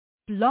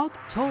Blog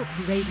Talk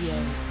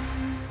Radio.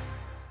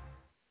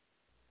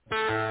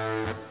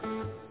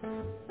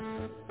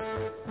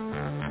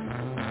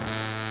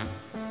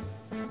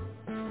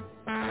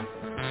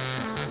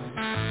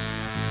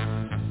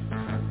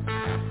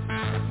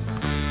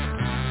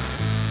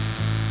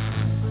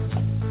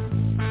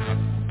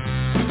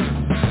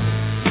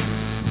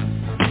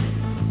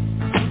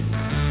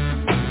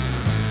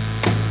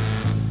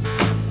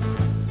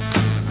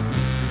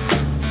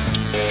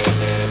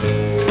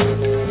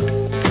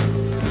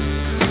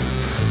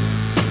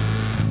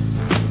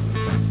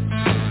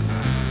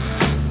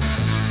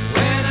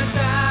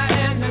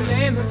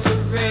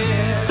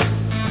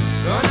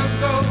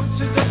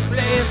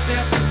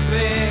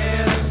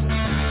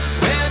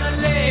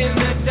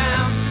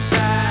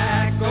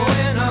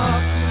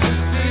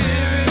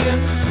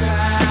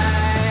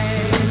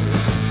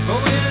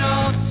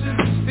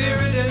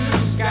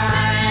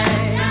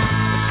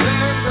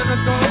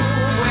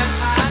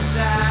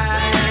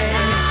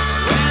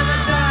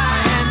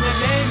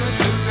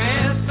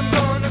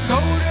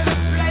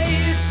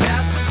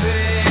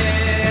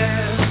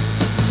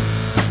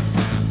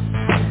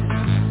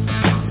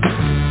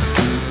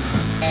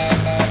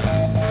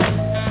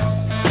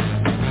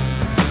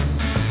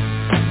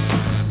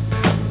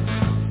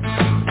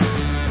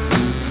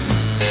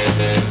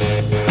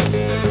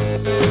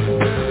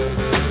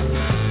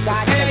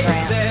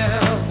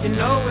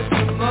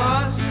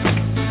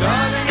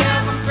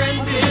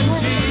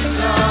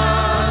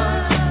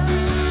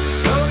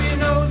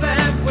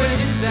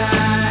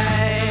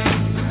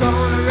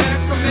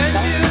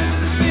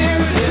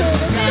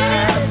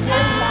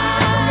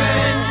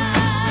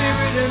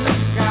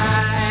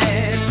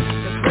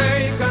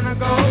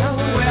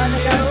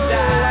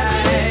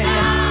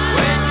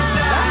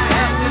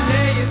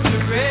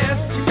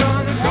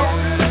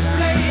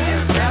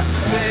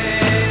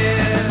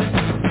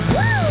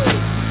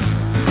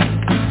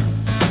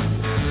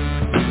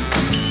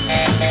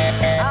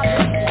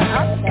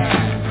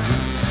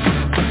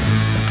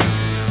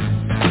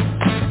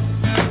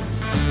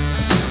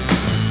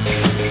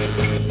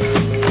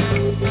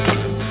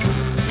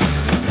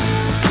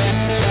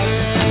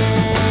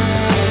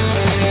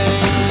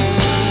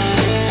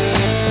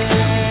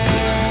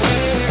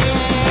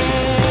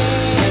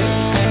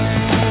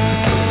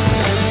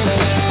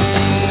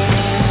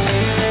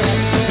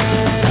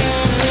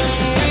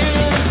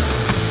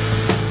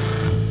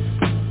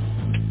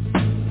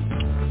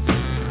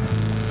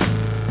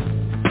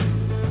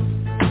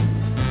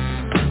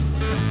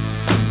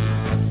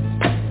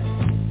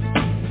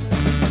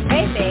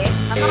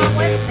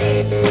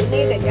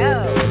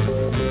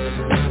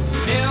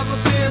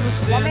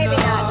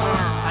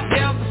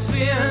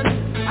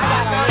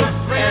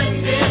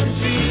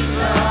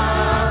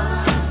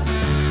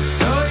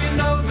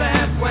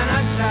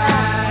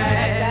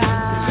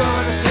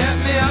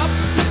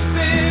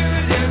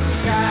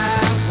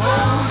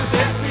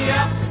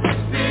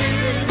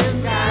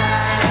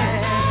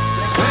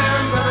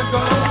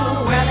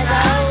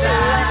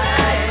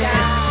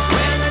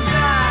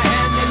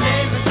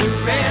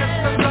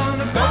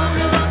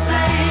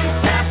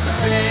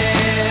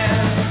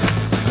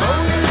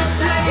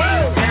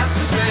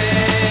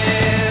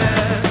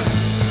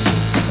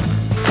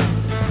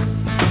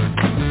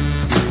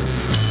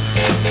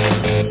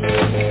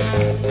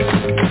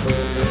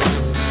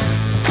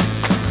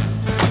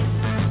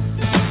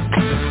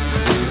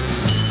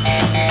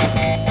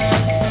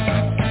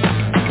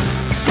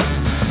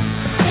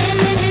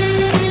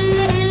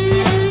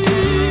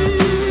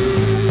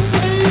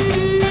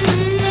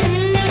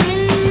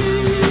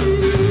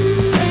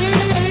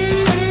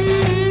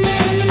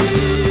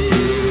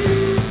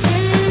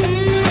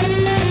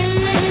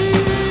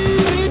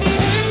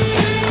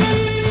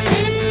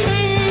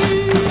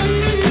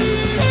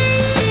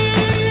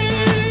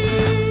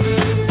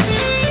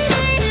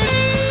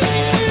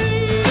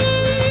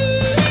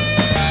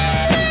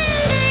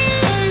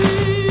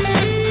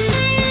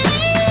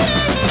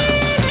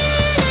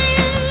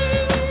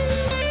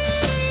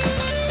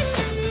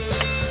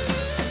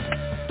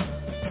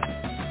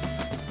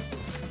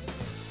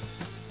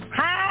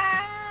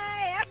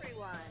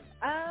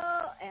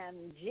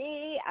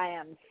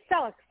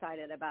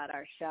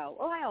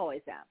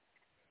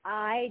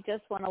 I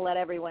just want to let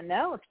everyone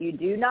know, if you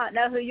do not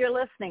know who you're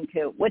listening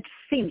to, which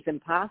seems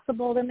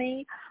impossible to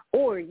me,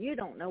 or you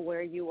don't know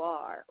where you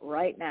are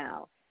right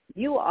now,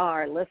 you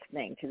are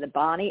listening to the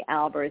Bonnie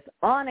Albers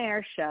On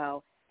Air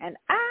show, and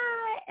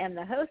I am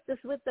the hostess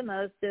with the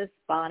mostest,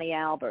 Bonnie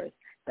Albers.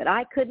 But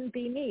I couldn't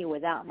be me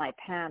without my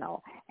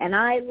panel, and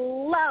I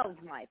love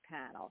my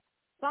panel.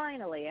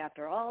 Finally,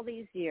 after all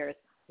these years,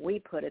 we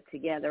put it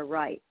together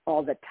right.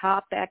 All the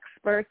top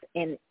experts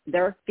in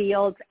their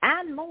fields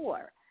and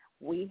more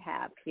we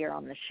have here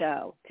on the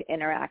show to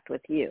interact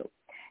with you.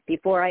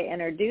 Before I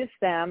introduce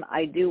them,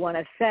 I do want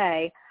to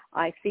say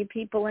I see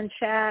people in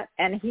chat.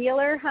 And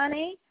Healer,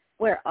 honey,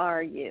 where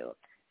are you?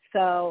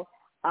 So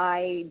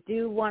I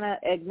do want to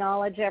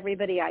acknowledge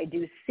everybody. I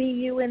do see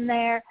you in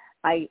there.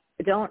 I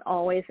don't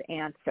always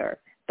answer.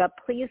 But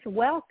please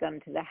welcome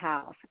to the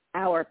house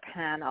our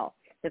panel.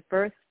 The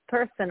first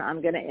person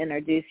I'm going to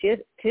introduce you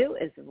to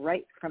is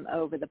right from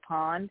over the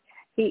pond.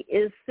 He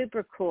is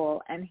super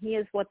cool, and he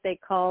is what they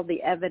call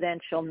the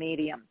evidential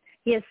medium.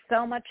 He has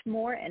so much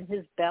more in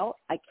his belt,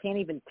 I can't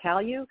even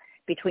tell you,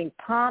 between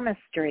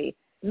palmistry,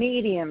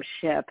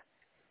 mediumship,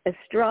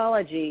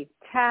 astrology,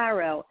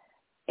 tarot,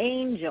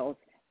 angels.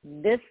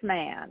 This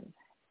man,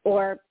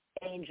 or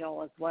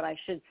angel is what I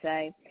should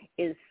say,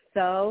 is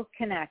so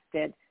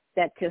connected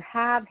that to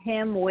have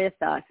him with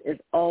us is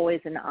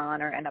always an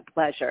honor and a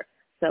pleasure.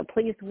 So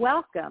please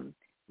welcome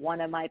one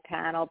of my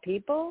panel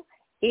people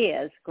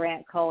is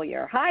Grant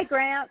Colyer. Hi,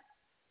 Grant.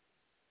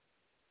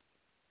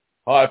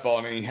 Hi,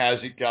 Bonnie.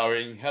 How's it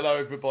going? Hello,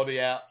 everybody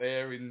out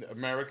there in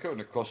America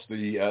and across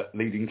the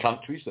leading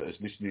countries that is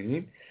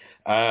listening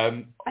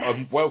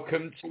in.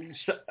 Welcome to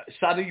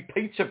sunny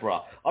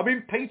Peterborough. I'm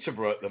in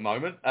Peterborough at the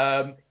moment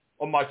on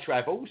my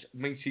travels,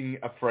 meeting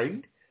a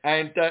friend,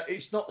 and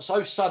it's not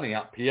so sunny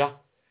up here.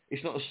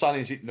 It's not as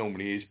sunny as it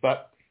normally is,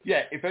 but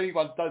yeah, if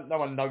no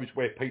one knows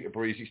where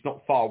Peterborough is, it's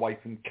not far away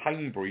from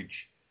Cambridge,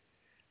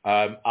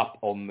 up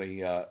on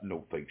the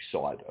northeast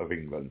side of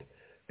England.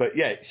 But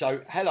yeah,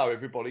 so hello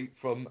everybody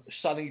from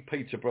sunny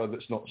Peterborough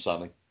that's not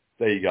sunny.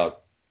 There you go.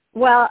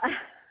 Well,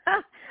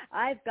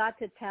 I've got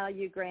to tell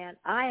you, Grant,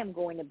 I am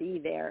going to be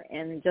there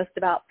in just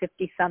about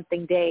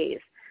 50-something days.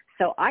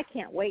 So I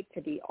can't wait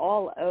to be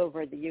all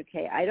over the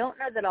UK. I don't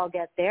know that I'll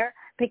get there,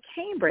 but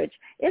Cambridge,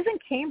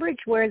 isn't Cambridge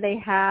where they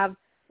have,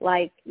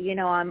 like, you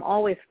know, I'm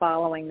always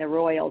following the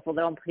Royals,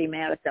 although I'm pretty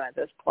mad at them at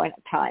this point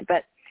in time.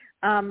 But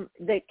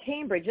the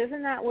Cambridge,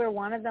 isn't that where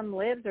one of them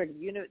lives, or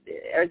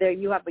there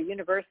you have a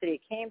University of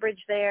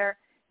Cambridge there?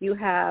 You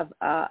have,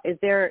 is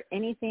there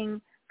anything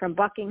from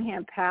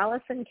Buckingham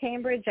Palace in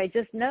Cambridge? I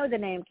just know the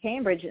name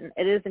Cambridge, and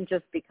it isn't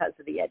just because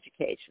of the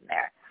education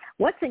there.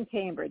 What's in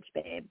Cambridge,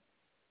 babe?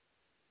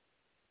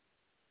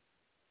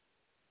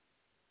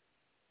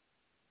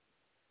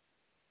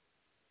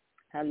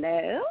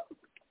 Hello?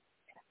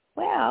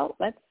 Well,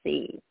 let's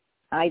see.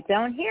 I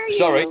don't hear you,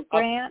 Sorry,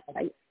 Grant.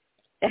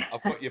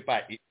 I've got your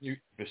back. It's mute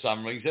for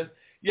some reason.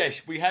 Yes,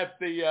 we have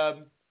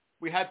the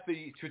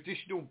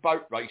traditional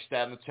boat race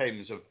down the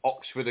Thames of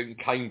Oxford and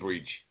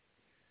Cambridge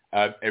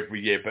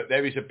every year. But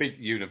there is a big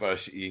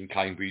university in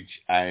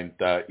Cambridge, and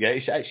yeah,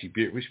 it's actually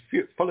beautiful.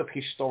 It's full of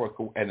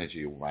historical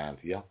energy all around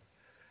here.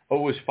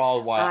 Always far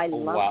away,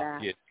 all the way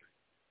up here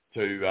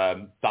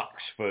to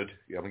Duxford.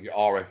 I think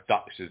RF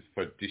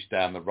Duxford just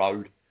down the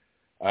road.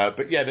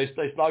 But yeah,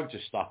 there's loads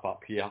of stuff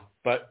up here.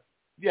 But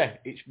yeah,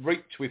 it's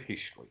rich with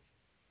history.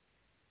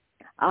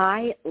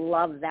 I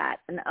love that.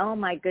 And oh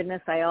my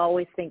goodness, I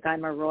always think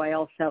I'm a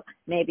royal, so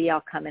maybe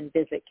I'll come and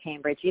visit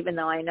Cambridge, even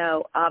though I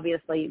know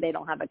obviously they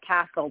don't have a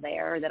castle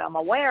there that I'm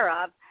aware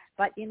of,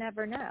 but you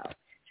never know.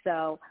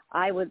 So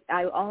I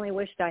only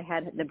wished I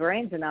had the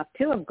brains enough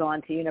to have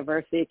gone to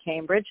University of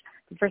Cambridge.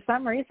 But for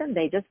some reason,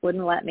 they just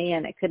wouldn't let me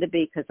in. It could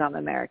be because I'm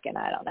American.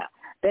 I don't know.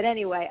 But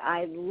anyway,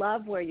 I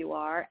love where you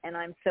are, and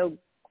I'm so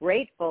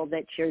grateful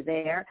that you're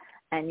there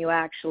and you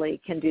actually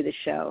can do the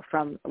show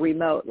from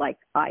remote like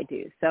I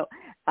do. So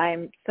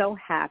I'm so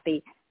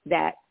happy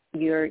that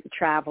you're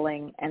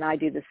traveling and I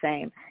do the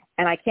same.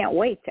 And I can't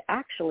wait to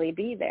actually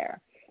be there.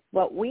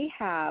 But we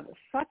have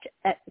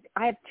I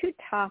have two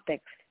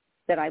topics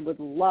that I would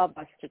love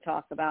us to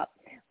talk about.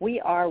 We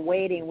are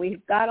waiting.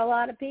 We've got a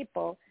lot of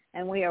people,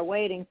 and we are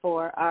waiting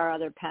for our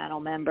other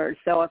panel members.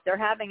 So if they're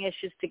having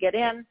issues to get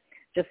in,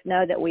 just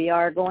know that we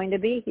are going to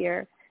be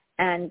here.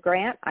 And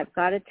Grant, I've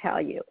got to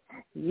tell you,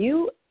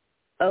 you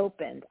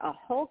opened a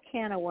whole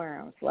can of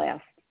worms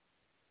last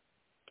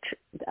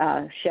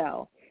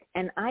show.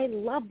 And I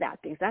love that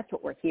because that's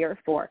what we're here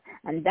for.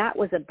 And that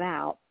was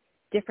about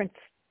different,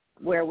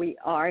 where we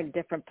are,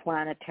 different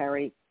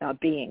planetary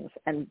beings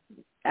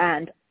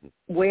and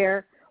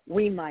where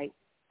we might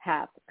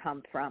have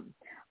come from.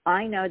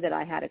 I know that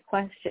I had a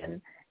question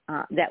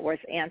that was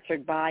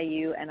answered by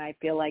you, and I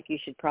feel like you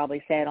should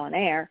probably say it on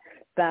air,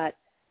 but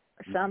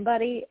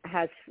somebody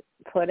has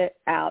put it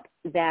out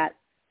that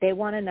they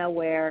want to know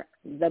where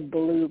the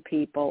blue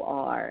people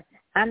are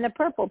and the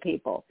purple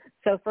people.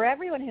 So for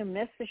everyone who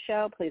missed the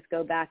show, please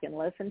go back and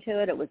listen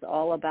to it. It was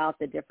all about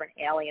the different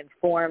alien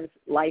forms,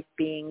 life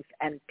beings,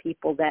 and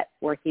people that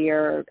were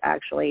here.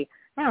 Actually,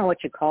 I don't know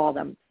what you call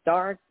them,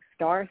 star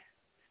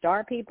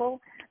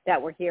people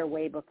that were here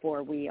way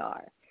before we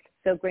are.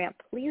 So Grant,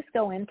 please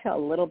go into a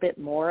little bit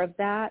more of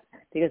that,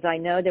 because I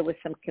know there was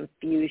some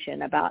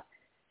confusion about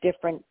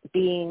different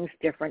beings,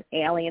 different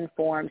alien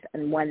forms,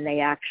 and when they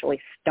actually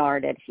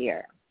started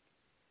here.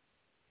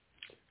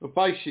 Well,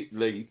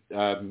 basically,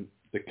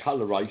 the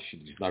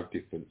coloration is no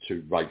different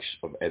to race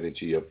of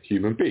energy of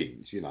human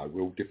beings. You know,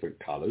 we're all different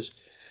colours.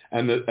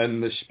 And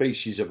the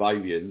species of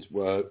aliens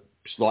were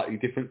slightly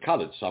different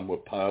coloured. Some were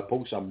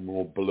purple, some were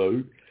more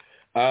blue.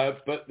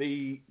 But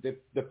the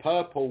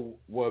purple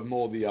were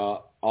more the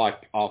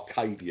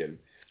Arcadian.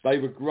 They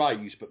were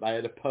greys, but they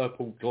had a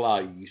purple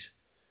glaze,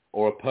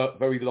 or a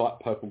very light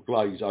purple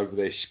glaze over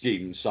their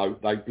skin, so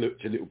they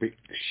looked a little bit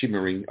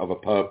shimmering of a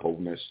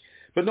purpleness,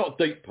 but not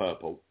deep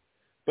purple.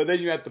 But then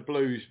you had the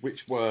blues, which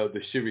were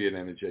the Syrian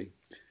energy.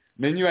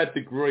 And then you had the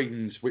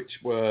greens, which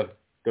were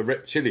the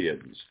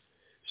reptilians.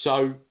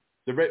 So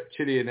the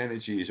reptilian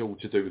energy is all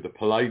to do with the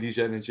Pleiades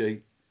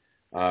energy.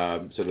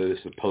 So there's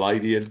the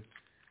Palladian.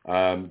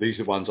 These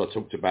are the ones I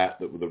talked about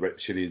that were the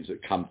reptilians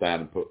that come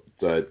down and put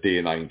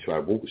DNA into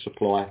our water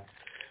supply.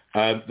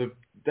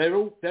 They're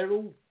all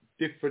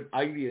different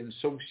alien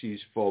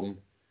sources from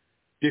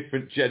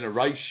different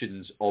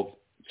generations of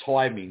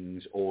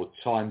timings or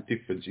time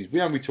differences.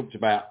 We only talked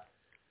about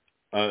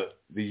the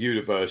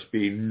universe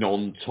being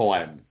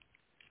non-time.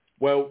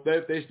 Well,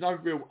 there's no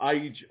real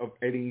age of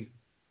any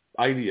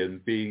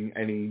alien being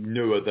any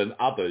newer than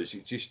others.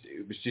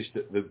 It was just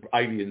that the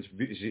aliens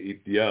visited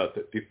the Earth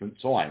at different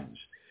times,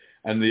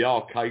 and the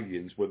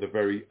Arcadians were the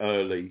very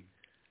early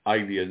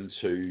alien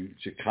to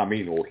come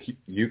in, or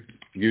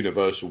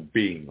universal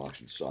being, I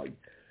should say,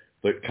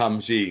 that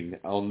comes in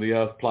on the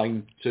Earth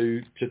plane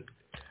to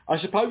I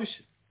suppose,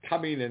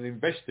 come in and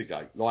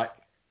investigate, like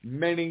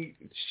many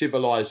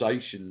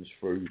civilizations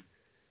through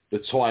the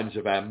times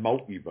of our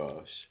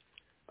multiverse.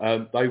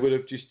 They would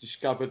have just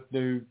discovered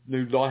new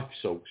life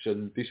source,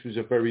 and this was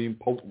a very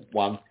important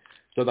one.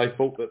 So they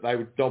thought that they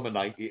would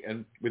dominate it,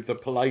 and with the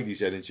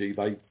Pleiades energy,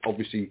 they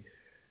obviously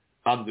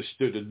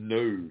understood and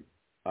knew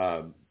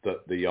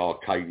that the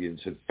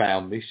Arcadians had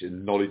found this,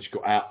 and knowledge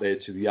got out there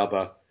to the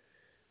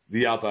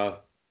other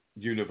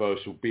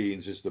universal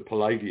beings as the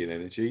Palladian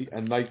energy,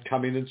 and they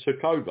come in and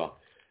took over,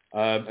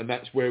 and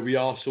that's where we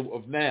are sort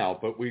of now.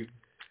 But we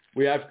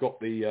have got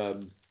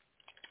the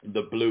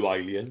blue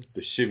alien,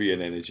 the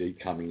Syrian energy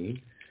coming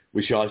in,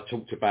 which I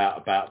talked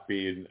about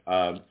being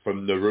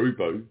from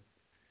Narubu.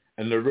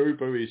 And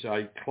Narubu is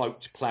a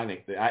cloaked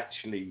planet that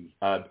actually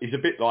is a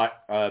bit like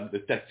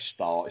the Death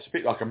Star. It's a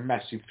bit like a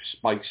massive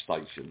space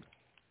station.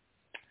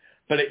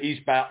 But it is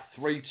about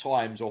 3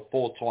 times or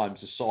 4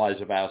 times the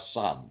size of our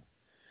sun.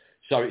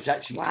 So it's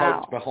actually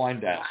cloaked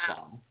behind our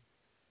sun.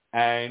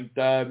 And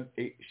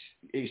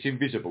it's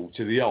invisible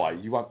to the eye.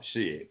 You won't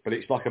see it. But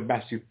it's like a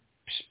massive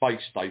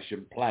space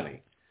station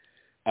planet.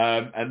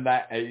 And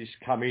that has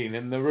come in.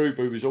 And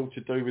Narubu is all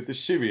to do with the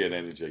Syrian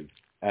energy.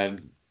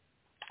 And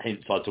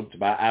hence I talked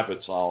about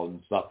Avatar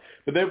and stuff.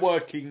 But they're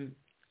working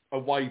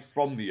away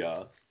from the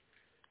Earth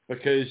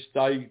because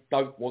they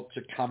don't want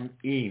to come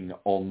in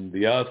on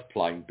the Earth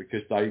plane,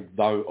 because they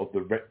know of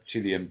the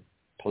reptilian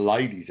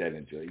Pleiades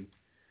energy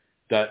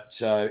that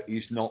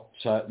is not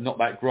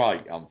that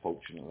great,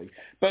 unfortunately.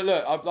 But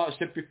look, like I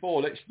said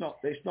before, let's not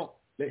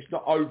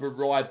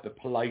override the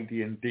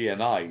Palladian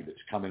DNA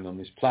that's coming on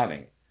this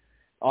planet.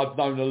 I've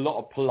known a lot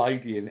of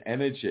Palladian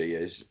energy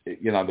as,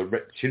 the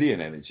reptilian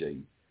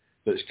energy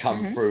that's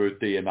come through a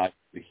DNA of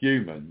the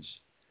humans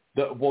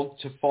that want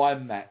to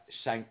find that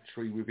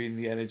sanctuary within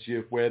the energy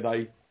of where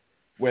they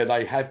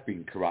have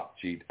been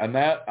corrupted, and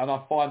I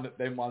find that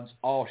them ones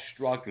are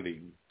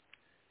struggling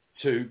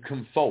to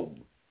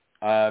conform.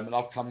 And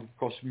I've come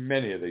across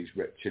many of these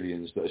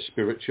reptilians that are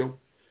spiritual,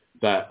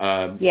 that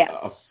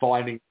are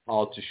finding it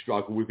hard to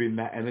struggle within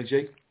that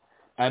energy,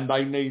 and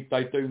they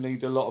do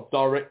need a lot of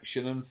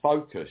direction and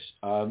focus,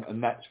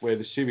 and that's where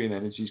the Syrian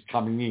energy is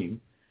coming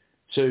in.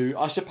 To,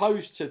 I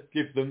suppose, to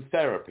give them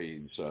therapy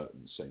in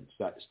certain sense.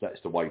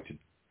 That's the way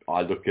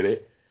I look at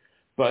it.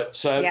 But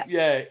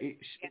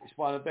it's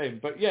one of them.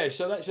 But yeah,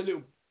 so that's a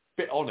little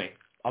bit on it.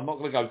 I'm not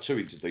going to go too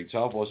into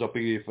detail, otherwise I'll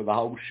be here for the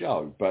whole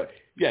show. But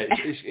yeah,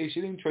 it's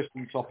an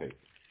interesting topic.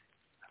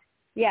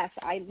 Yes,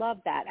 I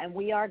love that. And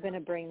we are going to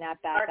bring that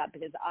back up,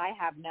 because I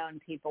have known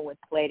people with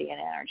Palladian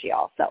energy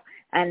also,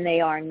 and they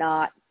are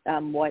not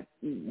what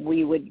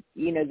we would,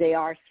 they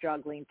are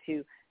struggling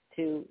to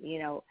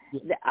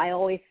I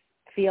always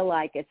feel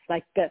like it's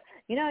like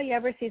you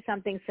ever see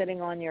something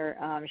sitting on your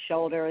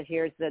shoulder,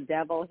 here's the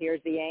devil,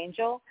 here's the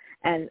angel,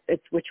 and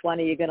it's which one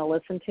are you going to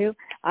listen to?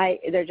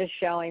 They're just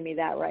showing me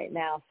that right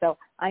now. So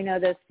I know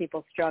those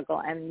people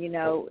struggle, and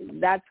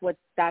that's what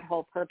that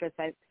whole purpose,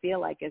 I feel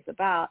like, is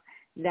about,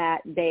 that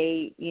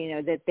they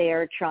that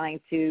they're trying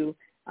to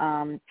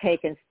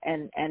take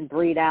and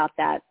breed out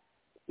that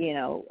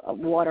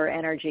water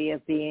energy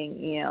of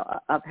being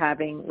of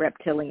having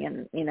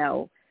reptilian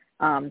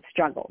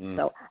struggles.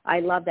 So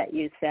I love that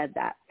you said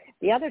that.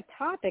 The other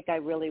topic I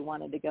really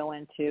wanted to go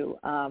into,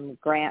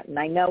 Grant, and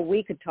I know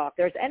we could talk.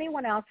 There's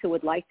anyone else who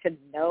would like to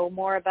know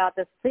more about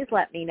this, please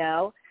let me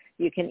know.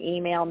 You can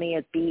email me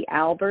at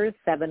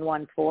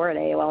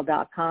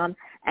balbers714@aol.com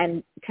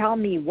and tell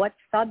me what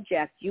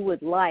subject you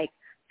would like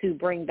to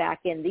bring back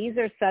in. These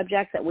are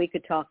subjects that we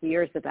could talk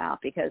years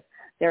about, because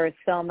there is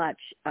so much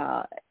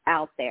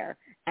out there.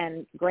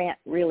 And Grant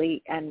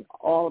really, and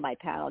all of my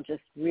panel,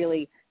 just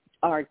really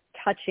are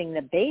touching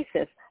the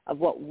basis of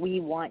what we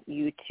want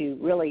you to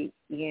really,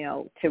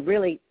 to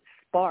really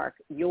spark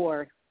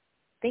your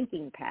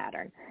thinking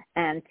pattern,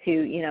 and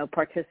to,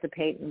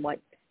 participate in what,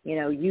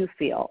 you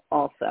feel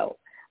also.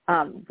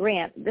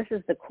 Grant, this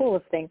is the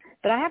coolest thing,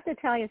 but I have to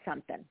tell you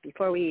something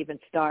before we even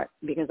start,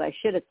 because I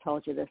should have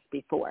told you this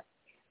before.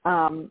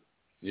 And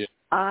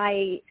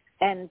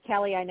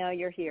Kelly, I know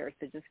you're here,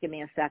 so just give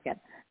me a second,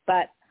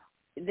 but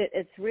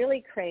it's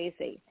really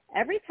crazy.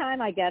 every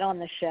time I get on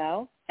the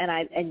show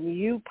and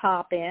you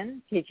pop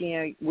in,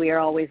 because, we're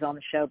always on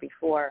the show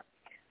before,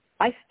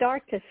 I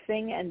start to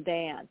sing and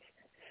dance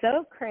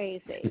so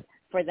crazy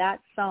for that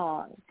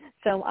song.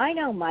 So I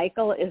know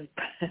Michael is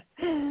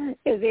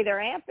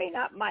either amping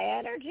up my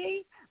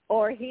energy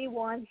or he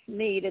wants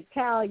me to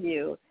tell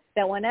you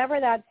that whenever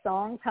that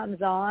song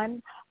comes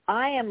on,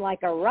 I am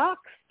like a rock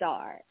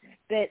star.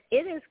 But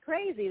it is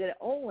crazy that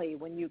only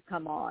when you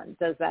come on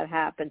does that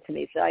happen to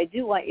me. So I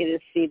do want you to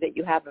see that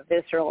you have a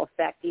visceral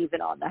effect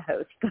even on the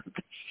host of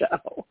the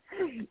show.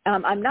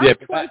 I'm not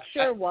quite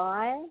sure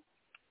why.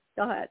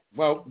 Go ahead.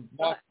 Well,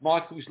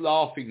 Michael's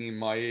laughing in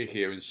my ear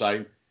here and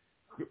saying,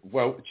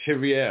 well,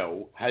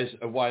 Tyriel has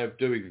a way of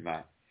doing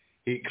that.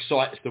 He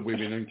excites the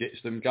women and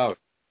gets them going.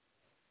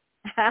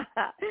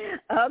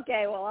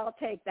 Okay, well, I'll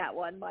take that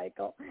one,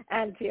 Michael,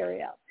 and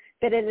Tyriel.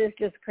 But it is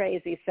just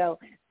crazy. So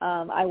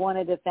I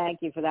wanted to thank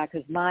you for that,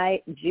 because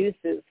my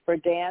juices for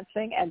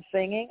dancing and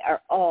singing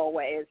are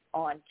always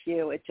on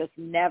cue. It's just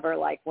never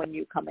like when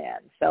you come in.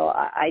 So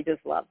I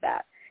just love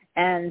that.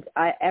 And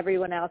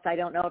everyone else, I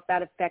don't know if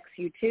that affects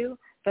you too,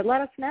 but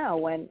let us know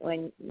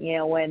when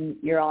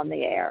you're on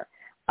the air.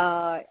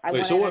 I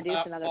want to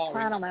introduce another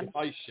panel member.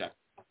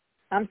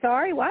 I'm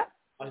sorry, what?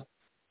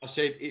 I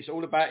said it's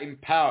all about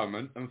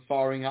empowerment and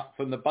firing up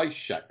from the base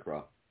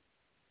chakra.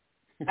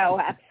 Oh,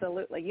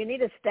 absolutely. You need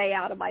to stay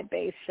out of my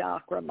base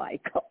chakra,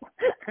 Michael.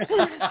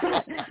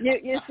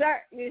 you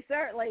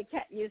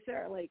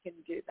certainly can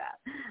do that.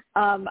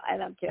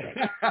 And I'm kidding.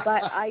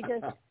 But I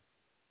just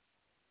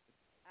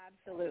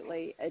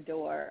absolutely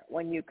adore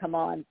when you come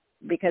on,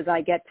 because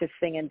I get to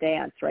sing and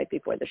dance right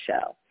before the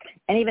show.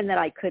 And even that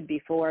I could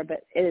before,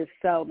 but it is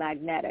so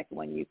magnetic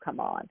when you come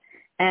on.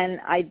 And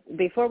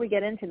before we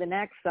get into the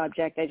next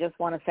subject, I just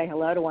want to say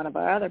hello to one of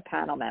our other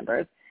panel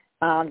members.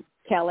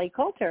 Kelly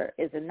Coulter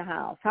is in the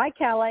house. Hi,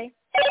 Kelly.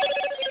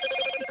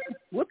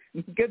 Whoops.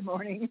 Good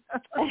morning.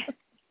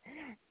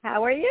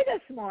 How are you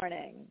this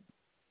morning?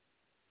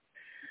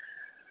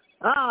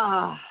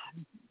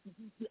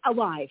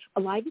 Alive.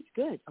 Alive is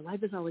good.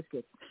 Alive is always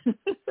good.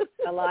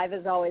 Alive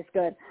is always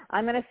good.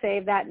 I'm going to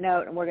save that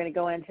note, and we're going to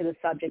go into the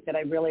subject that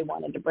I really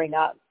wanted to bring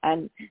up.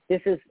 And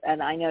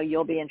I know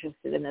you'll be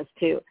interested in this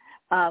too.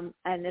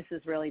 And this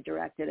is really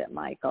directed at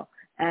Michael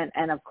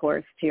and of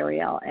course,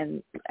 Tyriel.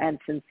 And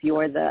since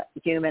you're the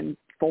human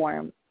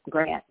form,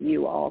 Grant,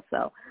 you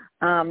also.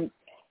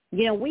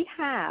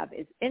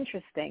 It's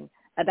interesting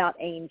about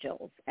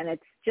angels, and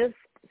it's just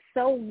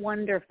so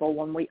wonderful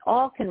when we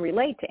all can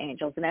relate to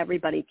angels, and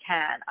everybody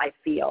can, I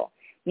feel.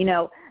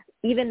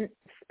 Even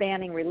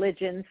spanning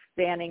religions,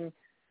 spanning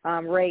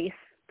race,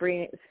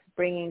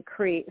 spanning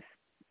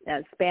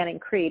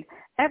creed,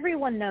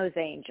 everyone knows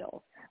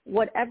angels.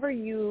 Whatever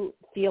you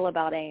feel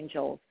about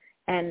angels,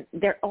 and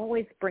they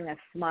always bring a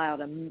smile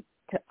to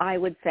I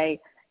would say,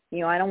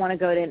 I don't want to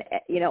go to,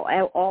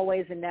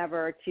 always and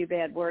never are two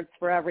bad words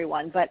for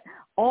everyone, but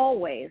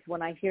always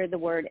when I hear the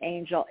word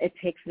angel, it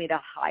takes me to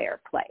a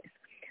higher place.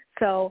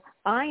 So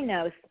I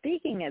know,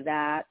 speaking of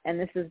that, and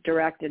this is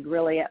directed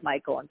really at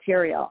Michael and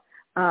Tyriel,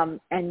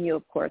 and you,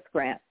 of course,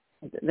 Grant,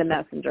 the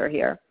messenger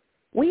here,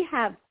 we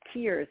have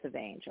tiers of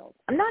angels.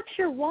 I'm not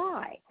sure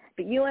why,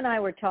 but you and I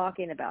were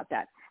talking about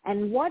that.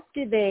 And what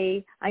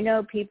do I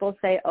know people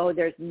say,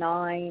 there's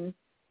 9,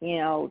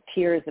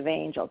 tiers of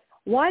angels.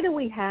 Why do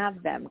we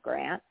have them,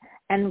 Grant?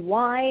 And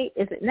why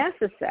is it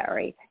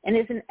necessary? And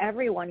isn't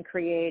everyone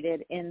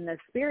created in the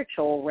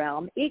spiritual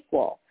realm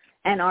equal?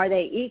 And are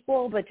they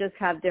equal but just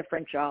have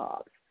different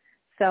jobs?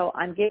 So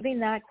I'm giving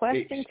that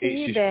question to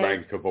you,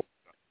 Dave.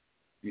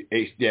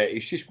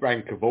 It's just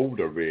rank of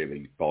order,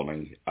 really,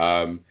 Bonnie.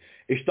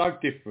 It's no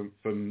different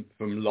from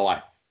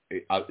life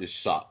as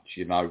such,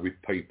 with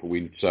people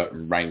in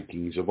certain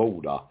rankings of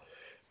order.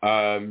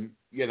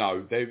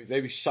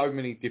 There is so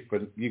many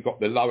different. You've got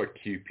the lower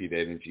Cupid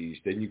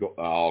energies, then you've got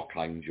the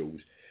archangels,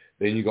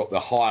 then you've got the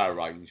higher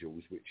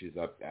angels, which is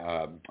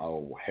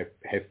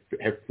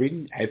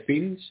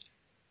Hefins.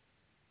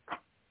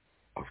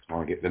 I'm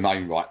trying to get the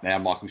name right now.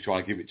 Michael's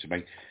trying to give it to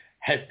me.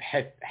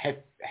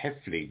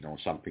 Heflin or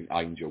something,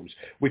 angels,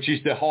 which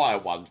is the higher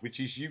ones, which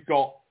is you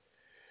got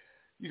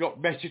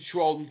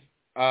Metatron,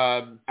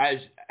 as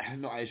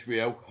not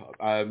Azrael,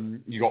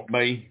 you got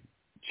me,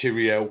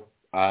 Tyriel,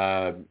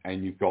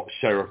 and you've got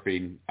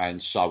Seraphim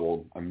and so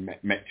on, and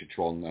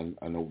Metatron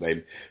and all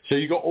them. So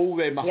you've got all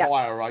them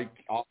higher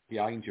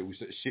archangels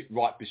that sit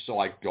right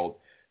beside God.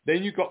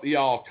 Then you've got the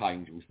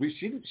archangels, which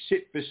didn't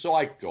sit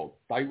beside God.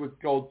 They were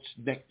God's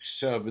next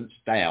servants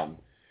down.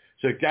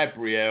 So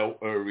Gabriel,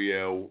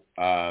 Uriel,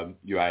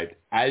 you had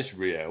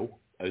Azrael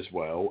as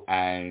well,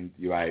 and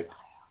you had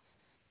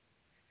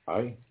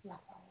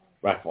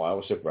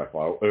Raphael. I said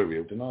Raphael.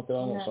 Uriel, did I not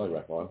say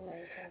Raphael?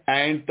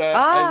 And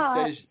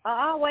there's...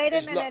 wait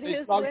a minute.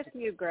 Who's with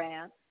you,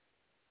 Grant?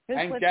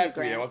 And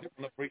Gabriel. I didn't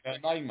want to bring her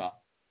name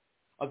up.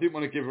 I didn't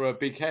want to give her a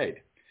big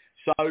head.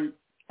 So,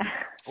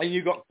 and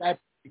you got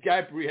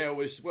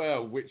Gabriel as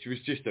well, which was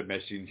just a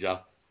messenger.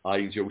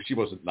 angel. She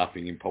wasn't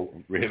nothing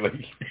important,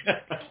 really.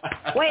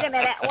 Wait a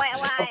minute. Wait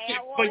a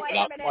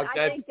minute.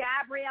 I think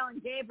Gabrielle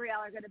and Gabriel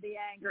are going to be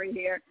angry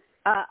here.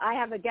 I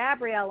have a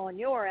Gabrielle on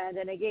your end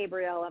and a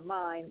Gabrielle on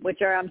mine,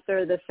 which are, I'm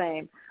sure, the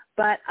same.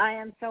 But I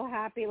am so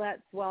happy.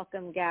 Let's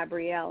welcome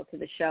Gabrielle to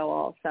the show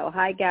also.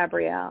 Hi,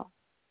 Gabrielle.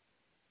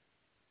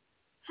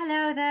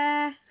 Hello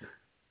there.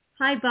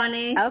 Hi,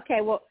 Bonnie.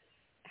 Okay, well,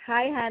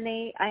 hi,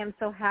 honey. I am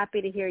so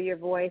happy to hear your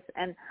voice,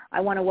 and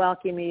I want to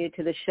welcome you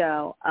to the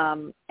show.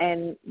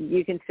 And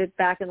you can sit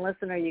back and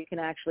listen, or you can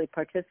actually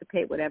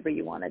participate, whatever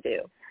you want to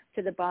do,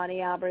 to the Bonnie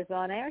Albers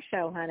On Air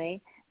show,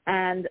 honey.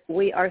 And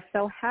we are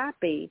so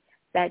happy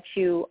that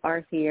you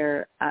are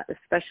here,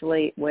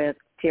 especially with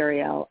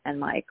Tyriel and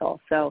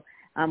Michael. So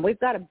we've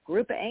got a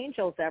group of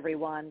angels,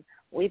 everyone.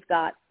 We've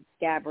got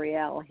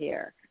Gabrielle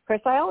here.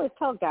 Chris, I always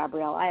tell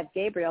Gabrielle, I have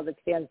Gabriel that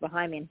stands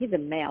behind me, and he's a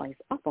male. He's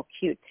awful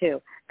cute,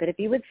 too. But if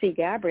you would see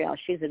Gabrielle,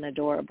 she's an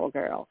adorable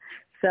girl.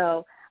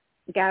 So,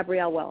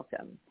 Gabrielle,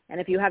 welcome. And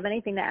if you have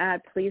anything to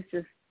add, please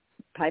just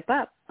pipe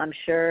up. I'm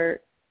sure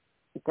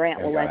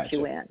Grant will let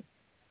you in.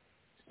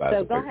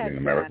 So go ahead,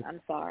 Grant.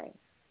 I'm sorry.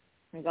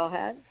 Go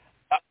ahead.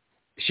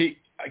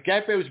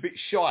 Gabrielle's a bit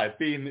shy,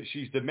 being that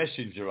she's the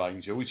messenger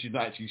angel, which is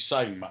not actually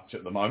saying much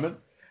at the moment.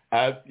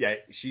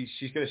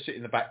 She's going to sit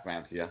in the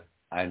background here,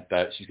 and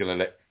she's going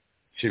to let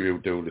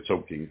Tyriel do all the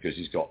talking because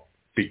he's got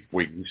big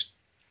wings,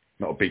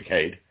 not a big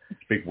head,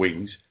 big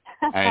wings,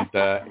 and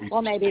he's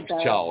well, maybe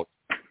both. Child.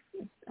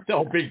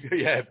 Not big,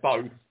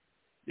 both.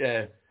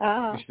 Yeah,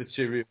 Mr.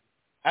 Tyriel.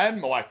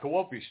 And Michael,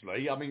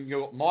 obviously. I mean,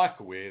 you've got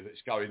Michael here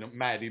that's going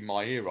mad in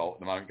my ear at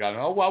the moment, going,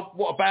 oh, well,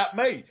 what about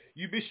me?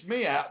 You missed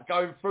me out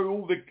going through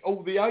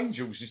all the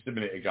angels just a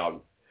minute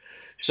ago.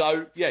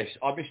 So, yes,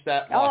 I missed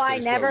that. Michael I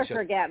never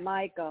forget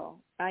Michael.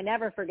 I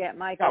never forget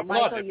Michael. No,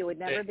 Michael, you would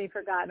never be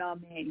forgotten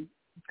on me.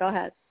 Go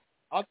ahead.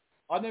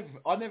 I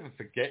never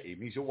forget him.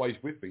 He's always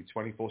with me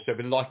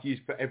 24/7, like he is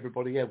for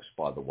everybody else,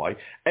 by the way.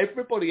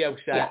 Everybody else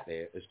out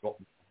there has got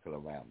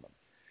Michael around them.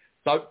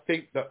 Don't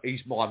think that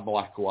he's my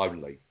Michael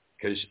only,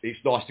 because it's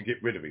nice to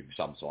get rid of him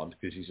sometimes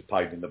because he's a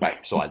pain in the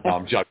backside. No,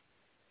 I'm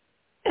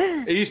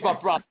joking. He's my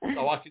brother,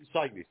 so I can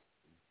say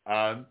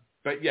this.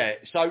 But yeah,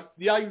 so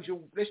the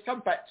angel, let's come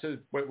back to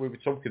what we were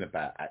talking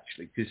about,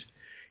 actually, because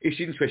it's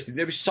interesting.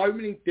 There are so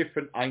many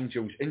different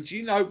angels. And do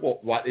you know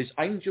what, right? There's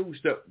angels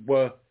that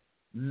were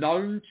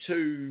known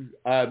to,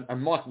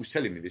 and Michael's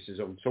telling me this as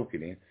I'm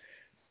talking here,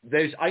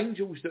 there's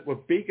angels that were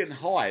big and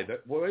high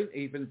that weren't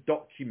even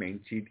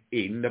documented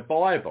in the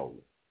Bible.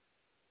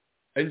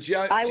 And do you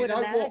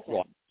know what,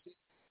 right?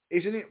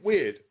 Isn't it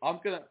weird?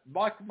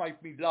 Michael made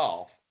me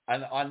laugh,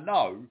 and I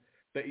know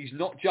that he's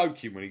not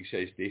joking when he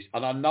says this,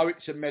 and I know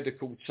it's a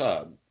medical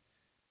term.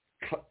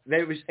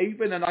 There is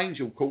even an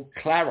angel called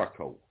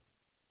clerical.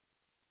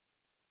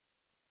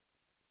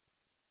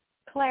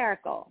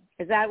 Clerical.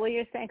 Is that what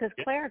you're saying? Because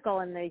clerical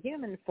in the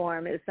human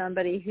form is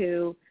somebody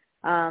who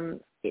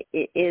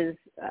is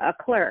a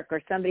clerk,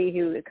 or somebody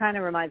who, it kind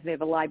of reminds me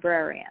of a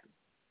librarian.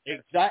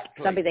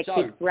 Exactly. Somebody that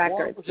keeps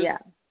records,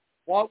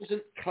 Why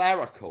wasn't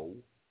clerical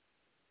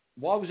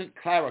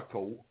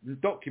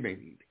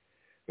documented?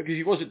 Because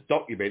he wasn't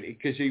documented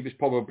because he was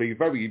probably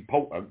very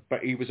important, but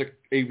he was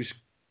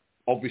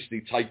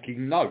obviously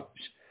taking notes.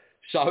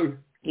 So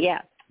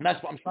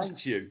that's what I'm saying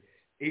to you.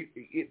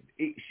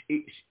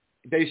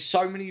 There's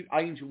so many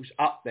angels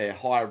up there,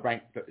 higher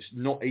rank, that's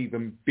not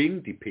even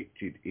been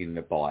depicted in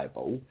the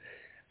Bible,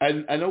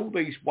 and all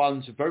these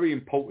ones are very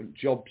important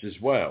jobs as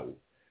well.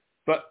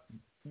 But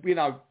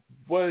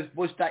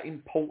was that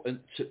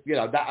important to,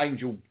 that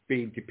angel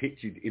being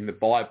depicted in the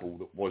Bible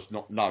that was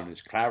not known as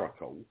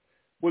clerical?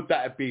 Would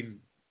that have been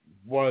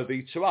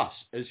worthy to us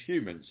as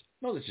humans?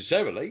 Not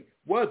necessarily.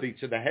 Worthy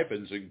to the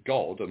heavens and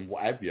God and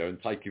what have you,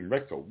 and taking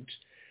records.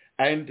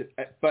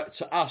 But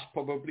to us,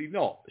 probably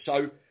not.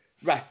 So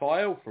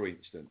Raphael, for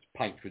instance,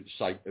 patron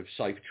saint of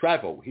safe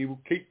travel. He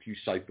will keep you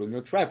safe on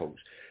your travels.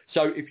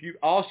 So if you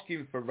ask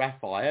him for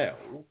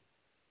Raphael,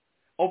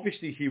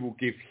 obviously he will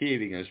give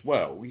healing as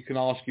well. You can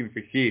ask him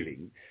for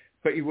healing,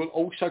 but he will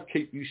also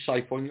keep you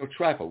safe on your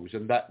travels.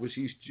 And that was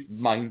his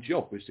main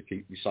job, was to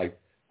keep you safe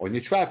on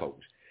your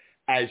travels.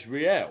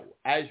 Azrael,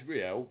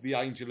 the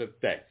angel of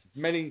death.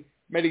 Many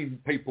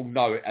people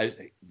know it as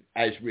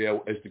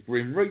Azrael as the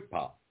Grim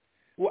Reaper.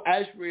 Well,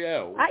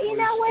 Azrael...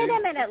 wait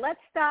a minute. Let's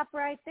stop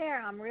right there.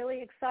 I'm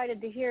really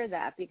excited to hear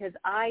that, because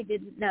I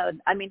didn't know.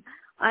 I mean,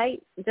 I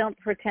don't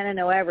pretend to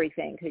know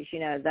everything because,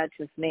 that's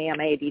just me.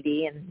 I'm ADD,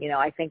 and,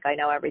 I think I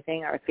know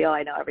everything, or I feel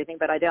I know everything,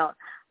 but I don't.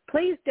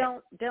 Please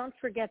don't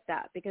forget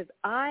that, because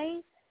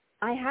I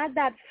had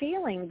that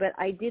feeling, but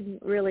I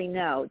didn't really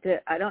know.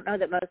 I don't know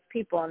that most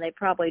people, and they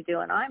probably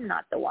do, and I'm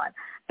not the one.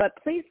 But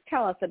please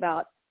tell us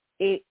about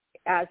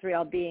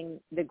Azrael being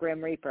the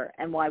Grim Reaper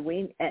and why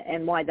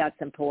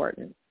that's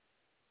important.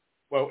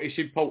 Well, it's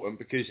important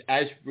because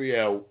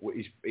Azrael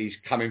is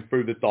coming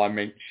through the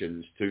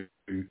dimensions to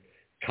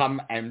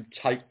come and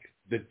take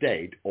the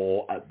dead,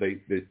 or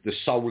the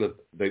soul of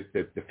the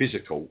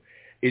physical,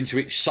 into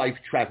its safe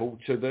travel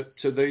to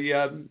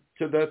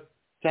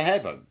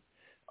heaven.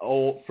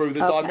 or through the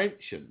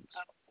dimensions.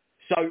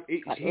 So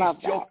it's his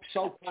job,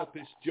 sole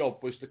purpose job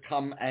was to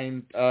come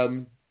and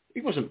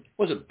he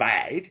wasn't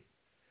bad.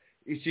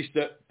 It's just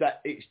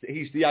that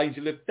he's the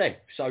angel of death.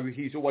 So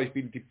he's always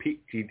been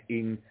depicted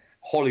in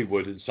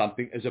Hollywood and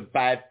something as a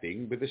bad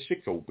thing with a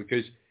sickle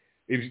because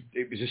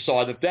it was a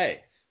sign of death.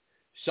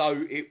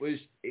 So it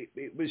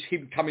was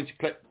him coming to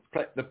collect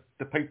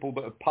the people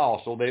that have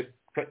passed or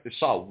collect the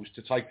souls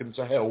to take them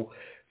to hell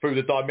through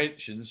the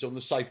dimensions on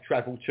the safe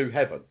travel to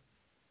heaven.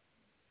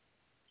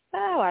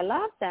 Oh, I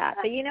love that.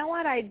 But you know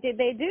what?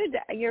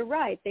 You're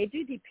right. They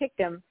do depict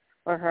him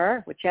or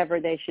her, whichever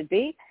they should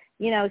be,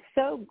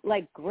 so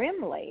like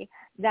grimly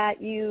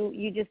that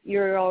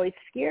you're always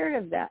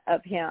scared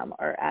of him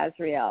or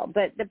Azrael.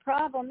 But the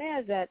problem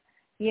is that,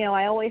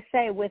 I always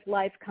say with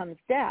life comes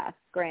death,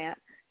 Grant.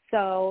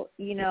 So,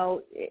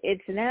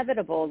 it's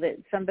inevitable that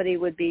somebody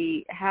would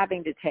be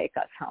having to take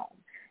us home.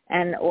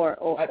 And or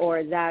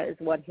that is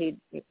what his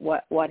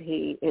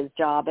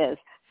job is.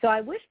 So I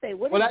wish they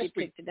would have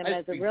depicted him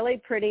as a really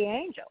pretty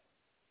angel.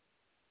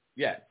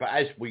 Yeah, but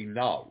as we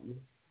know,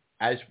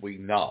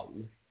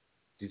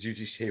 did you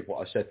just hear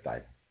what I said,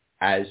 Dave?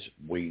 As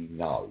we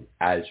know,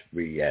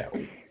 Azrael,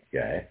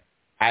 yeah.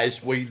 As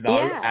we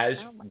know,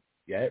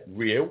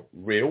 real,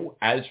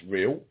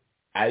 Azrael.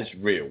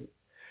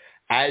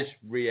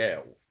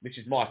 This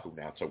is Michael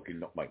now talking,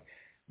 not me.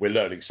 We're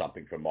learning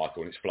something from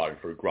Michael, and it's flowing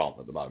through Grant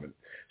at the moment.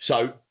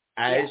 So,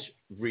 Azrael,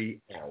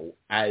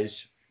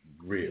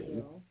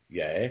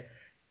 yeah.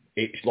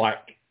 It's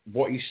like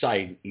what he's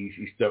saying is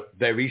that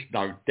there is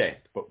no death,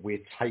 but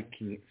we're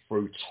taking it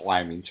through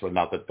time into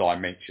another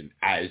dimension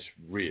as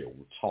real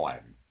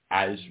time.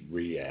 As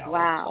real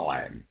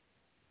time.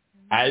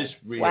 As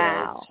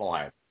real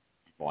time,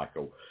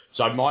 Michael.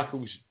 So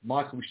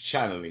Michael's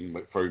channeling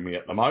through me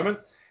at the moment,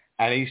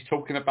 and he's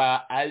talking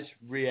about as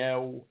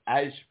real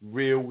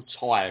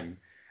time.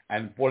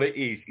 And what it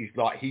is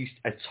like he's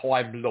a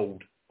time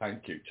lord.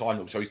 Thank you, time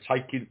lord. So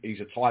he's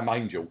a time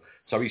angel.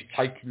 So he's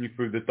taking you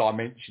through the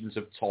dimensions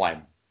of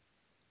time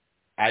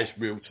as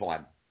real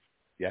time.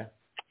 Yeah?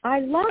 I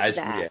love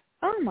that.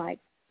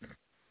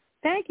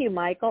 Thank you,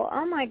 Michael.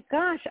 Oh my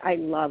gosh, I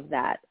love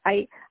that.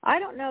 I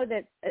don't know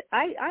that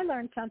I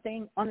learn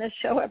something on this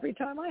show every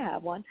time I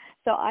have one.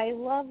 So I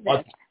love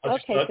this.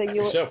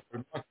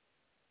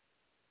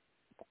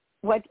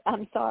 What?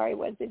 I'm sorry.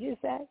 What did you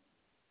say?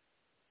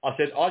 I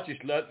said I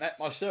just learnt that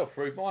myself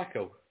through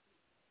Michael.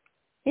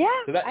 Yeah,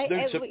 so that's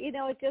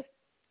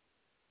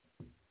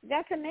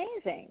that's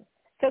amazing.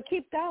 So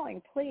keep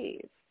going,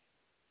 please.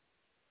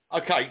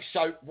 Okay,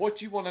 so what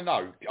do you want to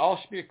know?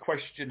 Ask me a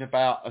question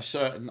about a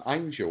certain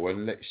angel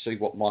and let's see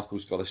what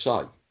Michael's got to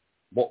say.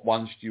 What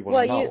ones do you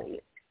want to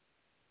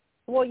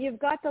know? You've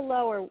got the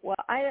lower,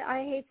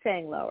 I hate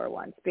saying lower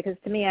ones because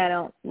to me I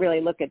don't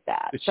really look at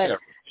that.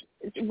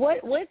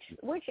 But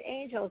which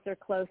angels are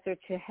closer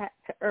to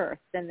earth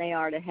than they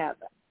are to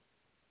heaven?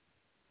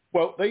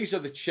 Well, these are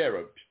the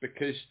cherubs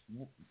because,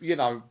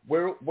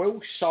 we're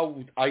all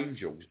souled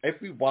angels.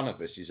 Every one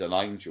of us is an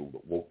angel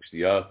that walks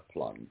the earth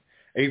plane,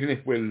 even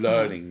if we're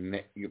learning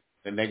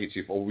the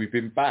negative or we've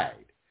been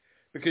bad.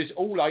 Because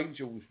all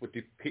angels were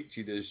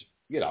depicted as,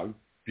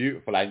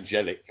 beautiful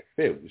angelic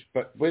feels.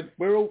 But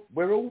we're all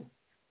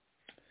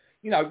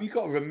you've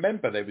got to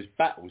remember there was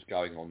battles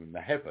going on in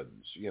the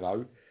heavens,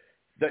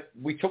 that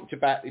we talked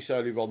about this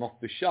earlier on off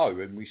the show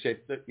and we said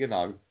that,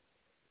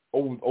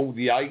 all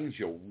the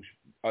angels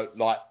are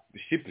like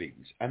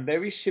siblings, and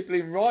there is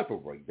sibling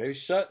rivalry. There is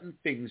certain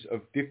things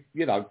of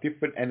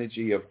different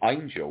energy of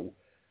angel,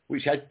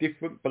 which had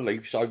different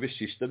beliefs over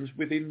systems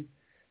within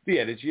the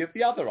energy of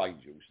the other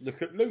angels.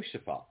 Look at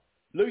Lucifer.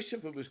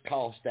 Lucifer was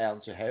cast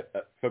down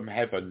from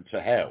heaven to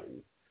hell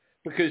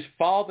because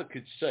Father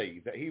could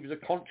see that he was a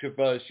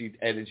controversied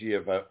energy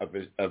of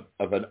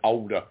an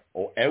older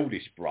or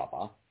eldest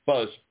brother,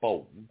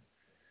 firstborn.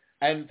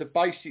 And the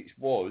basics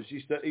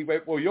is that he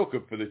went, well, you're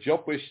good for the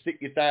job. We'll stick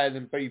you down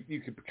and you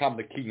can become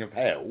the king of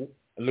hell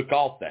and look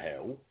after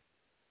hell.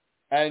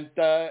 And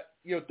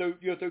you'll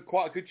do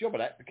quite a good job of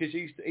that because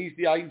he's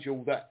the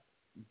angel that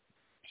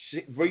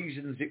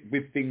reasons it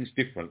with things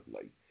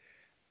differently.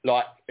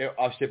 Like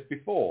I said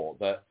before,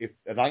 that if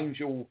an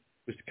angel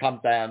was to come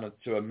down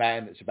to a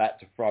man that's about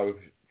to throw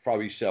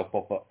himself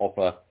off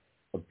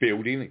a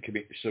building and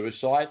commit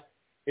suicide,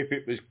 if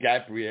it was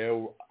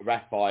Gabriel,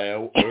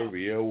 Raphael,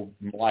 Uriel,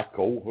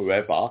 Michael,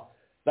 whoever,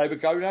 they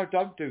would go, no,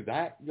 don't do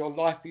that. Your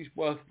life is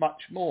worth much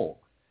more.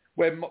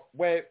 Where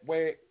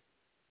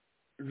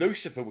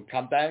Lucifer would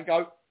come down and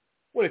go,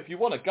 well, if you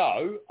want to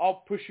go,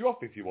 I'll push you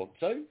off if you want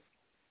to.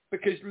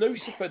 Because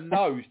Lucifer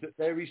knows that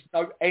there is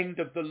no end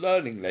of the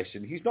learning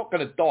lesson. He's not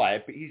going to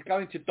die, but he's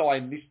going to die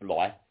in this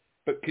life,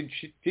 but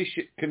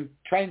can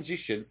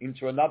transition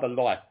into another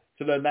life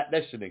to learn that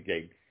lesson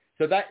again.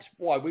 So that's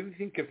why when we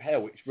think of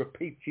hell, it's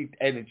repeated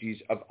energies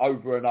of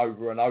over and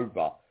over and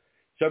over.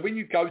 So when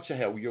you go to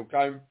hell,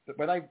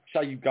 when they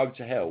say you go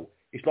to hell,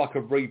 it's like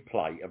a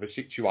replay of a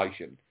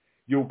situation.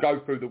 You'll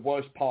go through the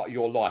worst part of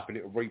your life and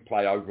it'll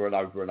replay over and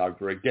over and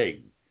over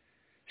again.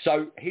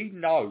 So he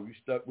knows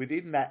that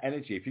within that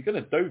energy, if you're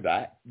going to do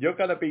that, you're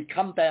going to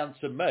come down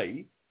to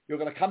me. You're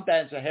going to come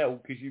down to hell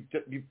because you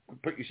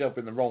put yourself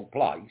in the wrong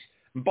place.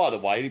 And by the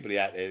way, anybody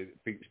out there that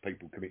thinks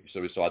people commit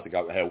suicide to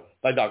go to hell,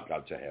 they don't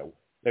go to hell.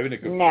 They're in a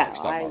good place.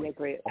 No, I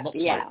agree.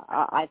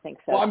 I think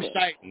so. What I'm too.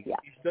 saying is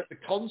that the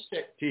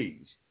concept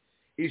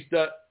is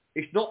that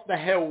it's not the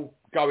hell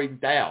going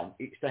down,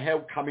 it's the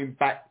hell coming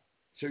back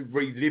to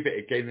relive it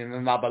again in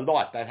another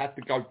life. They have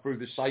to go through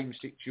the same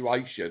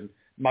situation,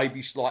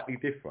 maybe slightly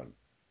different.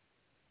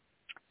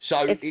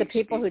 So it's the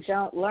people who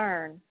don't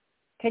learn.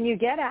 Can you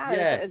get out?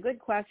 Yeah. It's a good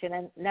question,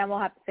 and then we'll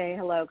have to say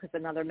hello because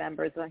another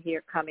member is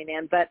here coming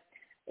in. But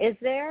is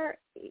there,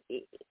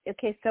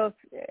 okay, so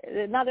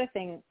another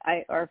thing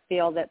I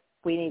feel that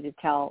we need to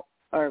tell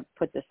or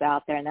put this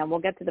out there, and then we'll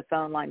get to the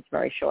phone lines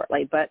very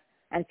shortly.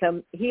 And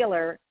so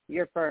Healer,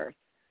 you're first.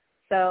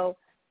 So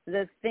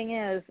the thing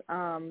is,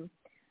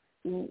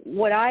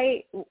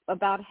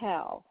 about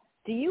hell,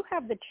 do you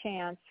have the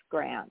chance,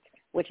 Grant,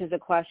 which is a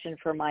question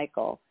for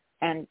Michael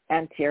and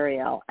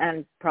Tyriel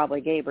and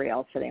probably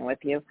Gabriel sitting with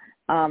you.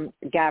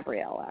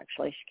 Gabrielle,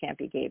 actually. She can't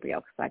be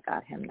Gabriel because I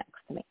got him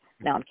next to me.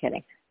 No, I'm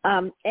kidding.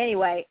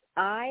 Anyway,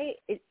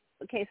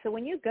 okay, so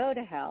when you go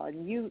to hell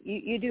and you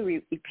do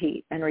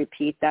repeat,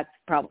 that's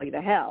probably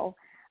the hell.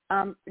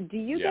 Do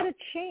you get a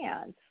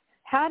chance?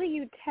 How do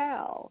you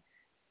tell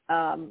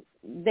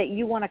that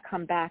you want to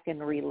come back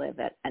and relive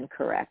it and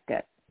correct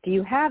it? Do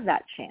you have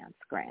that chance,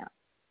 Grant?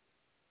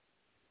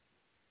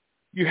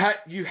 You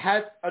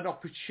have an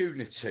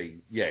opportunity,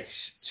 yes,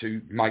 to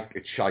make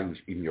a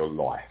change in your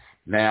life.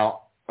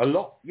 Now,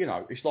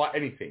 it's like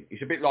anything.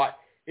 It's a bit like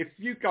if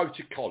you go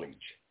to college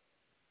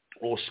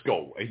or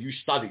school and you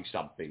study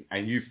something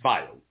and you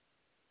fail,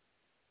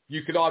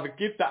 you could either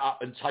give that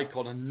up and take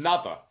on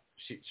another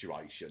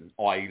situation,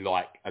 i.e.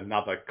 like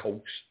another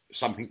course,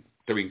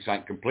 doing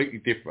something completely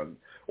different,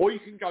 or you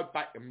can go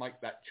back and make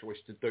that choice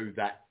to do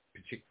that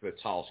particular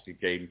task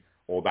again,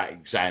 or that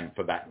exam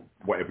for that,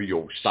 whatever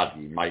you're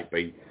studying, may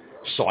be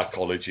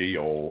psychology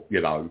or,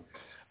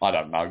 I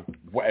don't know,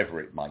 whatever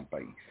it may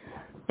be.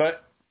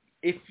 But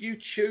if you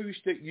choose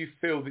that you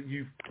feel that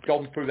you've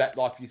gone through that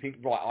life, you think,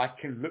 right, I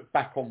can look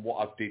back on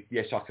what I did.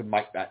 Yes, I can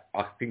make that.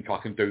 I think I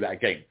can do that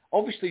again.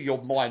 Obviously,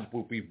 your mind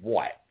will be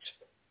wiped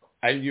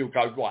and you'll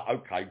go, right,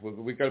 okay, well,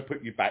 we're going to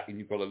put you back and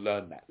you've got to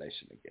learn that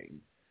lesson again.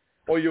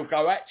 Or you'll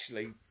go,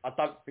 actually, I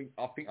think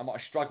I might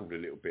have struggled a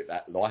little bit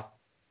that life.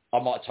 I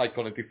might take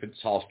on a different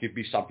task, give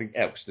me something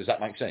else. Does that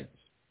make sense?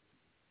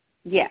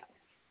 Yeah,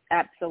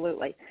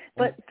 absolutely.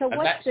 But so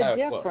what's the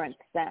difference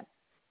then?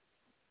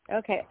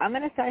 Okay, I'm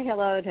going to say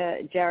hello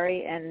to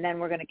Jerry, and then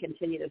we're going to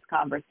continue this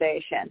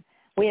conversation.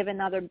 We have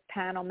another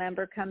panel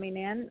member coming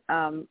in.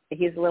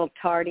 He's a little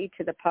tardy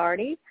to the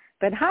party.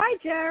 But hi,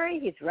 Jerry.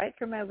 He's right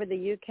from over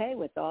the UK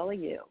with all of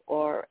you,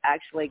 or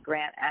actually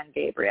Grant and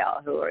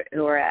Gabriel,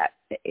 who are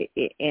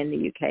in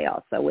the UK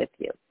also with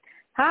you.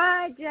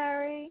 Hi,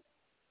 Jerry.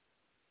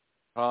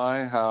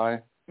 Hi.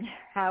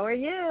 How are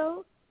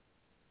you?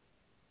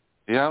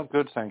 Yeah, I'm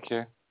good, thank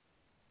you.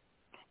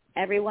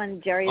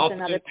 Everyone, Jerry's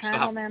another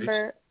panel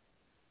member.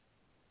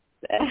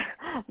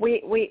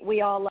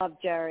 We all love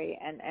Jerry,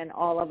 and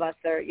all of us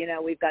are,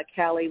 we've got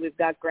Kelly, we've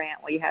got Grant,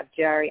 we have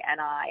Jerry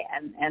and I,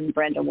 and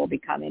Brenda will be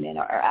coming in.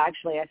 Or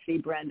actually, I see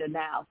Brenda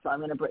now, so I'm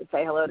going to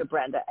say hello to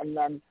Brenda, and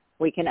then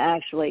we can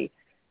actually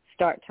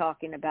start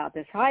talking about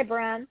this. Hi,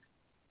 Bren.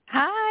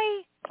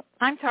 Hi.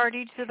 I'm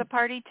tardy to the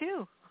party,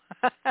 too.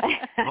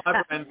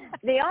 Hi, Brenda.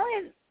 The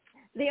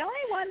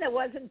only one that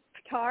wasn't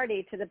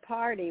tardy to the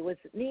party was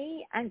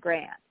me and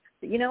Grant.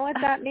 You know what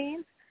that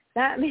means?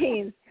 That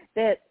means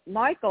that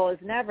Michael is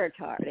never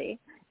tardy,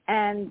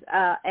 and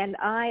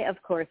I,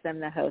 of course, am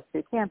the host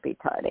who can't be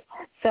tardy.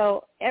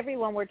 So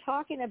everyone, we're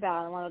talking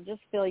about, and I'll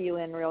just fill you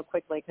in real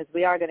quickly because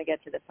we are going to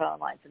get to the phone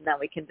lines, and then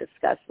we can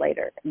discuss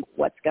later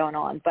what's going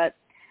on. But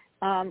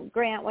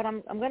Grant,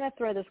 I'm going to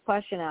throw this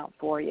question out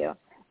for you,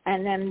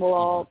 and then we'll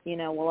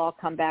all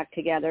come back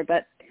together.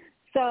 But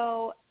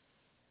so,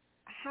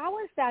 how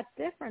is that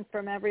different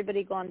from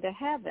everybody going to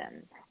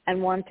heaven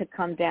and wanting to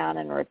come down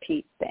and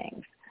repeat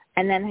things,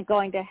 and then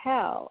going to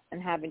hell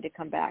and having to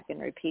come back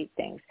and repeat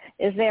things?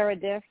 Is there a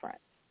difference?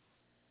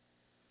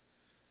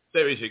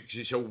 There is.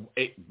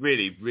 It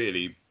really,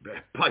 really,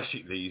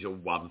 basically is all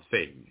one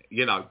thing.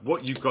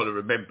 What you've got to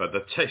remember,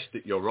 the test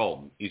that you're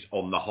on is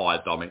on the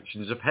higher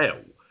dimensions of hell.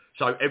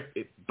 So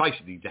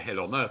basically the hell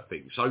on earth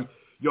thing. So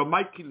you're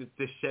making the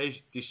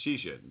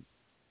decision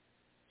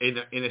in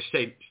a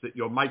sense that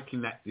you're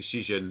making that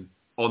decision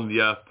on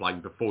the earth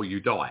plane before you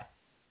die.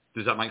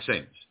 Does that make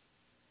sense?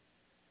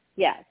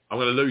 Yes. I'm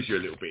going to lose you a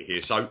little bit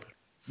here. So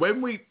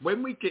when we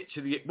get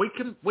to we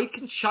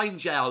can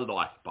change our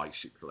life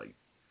basically.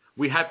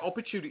 We have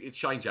opportunity to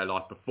change our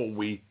life before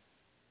we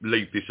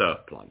leave this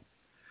earth plane.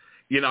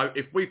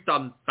 If we've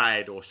done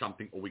bad or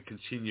something, or we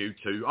continue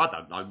to, I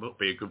don't know, not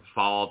be a good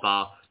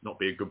father, not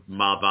be a good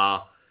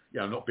mother,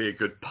 not be a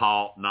good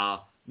partner,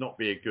 not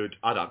be a good,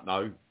 I don't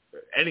know,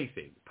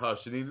 anything,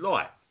 person in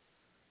life.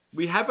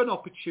 We have an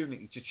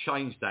opportunity to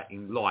change that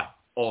in life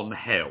on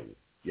hell,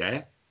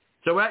 yeah?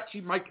 So we're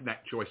actually making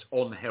that choice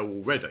on hell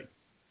already.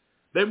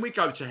 Then we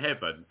go to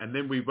heaven, and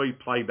then we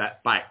replay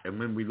that back, and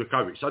then we look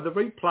over it. So the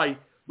replay,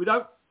 we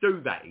don't do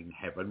that in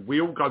heaven.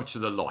 We all go to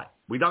the light.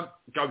 We don't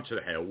go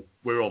to hell.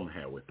 We're on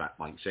hell, if that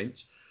makes sense.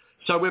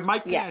 So we're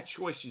making our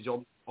choices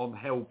on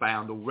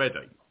hell-bound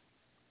already.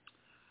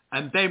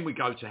 And then we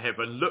go to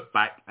heaven, look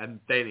back, and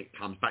then it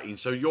comes back in.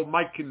 So you're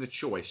making the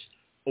choice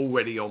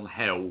already on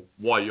hell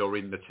while you're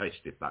in the test,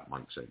 if that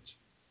makes sense.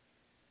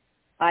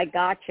 I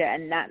gotcha,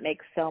 and that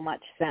makes so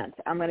much sense.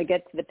 I'm going to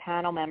get to the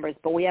panel members,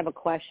 but we have a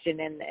question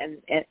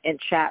in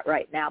chat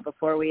right now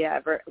before we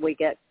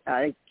get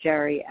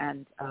Jerry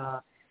and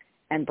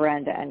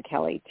Brenda and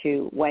Kelly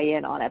to weigh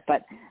in on it.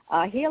 But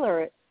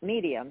Healer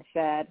Medium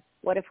said,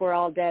 "What if we're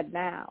all dead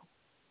now?"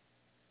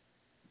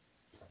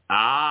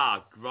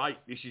 Ah, great!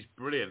 This is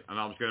brilliant, and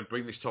I was going to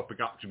bring this topic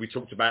up because we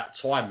talked about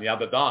time the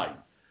other day.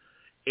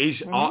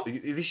 This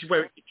is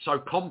where it's so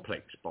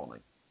complex, Bonnie.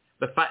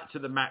 The fact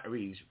of the matter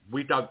is,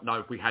 we don't know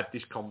if we had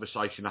this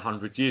conversation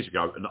 100 years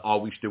ago, and are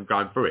we still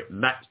going through it?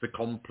 And that's the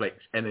complex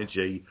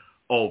energy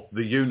of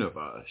the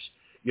universe,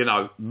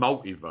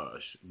 multiverse.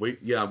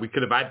 We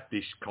could have had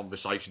this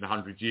conversation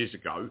 100 years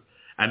ago,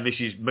 and this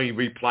is me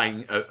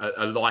replaying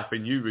a life,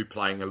 and you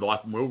replaying a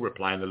life, and we're all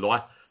replaying a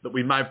life that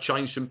we may have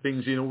changed some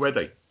things in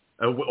already,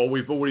 or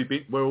we've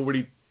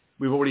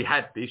already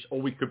had this,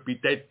 or we could be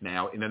dead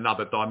now in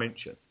another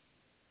dimension.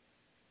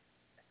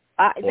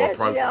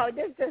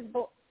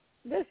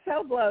 This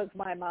so blows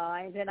my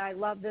mind, and I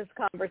love this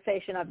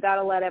conversation. I've got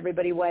to let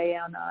everybody weigh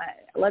in on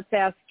it. Let's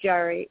ask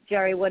Jerry.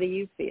 Jerry, what do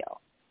you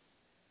feel?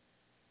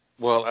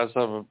 Well, as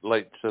I'm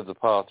late to the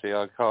party,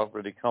 I can't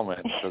really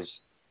comment because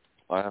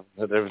I haven't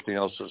heard everything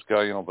else that's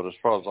going on. But as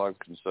far as I'm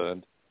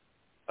concerned,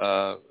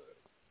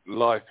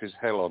 life is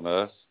hell on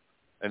earth.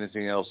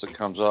 Anything else that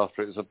comes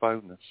after it is a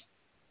bonus.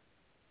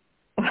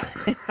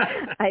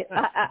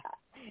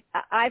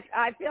 I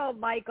feel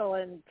Michael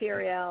and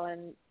Tiriel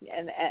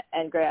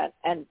and Grant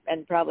and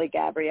probably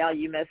Gabrielle,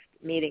 you missed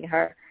meeting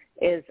her,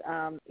 he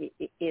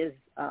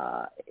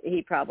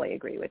probably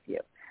agree with you.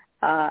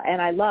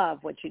 And I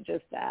love what you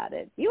just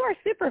added. You are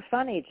super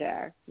funny,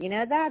 Jer. You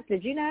know that?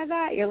 Did you know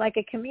that? You're like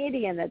a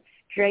comedian that's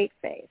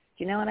straight-faced.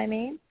 Do you know what I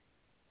mean?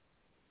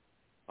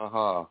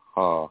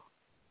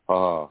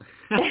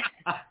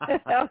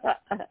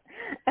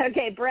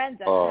 Okay,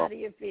 Brenda, how do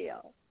you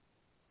feel?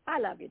 I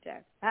love you,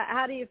 Jer.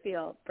 How do you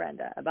feel,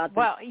 Brenda, about this?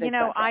 Well, subject?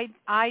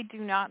 I do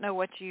not know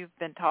what you've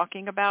been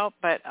talking about,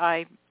 but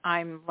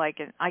I'm like,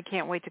 I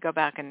can't wait to go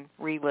back and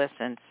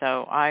re-listen.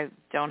 So I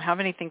don't have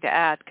anything to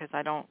add because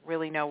I don't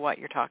really know what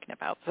you're talking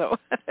about. So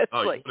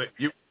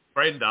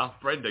Brenda,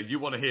 you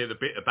want to hear the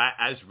bit about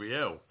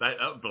Azrael?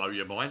 That'll blow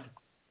your mind.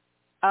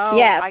 Oh,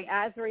 yes,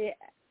 Azrael.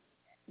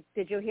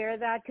 Did you hear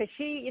that? Because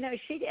she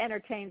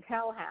entertains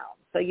hellhounds.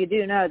 So you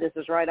do know this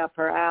is right up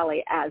her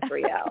alley,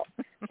 Azrael.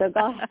 So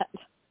go ahead.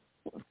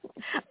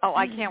 Oh,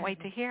 I can't wait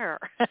to hear.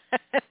 Grant,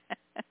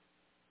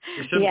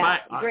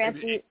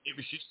 it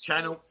was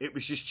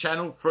just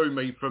channeled through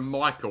me from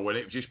Michael, and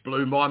it just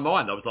blew my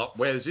mind. I was like,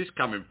 "Where's this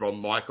coming from,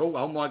 Michael?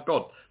 Oh my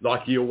God!"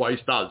 Like he always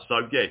does.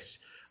 So yes,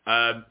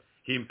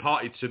 he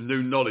imparted some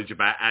new knowledge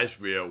about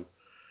Azrael,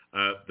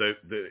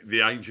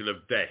 the angel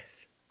of death,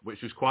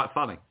 which was quite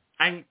funny,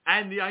 and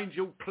the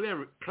angel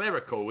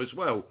clerical as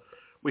well,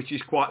 which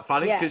is quite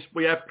funny because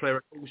we have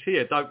clericals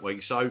here, don't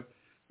we? So.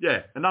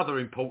 Yeah, another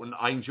important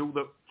angel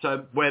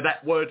that where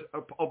that word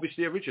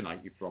obviously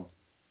originated from.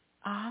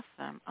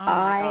 Awesome. Oh,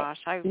 my gosh.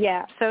 I'm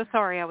so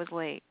sorry I was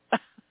late.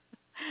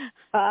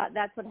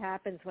 That's what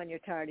happens when you're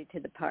tardy to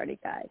the party,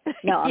 guys.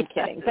 No, I'm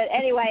kidding. But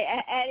anyway,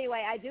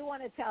 I do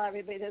want to tell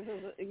everybody this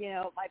is,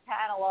 my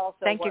panel also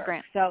Thank works. You,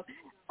 Grant. So,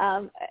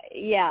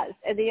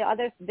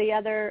 the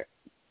other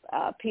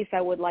piece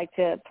I would like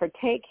to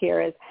partake here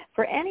is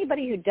for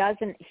anybody who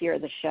doesn't hear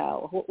the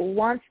show, who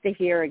wants to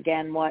hear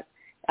again what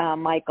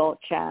Michael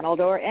channeled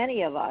or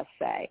any of us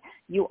say,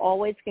 you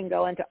always can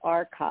go into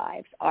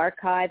archives.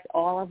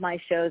 All of my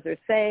shows are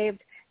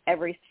saved,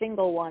 every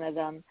single one of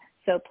them.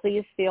 So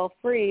please feel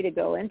free to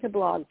go into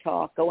Blog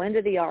Talk, go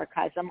into the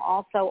archives. I'm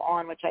also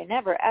on, which I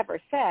never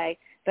ever say,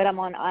 but I'm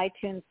on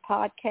iTunes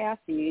podcast.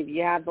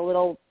 You have the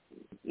little,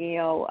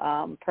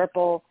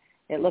 purple,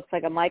 it looks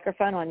like a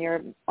microphone on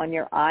your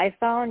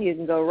iPhone. You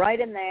can go right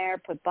in there,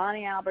 put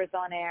Bonnie Albers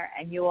on air,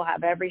 and you will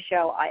have every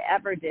show I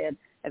ever did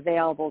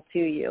available to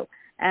you.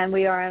 And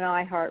we are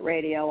on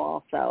iHeartRadio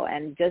also,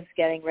 and just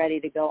getting ready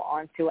to go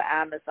on to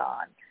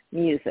Amazon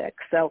Music.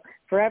 So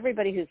for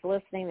everybody who's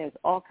listening, there's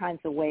all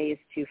kinds of ways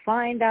to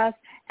find us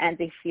and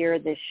to hear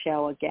this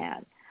show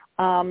again.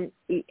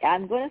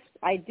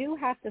 I do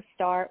have to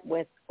start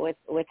with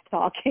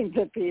talking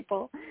to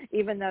people,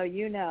 even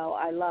though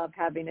I love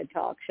having a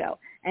talk show.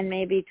 And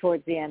maybe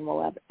towards the end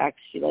we'll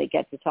actually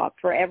get to talk.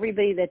 For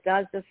everybody that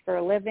does this for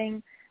a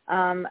living,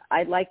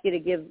 I'd like you to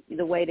give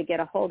the way to get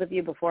a hold of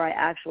you before I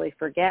actually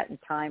forget and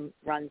time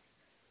runs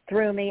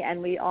through me.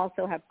 And we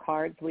also have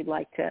cards we'd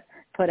like to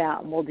put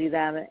out, and we'll do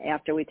them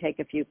after we take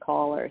a few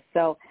callers.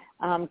 So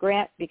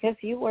Grant, because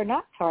you were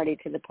not tardy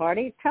to the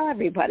party, tell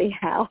everybody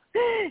how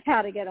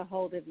to get a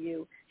hold of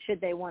you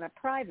should they want a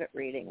private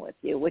reading with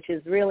you, which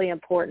is really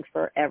important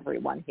for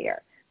everyone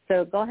here.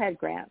 So go ahead,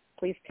 Grant.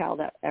 Please tell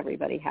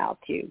everybody how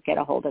to get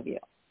a hold of you.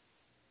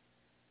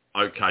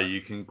 Okay,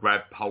 you can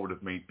grab hold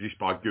of me just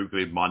by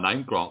Googling my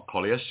name, Grant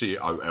Colyer,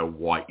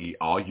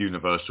 Colyer,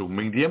 Universal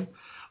Medium.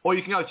 Or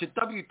you can go to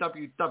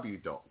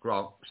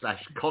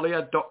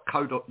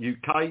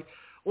www.grant/collier.co.uk,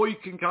 or you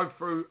can go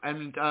through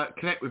and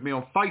connect with me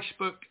on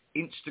Facebook,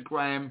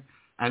 Instagram,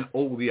 and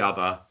all the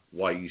other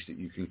ways that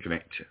you can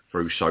connect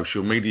through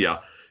social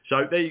media.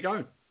 So there you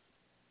go.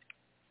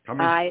 Come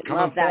and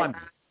find me.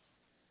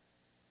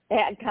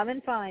 Yeah, come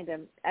and find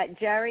him.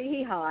 Jerry,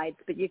 he hides,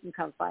 but you can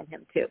come find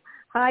him too.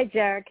 Hi,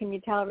 Jerry. Can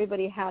you tell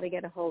everybody how to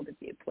get a hold of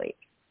you, please?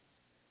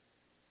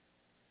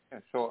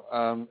 Yeah, sure.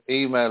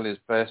 Email is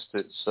best.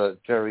 It's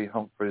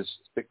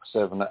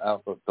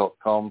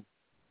jerryhumphreys67@outlook.com.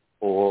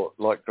 Or,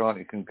 like Grant,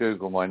 you can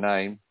Google my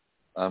name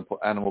and put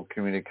animal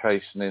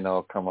communication in.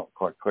 I'll come up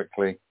quite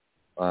quickly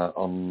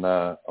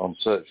on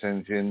search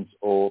engines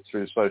or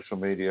through social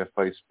media,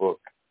 Facebook,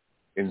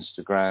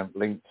 Instagram,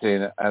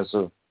 LinkedIn. As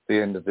of the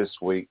end of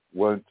this week,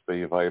 won't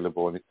be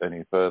available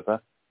any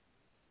further.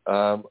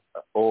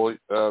 Or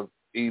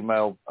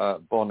email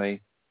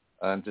Bonnie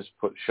and just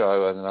put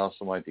show and then ask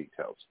for my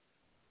details.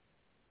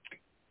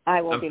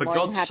 I will be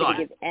more than happy to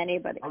give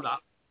anybody. Hold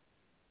up.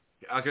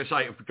 I was going to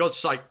say, for God's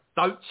sake,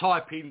 don't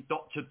type in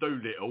Dr.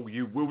 Doolittle.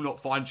 You will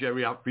not find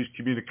Jerry Humphreys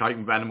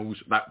communicating with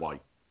animals that way.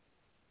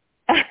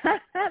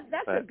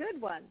 That's a good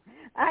one.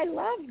 I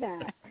love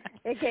that.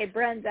 Okay,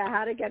 Brenda,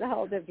 how to get a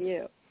hold of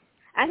you?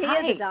 And he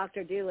is a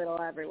Dr. Doolittle,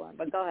 everyone,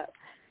 but go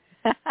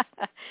ahead.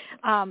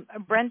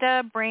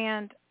 Brenda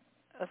Brand,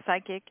 a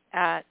psychic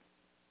at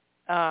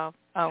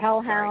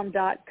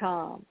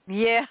hellhound.com.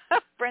 Yeah,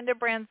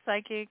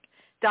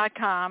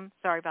 BrendaBrandPsychic.com.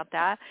 Sorry about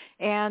that.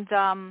 And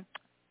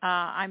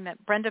I'm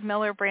at Brenda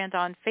Miller Brand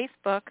on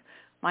Facebook.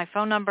 My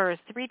phone number is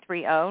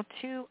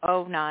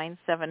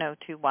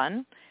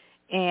 330-209-7021.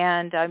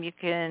 And you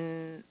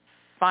can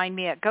find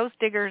me at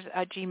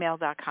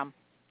ghostdiggers@gmail.com.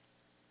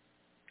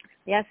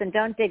 Yes, and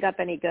don't dig up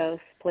any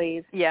ghosts,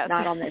 please. Yes.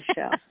 Not on this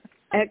show.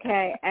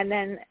 Okay, and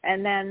then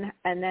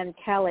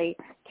Kelly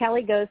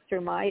goes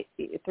through my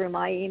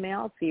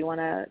email. So you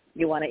wanna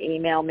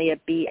email me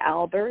at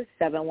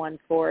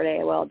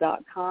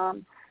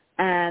balbers714@AOL.com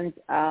and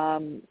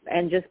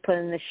just put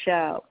in the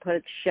show,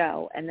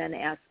 and then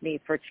ask me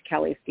for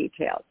Kelly's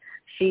details.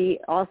 She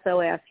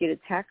also asks you to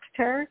text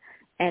her,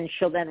 and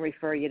she'll then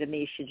refer you to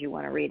me should you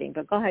want a reading.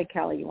 But go ahead,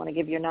 Kelly. You want to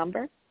give your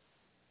number?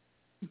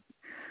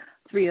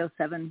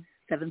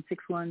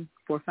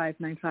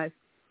 307-761-4595.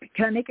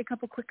 Can I make a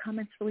couple quick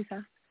comments really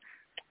fast?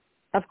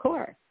 Of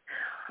course.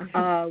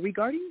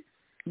 Regarding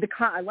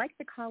I like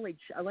the college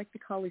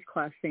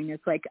class thing.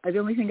 It's like the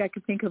only thing I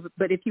could think of.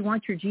 But if you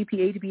want your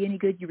GPA to be any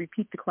good, you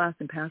repeat the class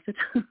and pass it.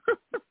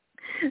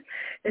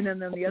 And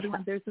then on the other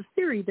one, there's a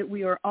theory that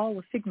we are all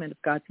a figment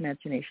of God's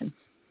imagination.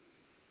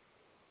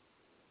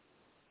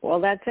 Well,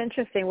 that's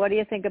interesting. What do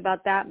you think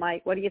about that,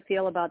 Mike? What do you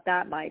feel about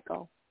that,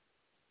 Michael?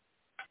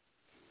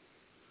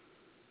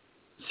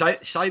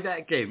 Say that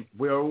again.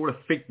 We are all a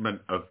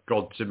figment of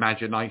God's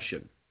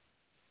imagination.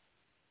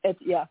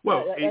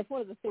 Well, that's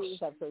one of the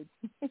theories I've heard.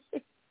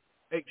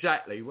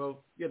 Exactly.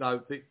 Well,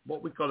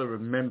 what we've got to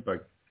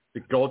remember,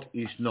 the God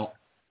is not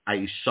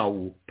a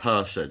sole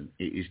person.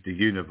 It is the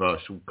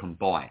universal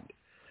combined.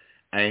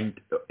 And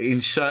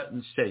in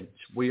certain sense,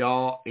 we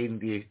are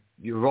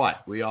you're right,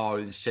 we are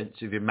in the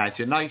sense of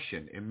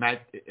imagination.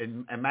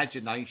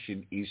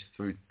 Imagination is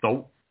through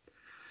thought.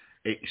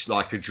 It's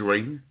like a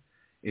dream.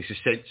 It's a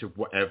sense of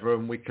whatever,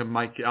 and we can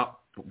make it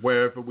up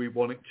wherever we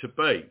want it to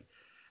be.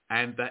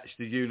 And that's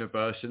the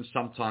universe, and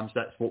sometimes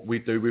that's what we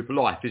do with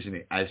life, isn't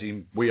it? As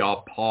in, we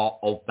are part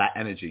of that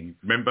energy.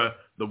 Remember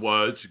the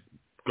words,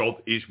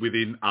 God is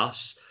within us,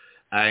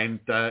 and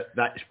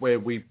that's where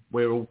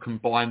we're all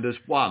combined as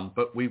one.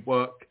 But we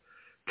work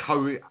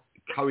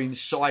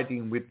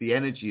coinciding with the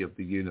energy of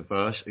the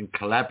universe and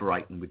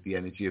collaborating with the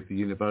energy of the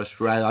universe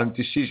for our own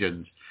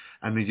decisions,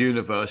 and the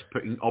universe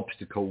putting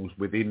obstacles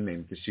within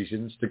them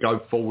decisions to go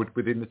forward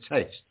within the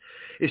test.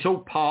 It's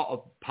all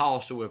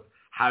parcel of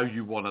how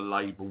you want to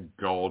label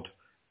God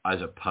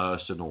as a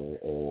person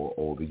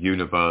or the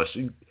universe.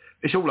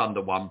 It's all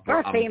under one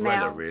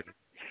umbrella, really.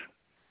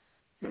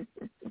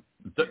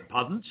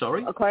 Pardon?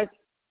 Sorry? Of course.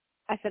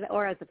 I said,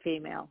 or as a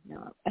female.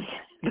 No.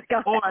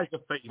 Or as a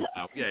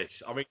female, yes.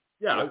 I mean,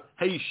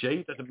 he,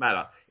 she, doesn't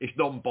matter. It's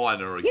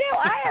non-binary.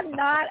 I am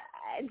not...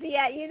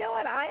 Yeah, you know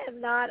what? I am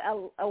not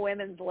a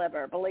women's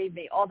liver, believe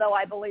me, although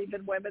I believe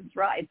in women's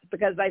rights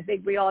because I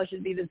think we all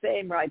should be the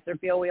same rights or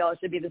feel we all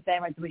should be the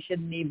same rights. We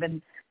shouldn't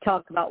even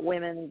talk about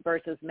women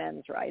versus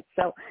men's rights.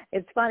 So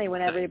it's funny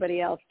when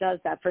everybody else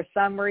does that. For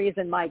some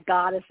reason, my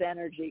goddess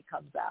energy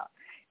comes out.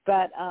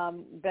 But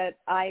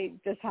I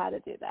just had to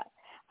do that.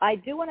 I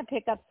do want to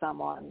pick up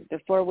someone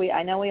before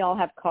I know we all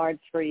have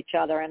cards for each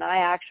other, and I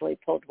actually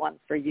pulled one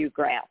for you,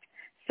 Grant.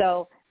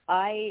 So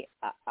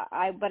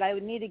but I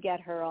would need to get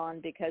her on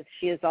because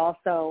she is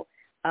also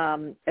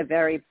a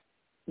very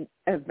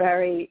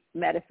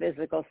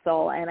metaphysical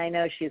soul, and I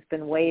know she's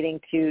been waiting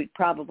to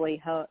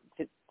probably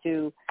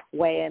to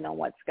weigh in on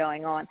what's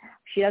going on.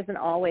 She doesn't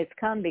always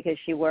come because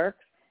she works,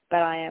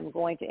 but I am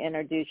going to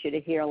introduce you to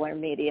Healer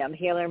Medium.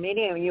 Healer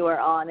Medium, you are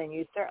on, and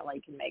you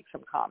certainly can make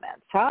some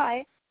comments.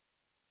 Hi.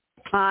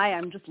 Hi,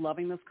 I'm just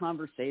loving this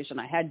conversation.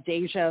 I had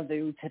deja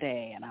vu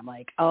today, and I'm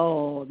like,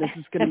 oh, this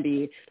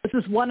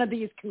is one of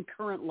these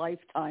concurrent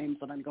lifetimes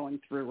that I'm going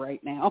through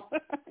right now.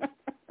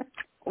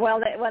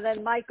 Well,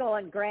 then Michael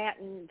and Grant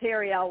and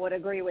Terry would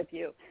agree with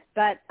you.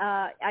 But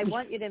I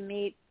want you to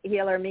meet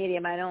Healer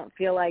Medium. I don't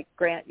feel like,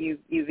 Grant,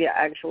 you've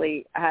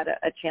actually had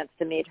a chance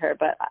to meet her,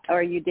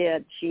 or you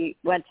did. She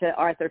went to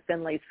Arthur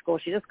Finley's school.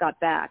 She just got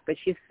back, but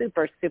she's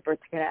super, super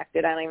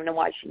connected. I don't even know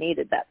why she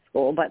needed that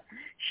school, but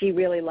she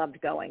really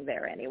loved going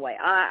there anyway.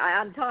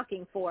 I'm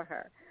talking for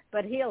her.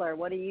 But Healer,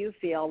 what do you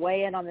feel?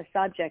 Weigh in on the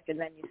subject, and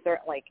then you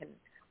certainly can,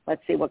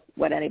 let's see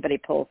what anybody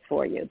pulls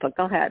for you. But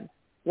go ahead.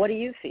 What do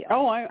you feel?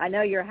 Oh, I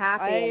know you're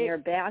happy and you're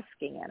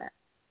basking in it.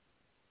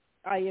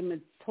 I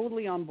am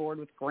totally on board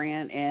with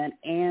Grant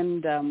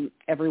and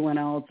everyone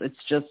else.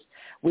 It's just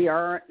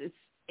I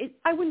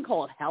wouldn't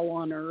call it hell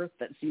on earth.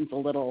 That seems a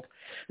little.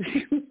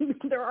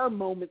 There are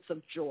moments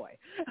of joy,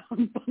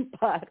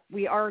 but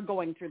we are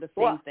going through the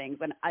same things.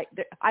 And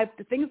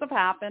the things have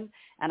happened,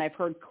 and I've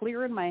heard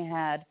clear in my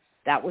head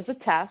that was a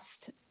test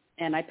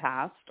and I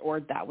passed, or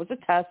that was a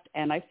test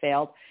and I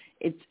failed.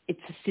 It's a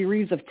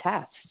series of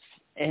tests.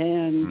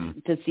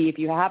 And to see if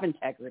you have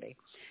integrity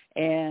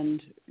and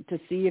to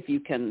see if you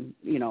can,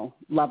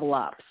 level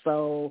up.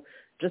 So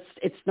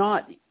it's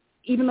not,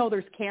 even though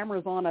there's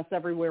cameras on us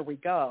everywhere we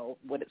go,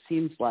 what it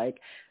seems like,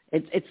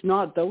 it's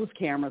not those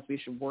cameras we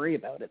should worry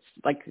about. It's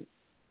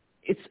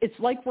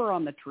like we're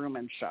on the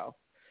Truman Show.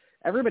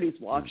 Everybody's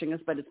watching us,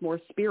 but it's more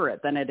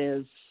spirit than it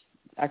is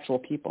actual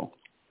people.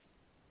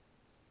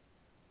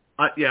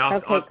 I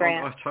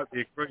Grant. I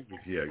totally agree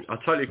with you. I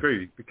totally agree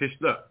with you because,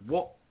 look,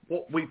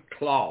 what we've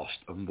classed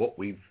and what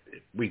we've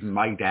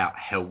made out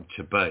hell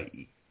to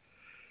be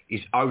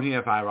is only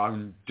of our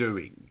own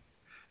doing.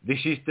 This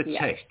is the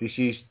test. This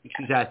is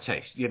our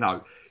test.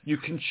 You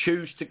can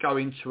choose to go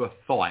into a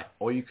fight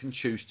or you can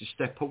choose to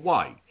step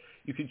away.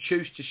 You can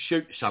choose to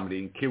shoot somebody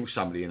and kill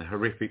somebody in a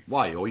horrific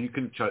way, or you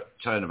can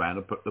turn around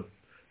and put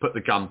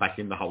the gun back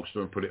in the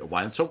holster and put it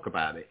away and talk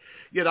about it.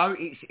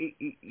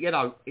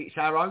 It's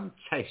our own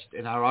test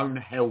and our own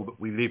hell that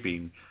we live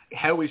in.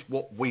 Hell is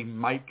what we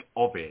make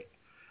of it.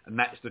 And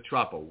that's the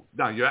trouble.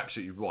 No, you're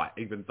absolutely right.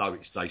 Even though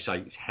they say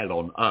it's hell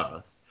on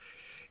earth,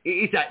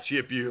 it is actually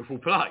a beautiful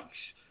place.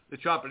 The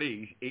trouble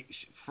is it's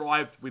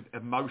thrived with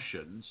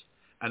emotions,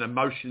 and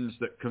emotions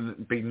that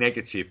can be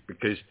negative,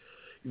 because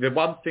the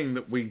one thing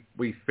that we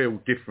feel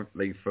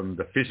differently from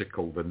the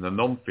physical than the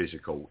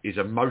non-physical is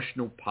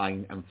emotional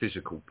pain and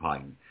physical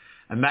pain.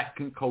 And that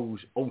can cause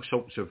all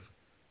sorts of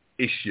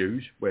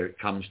issues where it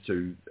comes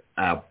to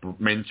our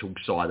mental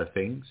side of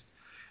things.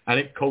 And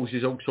it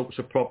causes all sorts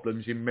of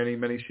problems in many,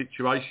 many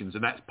situations.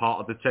 And that's part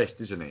of the test,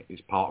 isn't it?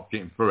 It's part of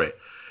getting through it.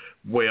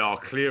 We are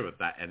clear of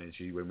that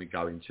energy when we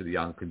go into the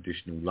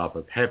unconditional love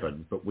of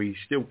heaven, but we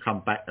still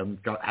come back and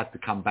have to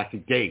come back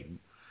again,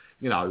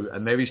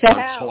 and there is no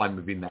time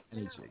within that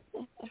energy.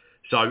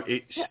 So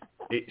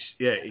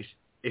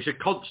it's a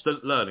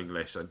constant learning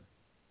lesson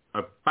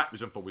of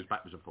backwards and forwards,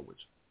 backwards and forwards.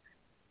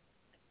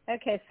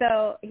 Okay,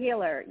 so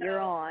Healer, you're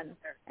on,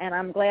 and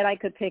I'm glad I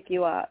could pick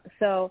you up.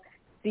 So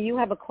do you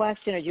have a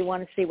question, or do you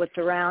want to see what's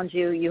around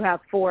you? You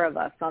have 4 of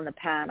us on the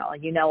panel.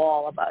 You know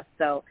all of us.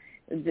 So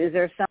is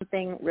there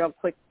something real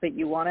quick that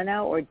you want to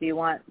know, or do you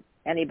want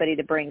anybody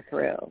to bring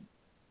through?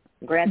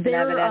 Grant's an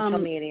evidential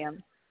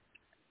medium.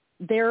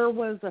 There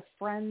was a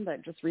friend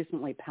that just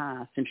recently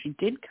passed, and she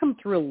did come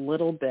through a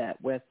little bit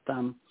with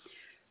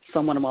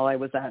someone while I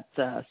was at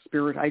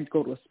I'd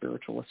go to a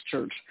spiritualist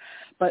church.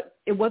 But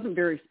it wasn't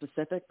very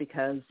specific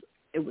because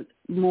it was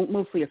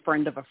mostly a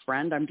friend of a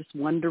friend. I'm just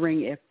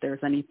wondering if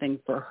there's anything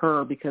for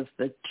her, because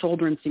the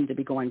children seem to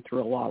be going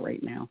through a lot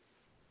right now.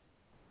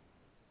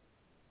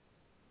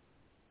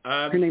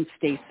 Her name's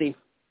Stacy.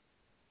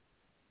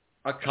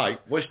 Okay.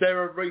 Was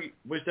there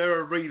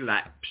a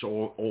relapse,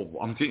 or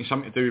I'm thinking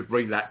something to do with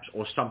relapse,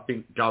 or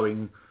something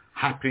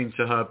happening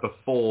to her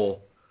before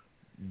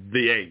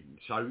the end?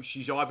 So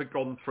she's either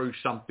gone through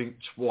something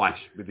twice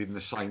within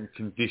the same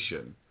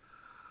condition,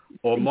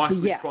 or might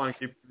we try and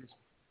give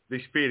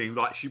this feeling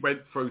like she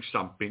went through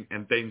something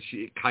and then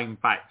it came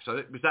back.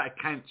 So was that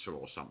a cancer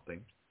or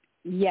something?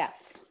 Yes.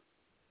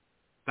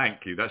 Thank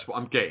you. That's what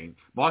I'm getting.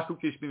 Michael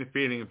gives me the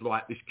feeling of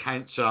like this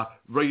cancer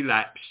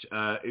relapse.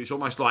 It's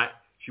almost like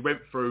she went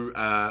through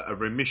a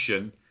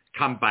remission,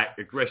 come back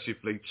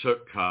aggressively,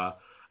 took her.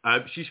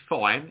 She's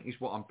fine, is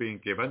what I'm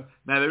being given.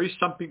 Now, there is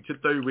something to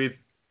do with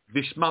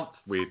this month,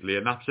 weirdly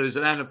enough. So there's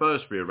an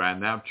anniversary around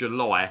now,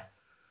 July,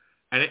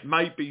 and it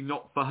may be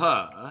not for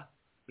her,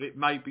 but it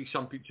may be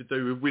something to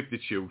do with the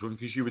children,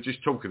 because you were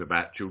just talking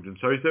about children.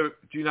 So do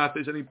you know if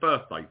there's any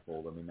birthday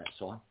for them in that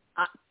time?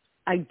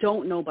 I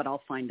don't know, but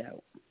I'll find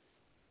out.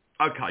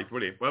 Okay,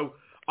 brilliant. Well,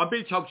 I'm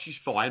being told she's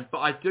fine, but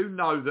I do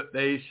know that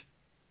there's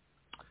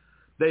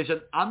there's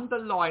an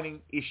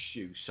underlining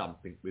issue,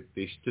 something with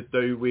this to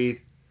do with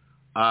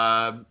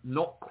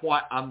not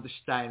quite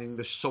understanding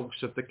the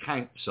source of the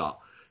cancer.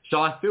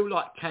 So I feel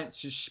like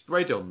cancer's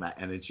spread on that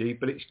energy,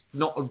 but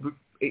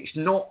it's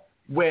not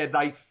where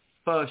they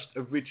first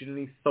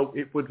originally thought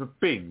it would have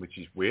been, which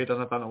is weird,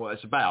 and I don't know what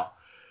it's about.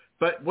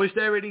 But was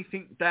there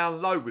anything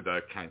down low with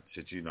her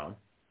cancer, do you know?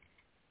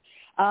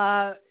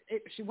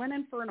 She went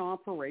in for an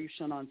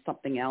operation on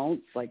something else,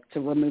 like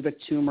to remove a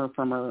tumor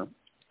from her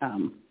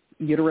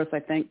uterus, I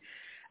think.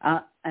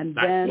 And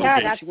then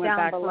that's she went down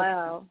back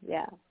below.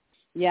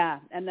 Yeah,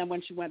 and then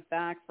when she went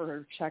back for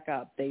her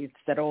checkup, they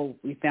said, "Oh,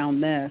 we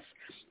found this,"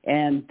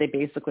 and they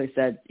basically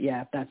said,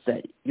 "Yeah, that's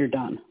it. You're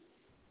done."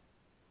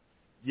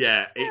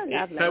 Yeah,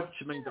 it felt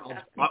to me that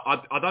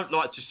I don't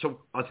like to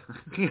talk.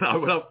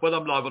 When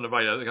I'm live on the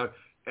radio, they go,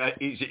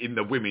 "Is it in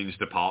the women's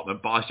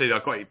department?" But I said I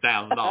got it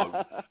down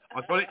low.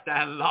 I got it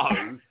down low,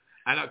 and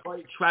I got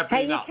it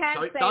travelling up. Hey,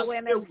 you can't say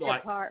women's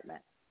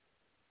department.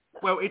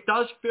 Well, it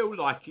does feel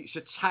like it's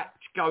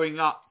attacked going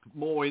up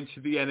more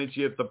into the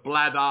energy of the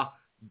bladder.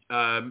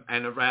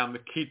 And around the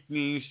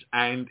kidneys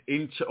and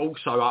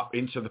also up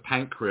into the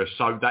pancreas.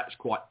 So that's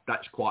quite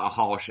a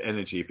harsh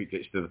energy if it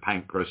gets to the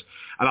pancreas.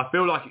 And I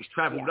feel like it's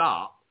travelled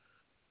up,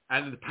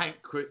 and the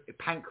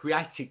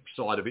pancreatic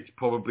side of it's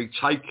probably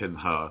taken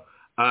her.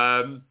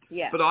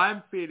 But I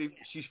am feeling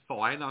she's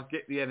fine. I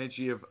get the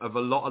energy of a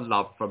lot of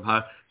love from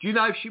her. Do you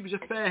know if she was a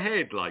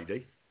fair-haired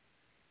lady?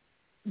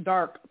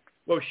 Dark.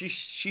 Well,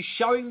 she's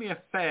showing me a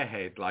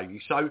fair-haired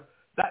lady, so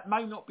that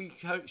may not be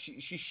her.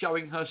 She's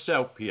showing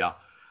herself here.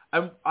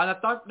 And I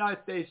don't know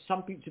if there's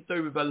something to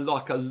do with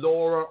like a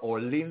Laura or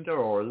a Linda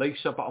or a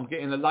Lisa, but I'm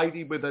getting a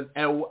lady with an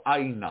LA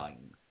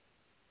name.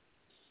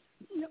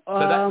 So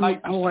that may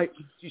be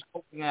she's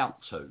talking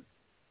out to.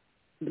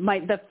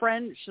 The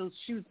friend,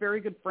 she was very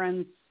good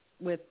friends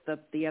with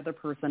the other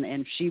person,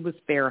 and she was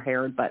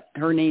fair-haired, but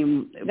her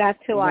name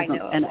that's who I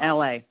know. In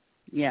LA,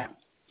 yeah.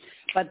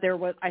 But there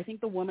was, I think,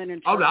 the woman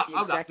in charge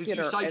of the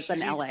executor is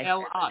in LA.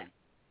 LA.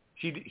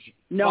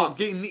 No, I'm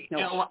getting the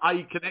LA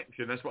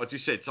connection. That's what I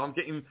just said. So I'm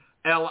getting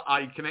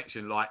LA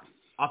connection. Like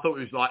I thought it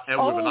was like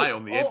L with an A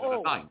on the end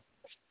of the name.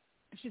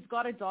 She's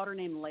got a daughter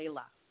named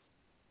Layla.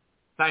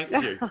 Thank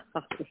you.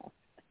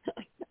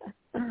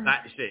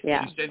 That's it.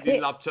 Yeah. She's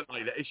sending love to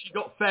Layla. Has she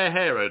got fair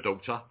hair, her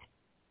daughter?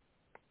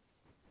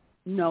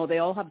 No, they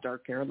all have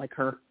dark hair like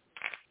her.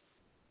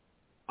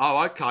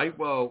 Oh, okay.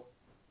 Well,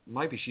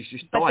 maybe she's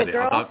just dyed it.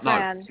 I don't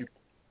know.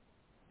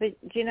 But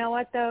do you know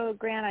what, though,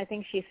 Grant? I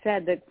think she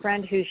said the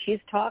friend who she's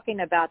talking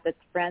about that's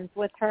friends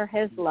with her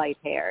has light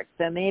hair.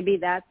 So maybe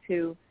that's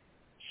who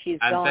she's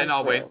and going then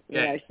I went,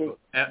 through.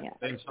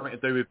 Then something to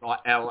do with like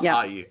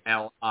LA.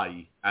 And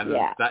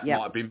that might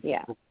have been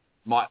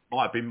might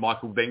have been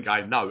Michael then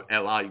going, no,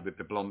 LA with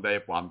the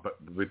blonde-haired one, but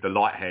with the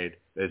light-haired,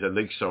 there's a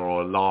Lisa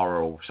or a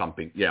Lara or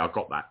something. Yeah, I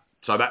got that.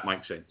 So that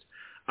makes sense.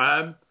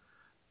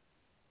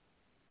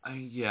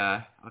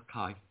 Yeah,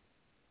 okay.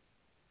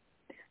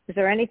 Is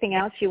there anything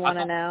else you want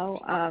to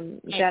know,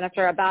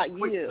 Jennifer, about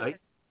you?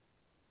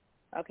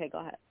 Okay, go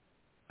ahead.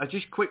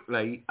 Just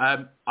quickly,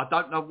 I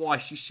don't know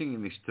why she's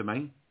singing this to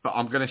me, but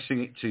I'm going to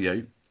sing it to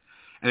you.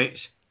 And it's,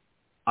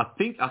 I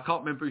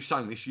can't remember who's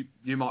saying this.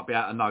 You might be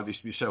able to know this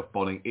yourself,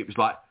 Bonnie. It was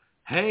like,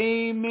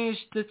 hey,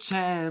 Mr.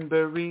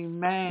 Tambourine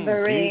Man.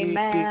 Tambourine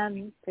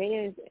Man.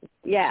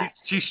 Yeah.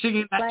 She's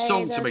singing that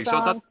song to me, so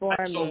I don't know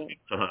that song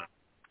to her.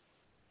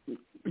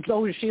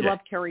 Oh, she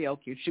loved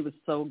karaoke. She was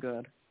so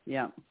good.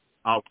 Yeah.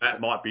 Oh, that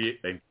might be it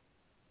then.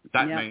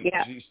 That means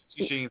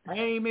she's singing,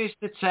 hey,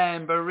 Mr.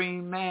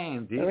 Tambourine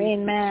Man.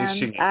 Tambourine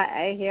Man.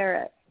 I hear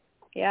it.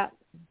 Yeah.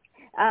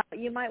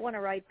 You might want to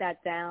write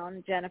that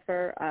down,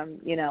 Jennifer,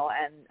 and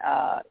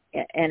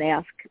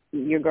ask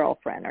your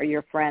girlfriend or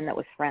your friend that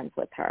was friends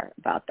with her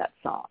about that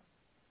song.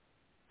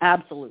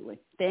 Absolutely.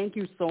 Thank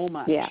you so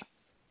much. Yeah.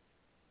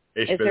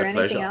 Is there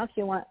anything else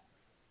you want?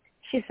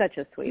 She's such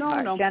a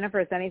sweetheart. No.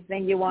 Jennifer, is there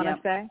anything you want to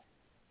say?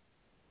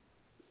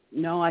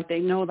 No, I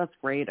think, that's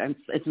great.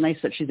 It's nice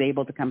that she's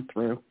able to come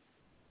through.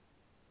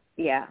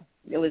 Yeah,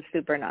 it was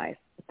super nice.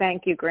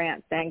 Thank you,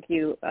 Grant. Thank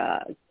you.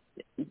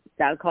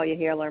 I'll call you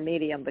Healer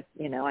Medium, but,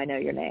 I know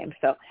your name.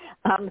 So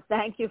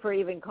thank you for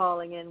even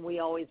calling in. We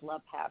always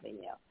love having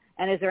you.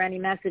 And is there any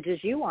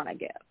messages you want to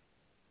give?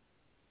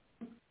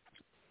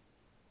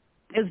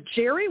 As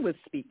Jerry was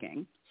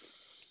speaking,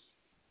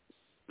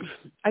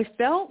 I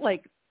felt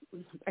like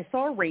I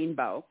saw a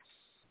rainbow,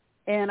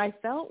 and I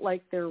felt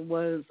like there's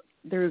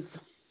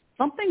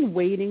something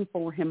waiting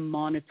for him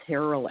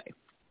monetarily.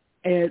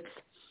 I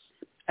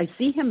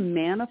see him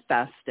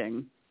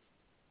manifesting,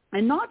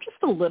 and not just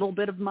a little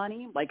bit of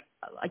money, like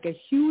a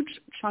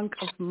huge chunk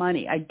of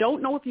money. I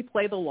don't know if you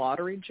play the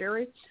lottery,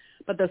 Jerry,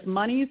 but this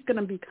money is going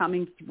to be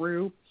coming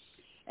through,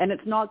 and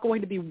it's not going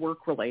to be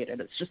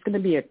work-related. It's just going to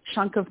be a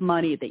chunk of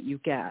money that you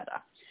get.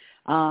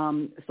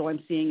 So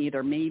I'm seeing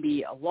either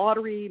maybe a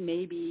lottery,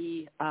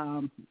 maybe,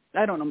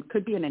 I don't know, it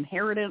could be an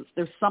inheritance.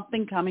 There's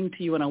something coming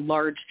to you in a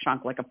large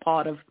chunk, like a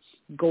pot of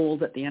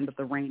gold at the end of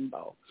the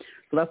rainbow.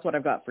 So that's what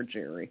I've got for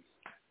Jerry.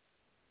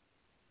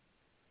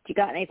 You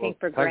got anything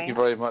for Grant? Thank you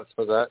very much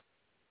for that.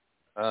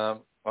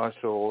 I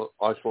shall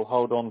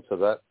hold on to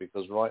that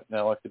because right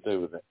now I could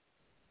do with it.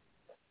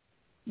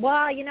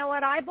 Well, you know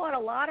what? I bought a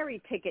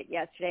lottery ticket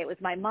yesterday. It was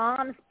my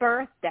mom's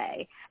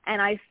birthday,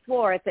 and I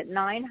swore it's at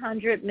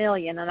 $900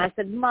 million. And I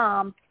said,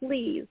 Mom,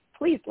 please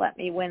let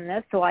me win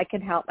this so I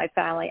can help my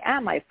family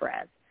and my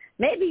friends.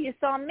 Maybe you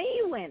saw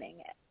me winning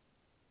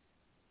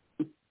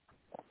it.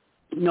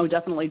 No,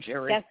 definitely,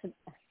 Jerry.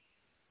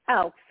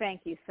 Oh,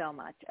 thank you so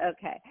much.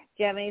 Okay.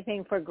 Do you have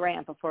anything for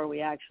Grant before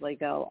we actually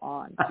go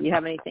on? Do you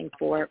have anything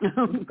for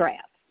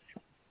Grant?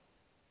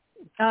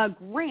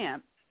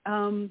 Grant,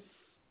 I'm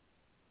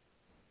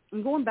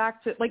going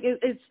back to, like,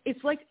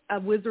 it's like a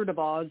Wizard of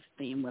Oz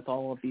theme with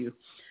all of you.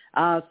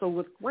 So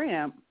with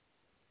Grant,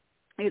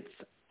 it's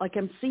like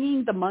I'm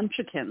seeing the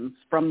Munchkins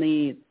from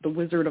the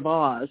Wizard of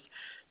Oz.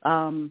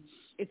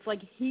 It's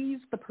like he's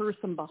the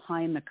person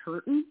behind the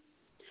curtain.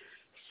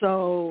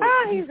 So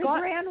he's the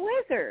Grand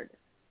Wizard.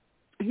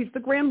 He's the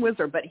Grand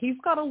Wizard, but he's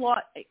got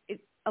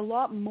a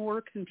lot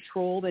more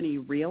control than he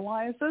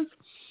realizes,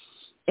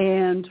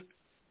 and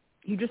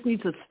he just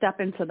needs to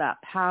step into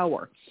that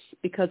power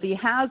because he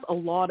has a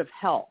lot of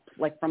help,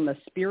 like from the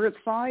spirit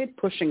side,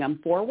 pushing him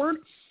forward.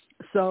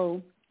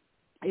 So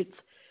he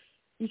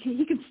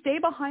can stay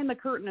behind the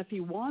curtain if he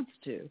wants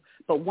to,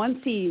 but once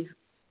he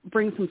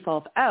brings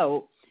himself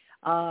out,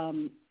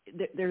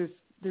 there's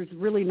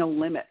really no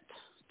limit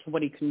to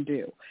what he can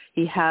do.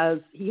 He has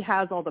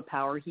all the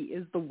power. He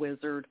is the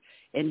wizard,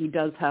 and he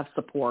does have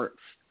support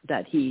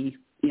that he,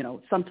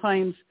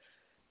 sometimes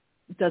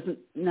doesn't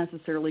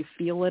necessarily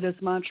feel it as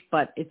much,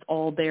 but it's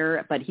all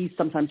there. But he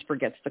sometimes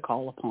forgets to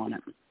call upon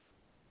it.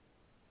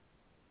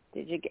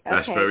 Did you get?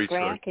 That's okay, very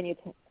Grant, true. Can you?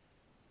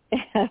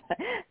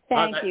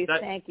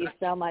 Thank you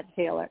so much,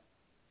 healer.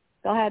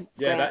 Go ahead.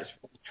 Yeah, Grant.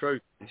 that's true.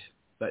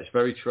 That's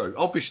very true.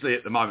 Obviously,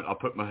 at the moment, I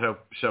put myself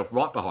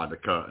right behind the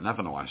curtain,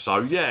 haven't I?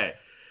 So yeah.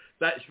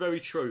 That's very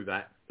true,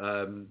 that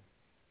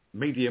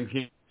medium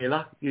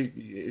healer.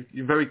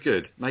 You're very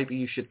good. Maybe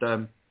you should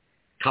come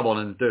on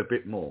and do a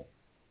bit more.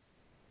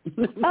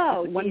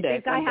 Oh, do you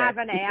think I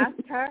haven't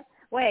asked her?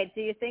 Wait,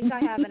 do you think I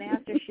haven't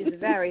asked her? She's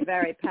very,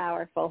 very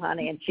powerful,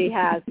 honey, and she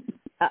has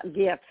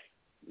gifts.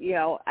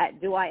 Do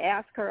I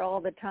ask her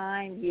all the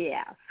time?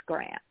 Yes,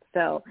 Grant.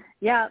 So,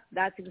 yeah,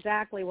 that's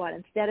exactly what.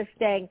 Instead of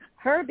staying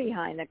her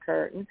behind the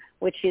curtain,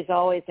 which she's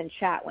always in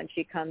chat when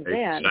she comes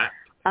in,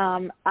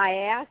 I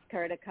asked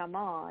her to come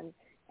on,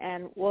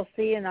 and we'll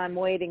see, and I'm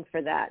waiting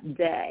for that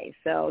day.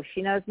 So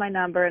she knows my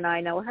number, and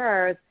I know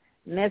hers.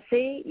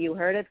 Missy, you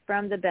heard it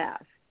from the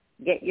best.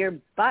 Get your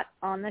butt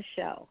on the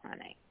show,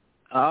 honey.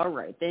 All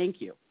right. Thank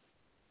you.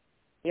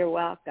 You're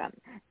welcome.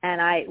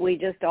 And we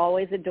just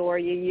always adore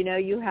you.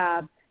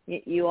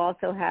 You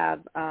also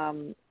have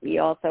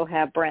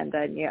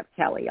Brenda, and you have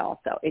Kelly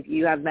also. If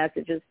you have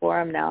messages for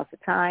them, now's the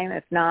time.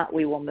 If not,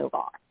 we will move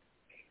on.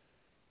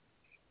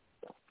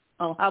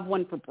 I'll have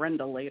one for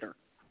Brenda later.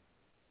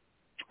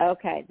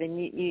 Okay, then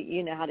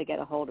you know how to get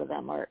a hold of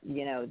them, or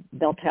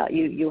they'll tell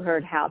you. You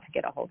heard how to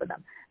get a hold of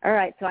them. All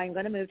right, so I'm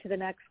going to move to the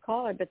next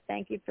caller, but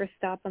thank you for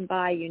stopping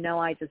by.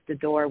 I just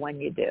adore when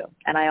you do,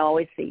 and I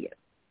always see you.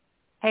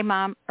 Hey,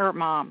 Mom,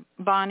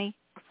 Bonnie.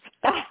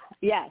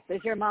 Yes,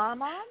 is your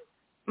mom on?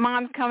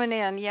 Mom's coming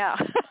in, yeah.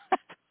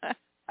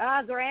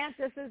 Grant,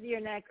 this is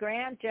your next.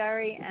 Grant,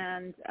 Jerry,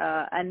 and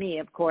me,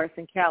 of course,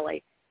 and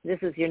Kelly. This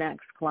is your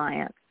next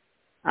client.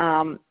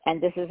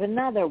 And this is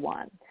another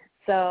one.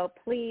 So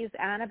please,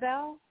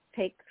 Annabelle,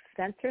 take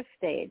center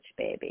stage,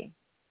 baby.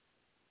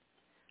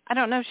 I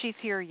don't know if she's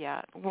here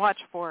yet. Watch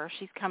for her.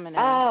 She's coming in.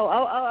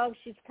 Oh,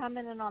 she's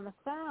coming in on the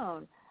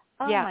phone.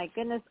 Oh, yeah. My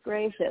goodness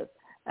gracious.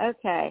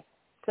 Okay.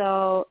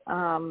 So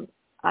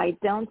I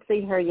don't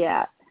see her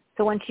yet.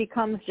 So when she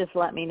comes, just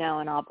let me know,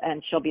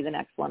 and she'll be the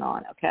next one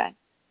on, okay?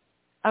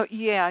 Oh,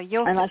 yeah.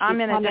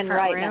 I'm in a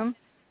different room.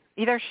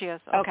 Either she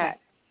is. Okay.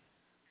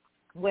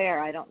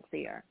 Where? I don't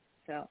see her.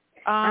 So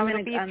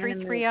it'll be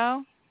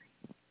 330.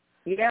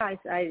 Yeah,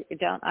 I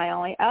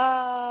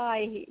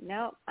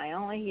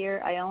only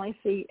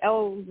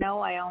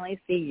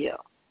see you.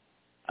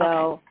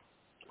 So,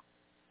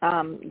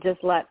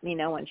 just let me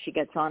know when she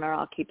gets on, or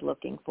I'll keep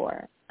looking for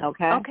her.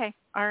 Okay. Okay.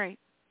 All right.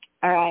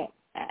 All right.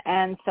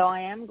 And so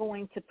I am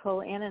going to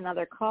pull in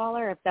another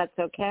caller, if that's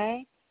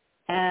okay.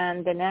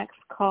 And the next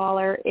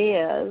caller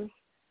is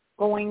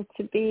going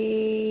to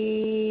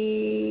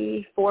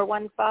be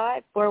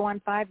 415.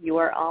 415, you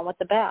are on with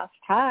the best.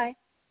 Hi.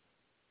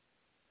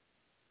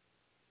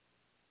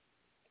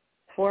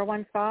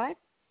 415.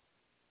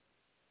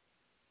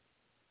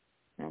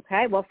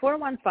 Okay, well,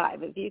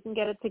 415, if you can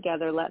get it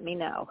together, let me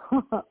know.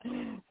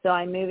 So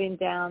I'm moving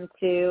down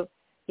to,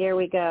 here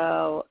we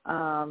go.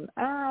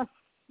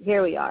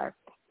 Here we are.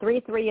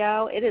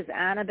 330, it is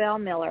Annabelle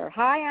Miller.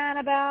 Hi,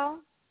 Annabelle.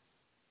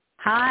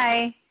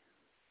 Hi.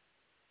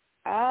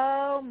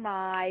 Oh,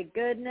 my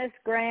goodness,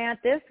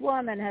 Grant. This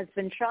woman has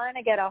been trying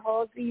to get a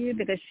hold of you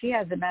because she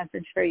has a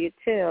message for you,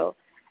 too.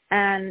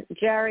 And,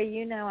 Jerry,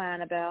 you know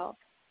Annabelle.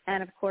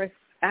 And, of course,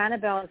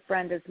 Annabelle is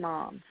Brenda's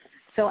mom.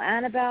 So,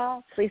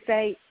 Annabelle, please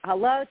say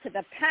hello to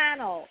the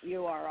panel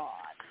you are on.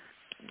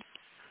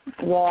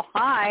 Well,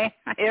 hi,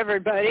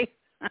 everybody.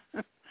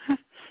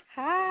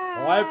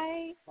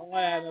 Hi.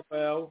 Hi,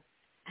 Annabelle.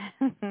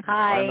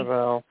 Hi.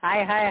 Annabelle.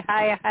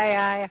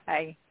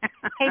 Hi.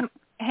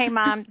 Hey,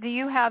 Mom, do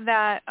you have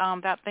that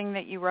that thing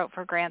that you wrote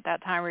for Grant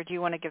that time, or do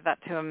you want to give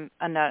that to him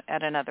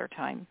at another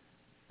time?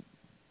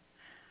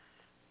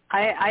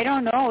 I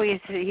don't know.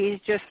 He's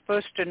just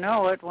supposed to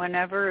know it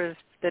whenever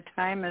the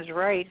time is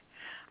right.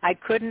 I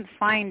couldn't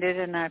find it,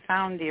 and I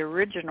found the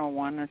original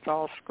one. It's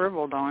all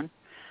scribbled on.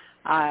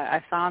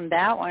 I found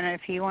that one.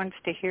 If he wants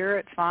to hear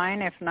it,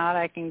 fine. If not,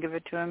 I can give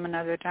it to him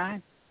another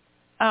time.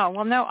 Oh,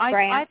 well, no,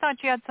 I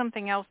thought you had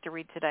something else to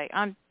read today.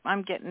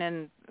 I'm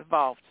getting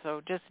involved,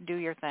 so just do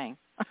your thing.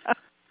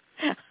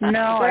 No,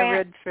 I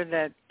read for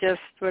that,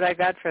 just what I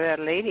got for that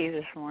lady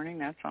this morning,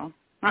 that's all.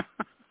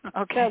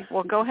 Okay,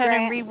 well, go ahead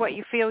and read what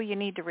you feel you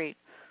need to read.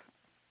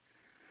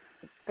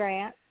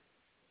 Grant?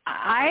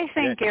 I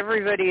think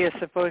everybody is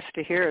supposed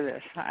to hear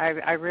this.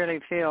 I really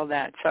feel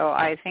that, so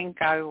I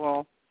think I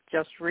will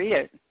just read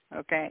it,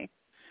 okay?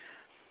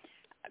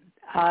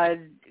 I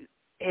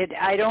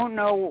don't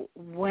know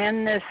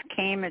when this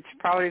came. It's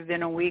probably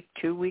been a week,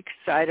 2 weeks.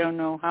 I don't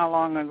know how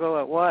long ago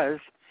it was.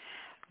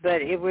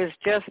 But it was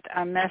just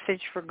a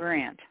message for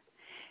Grant.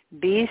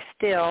 Be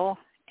still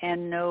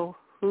and know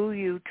who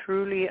you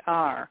truly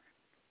are.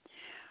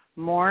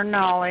 More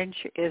knowledge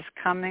is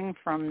coming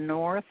from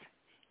north,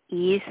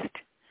 east,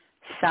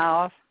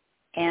 south,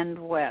 and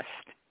west.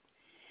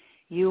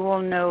 You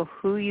will know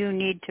who you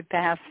need to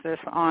pass this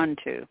on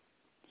to.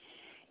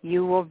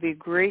 You will be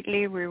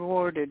greatly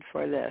rewarded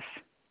for this.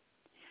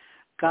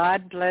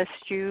 God bless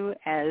you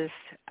as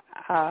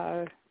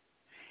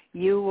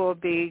you will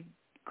be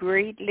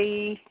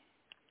greatly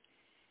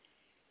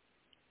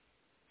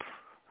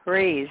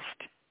praised.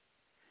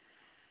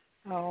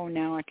 Oh,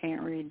 now I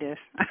can't read this.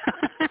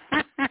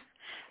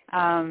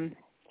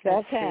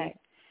 Okay.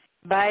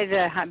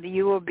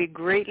 You will be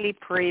greatly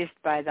praised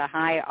by the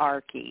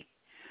hierarchy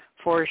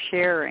for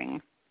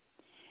sharing.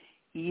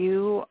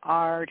 You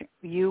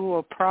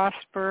will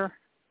prosper,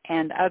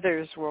 and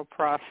others will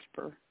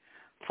prosper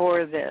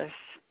for this.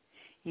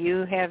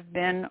 You have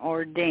been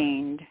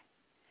ordained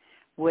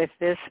with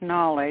this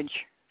knowledge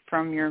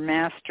from your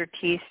master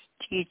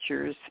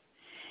teachers,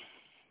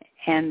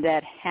 and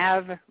that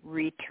have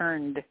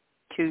returned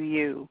to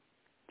you.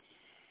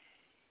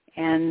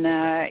 And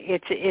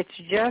it's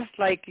just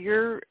like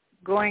you're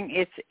going.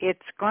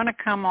 It's going to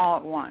come all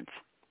at once.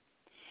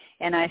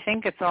 And I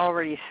think it's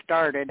already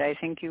started. I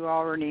think you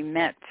already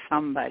met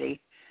somebody.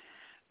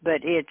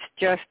 But it's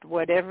just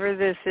whatever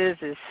this is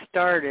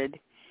started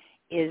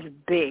is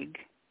big.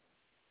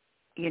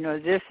 You know,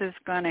 this is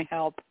going to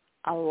help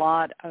a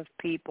lot of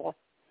people.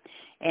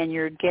 And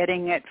you're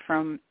getting it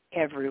from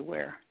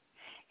everywhere.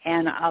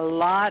 And a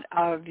lot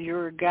of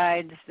your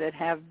guides that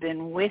have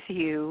been with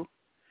you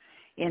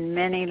in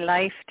many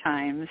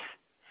lifetimes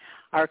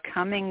are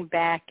coming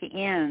back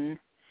in,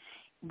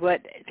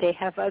 but they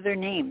have other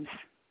names.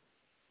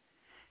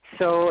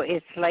 So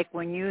it's like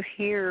when you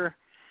hear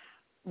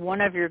one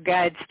of your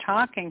guides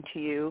talking to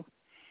you,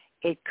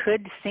 it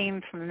could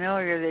seem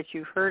familiar that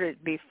you heard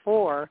it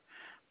before,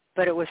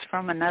 but it was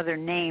from another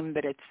name,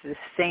 but it's the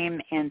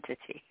same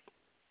entity.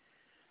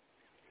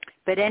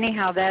 But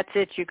anyhow, that's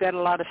it. You got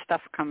a lot of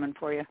stuff coming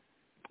for you.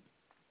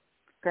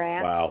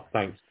 Grant? Wow,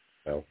 thanks,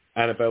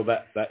 Annabelle.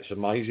 That's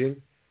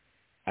amazing.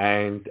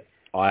 And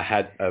I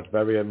had a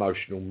very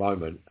emotional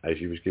moment as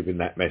you was giving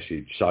that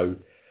message. So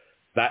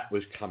that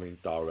was coming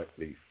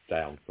directly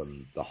down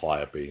from the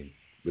higher being,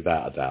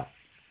 without a doubt.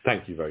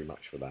 Thank you very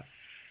much for that.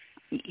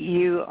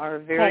 You are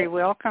very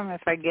welcome.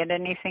 If I get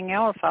anything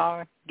else,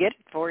 I'll get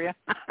it for you.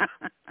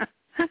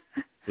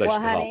 Well,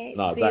 honey,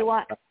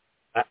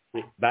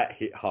 that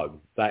hit home.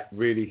 That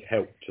really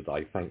helped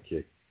today. Thank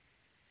you.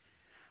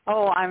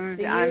 Oh, I'm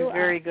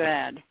very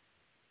glad.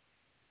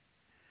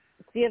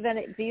 Do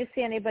you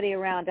see anybody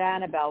around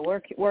Annabelle?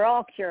 We're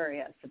all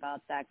curious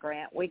about that,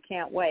 Grant. We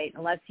can't wait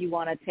unless you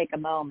want to take a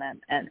moment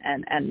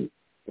and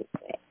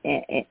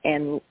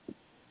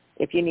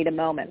if you need a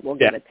moment, we'll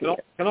give it to you.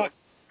 Can I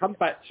come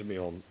back to me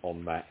on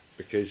that,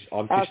 because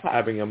I'm just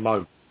having a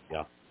moment.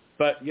 Yeah,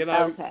 but you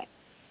know,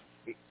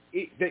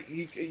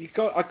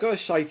 I got to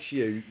say to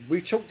you,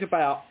 we talked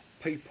about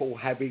people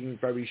having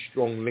very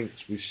strong links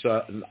with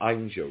certain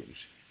angels.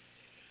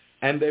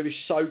 And there is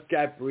so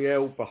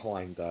Gabrielle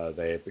behind her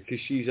there, because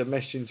she's a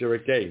messenger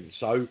again.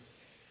 So,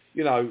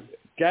 you know,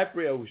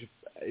 Gabrielle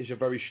is a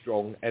very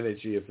strong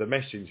energy of the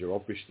messenger,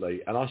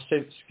 obviously. And I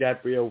sense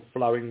Gabrielle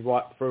flowing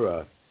right through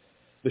her.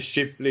 The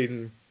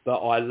sibling that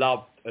I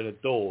loved and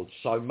adored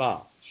so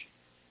much,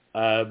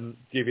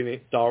 giving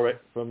it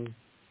direct from,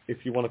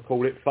 if you want to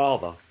call it,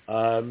 father.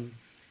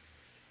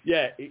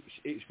 Yeah,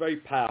 it's very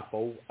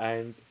powerful,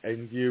 and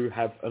you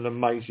have an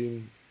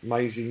amazing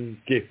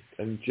gift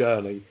and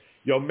journey.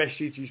 Your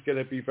message is going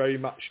to be very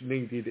much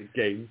needed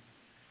again,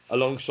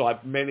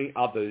 alongside many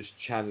others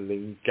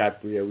channeling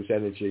Gabrielle's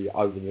energy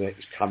over the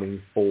next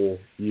coming 4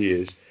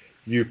 years.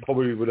 You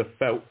probably would have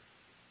felt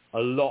a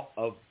lot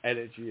of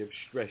energy of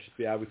stress to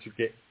be able to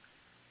get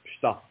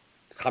stuff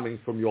coming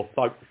from your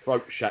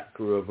throat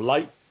chakra of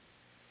late.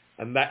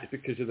 And that's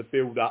because of the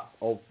build-up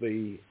of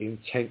the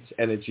intense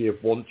energy of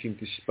wanting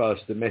to disperse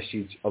the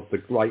message of the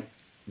great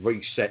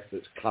reset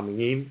that's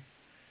coming in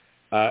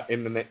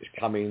the next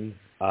coming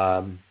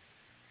 5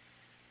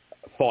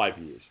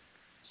 years.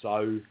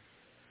 So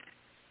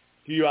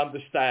do you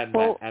understand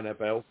that,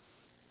 Annabelle?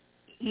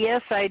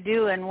 Yes, I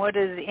do. And what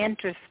is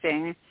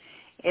interesting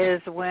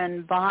is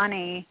when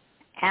Bonnie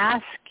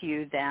asked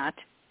you that,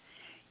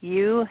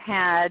 you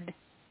had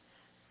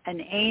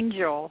an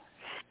angel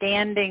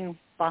standing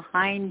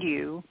behind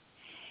you,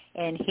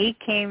 and he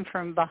came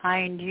from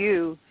behind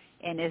you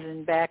and is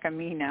in back of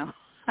me now.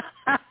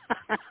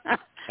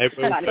 So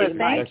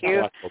thank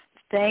you.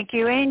 Thank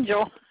you,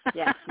 Angel.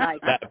 Yes, Michael.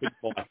 That'd be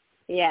Michael.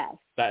 Yes.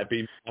 That'd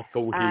be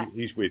Michael.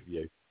 He's with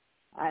you.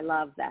 I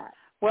love that.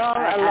 Well,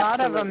 a lot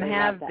of them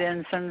have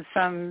been.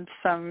 Some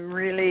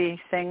really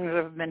things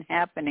have been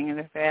happening in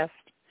the past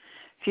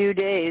few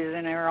days,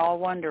 and they're all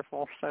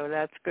wonderful. So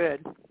that's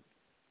good.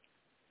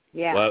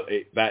 Yeah. Well,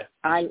 it can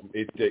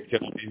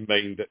only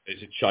mean that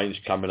there's a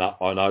change coming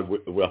up. I know.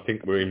 I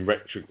think we're in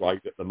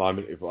retrograde at the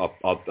moment. If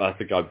I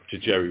think to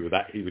Jerry with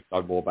that, he would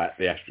know more about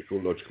the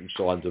astrological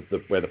signs of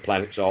where the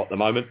planets are at the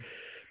moment.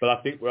 But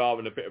I think we are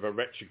in a bit of a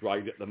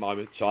retrograde at the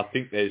moment, so I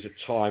think there's a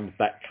time of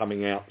that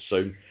coming out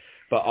soon.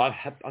 But I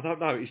don't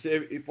know.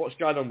 What's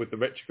going on with the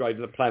retrograde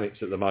of the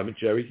planets at the moment,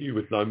 Jerry? You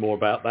would know more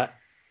about that.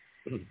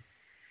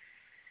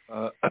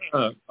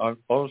 I'm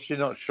honestly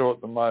not sure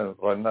at the moment,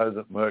 but I know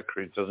that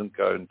Mercury doesn't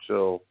go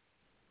until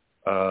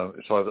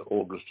it's either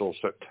August or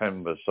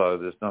September, so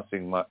there's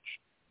nothing much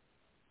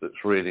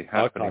that's really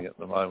happening at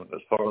the moment.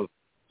 As far as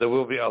there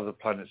will be other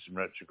planets in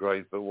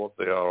retrograde, but what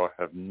they are, I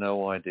have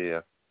no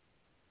idea.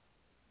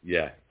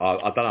 Yeah,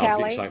 I don't know.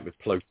 Kelly? I think something with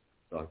Pluto,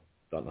 so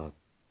don't know.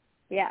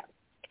 Yeah.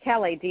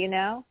 Kelly, do you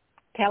know?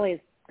 Kelly's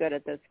good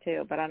at this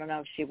too, but I don't know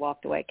if she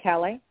walked away.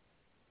 Kelly?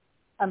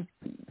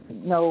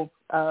 No,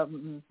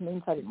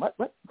 means I didn't.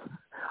 What?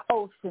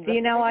 Oh, do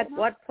you know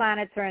what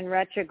planets are in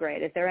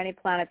retrograde? Is there any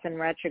planets in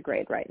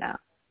retrograde right now?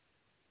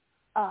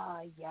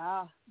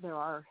 Yeah, there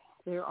are.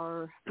 There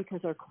are,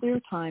 because our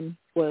clear time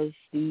was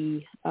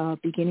the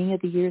beginning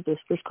of the year, those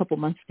first couple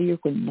months of the year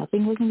when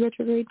nothing was in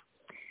retrograde.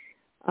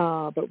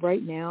 But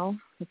right now,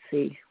 let's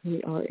see,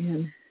 we're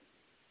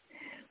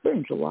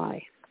in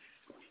July.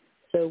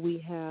 So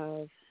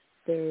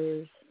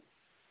there's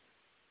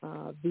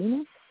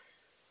Venus.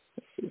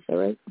 Let's see, is that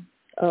right?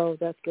 Oh,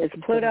 that's good.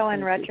 Is Pluto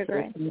in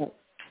retrograde?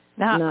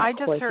 No,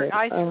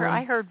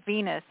 I heard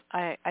Venus.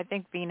 I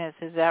think Venus.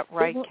 Is that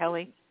right,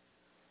 Kelly?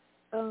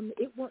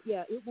 It won't.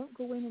 Yeah, it won't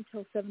go in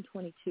until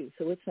 7/22.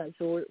 So it's not.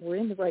 So we're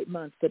in the right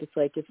month, but it's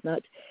like it's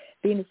not.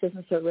 Venus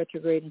doesn't start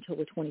retrograde until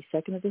the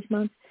 22nd of this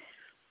month.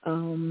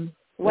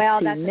 Well,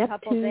 that's a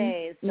couple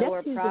days, so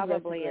we're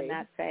probably in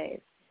that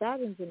phase.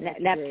 Saturn's in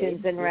retrograde.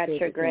 Neptune's in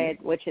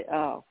retrograde, which is,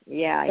 I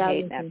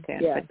hate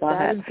Neptune. But go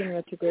Saturn's ahead. in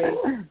retrograde.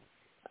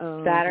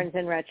 Saturn's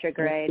in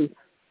retrograde.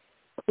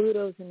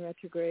 Pluto's in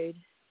retrograde.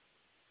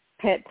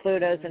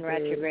 Pluto's in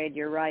retrograde.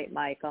 You're right,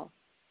 Michael.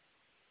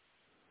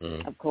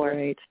 Of course.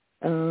 Right.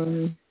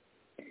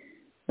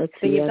 Let's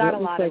see. So you've got a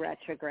lot of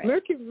retrograde.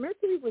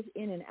 Mercury was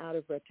in and out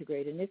of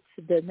retrograde, and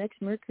the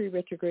next Mercury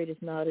retrograde is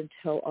not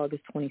until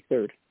August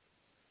 23rd.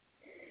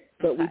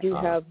 But we do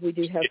have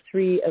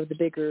 3 of the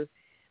bigger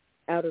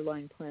outer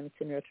line planets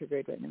in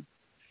retrograde right now.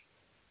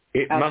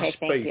 It must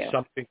be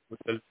something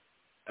with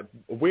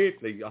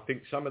weirdly, I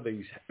think some of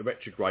these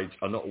retrogrades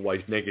are not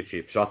always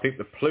negative. So I think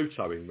the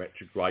Pluto in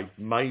retrograde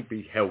may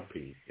be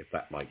helping, if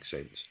that makes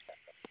sense.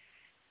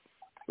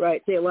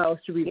 Right. They allow us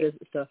to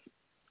revisit stuff.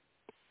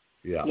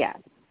 Yeah. Yeah.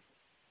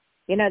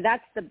 You know,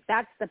 that's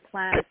the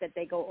planet that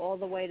they go all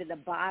the way to the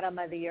bottom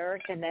of the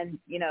earth, and then,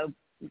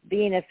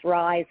 Venus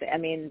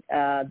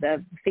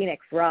the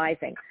Phoenix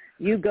rising.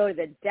 You go to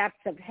the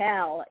depths of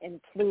hell in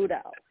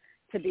Pluto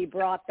to be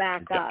brought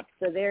back up.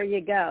 So there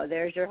you go.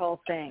 There's your whole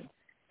thing.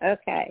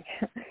 Okay.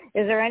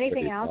 Is there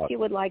anything else you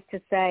would like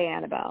to say,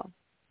 Annabelle?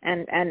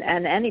 And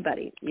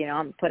anybody?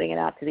 I'm putting it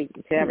out to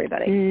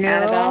everybody.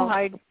 No,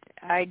 Annabelle?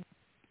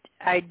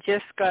 I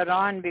just got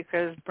on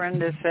because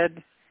Brenda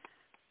said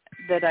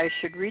that I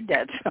should read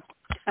that. So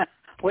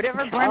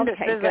whatever Brenda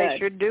says I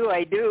should do,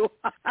 I do.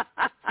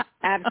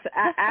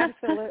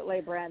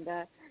 Absolutely,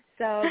 Brenda.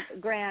 So,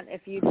 Grant,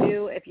 if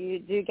you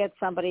do get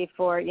somebody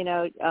for,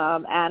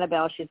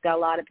 Annabelle, she's got a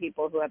lot of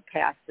people who have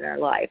passed in her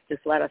life.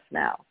 Just let us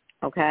know,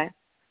 okay?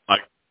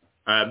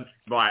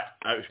 Right,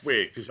 it's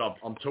weird because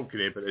I'm talking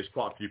here, but there's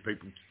quite a few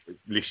people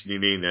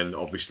listening in and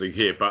obviously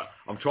here, but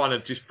I'm trying to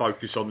just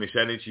focus on this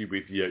energy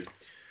with you.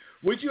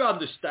 Would you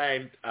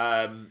understand,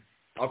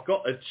 I've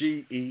got a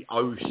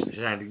GEO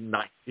sounding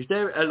name. Is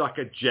there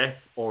a Jeff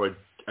or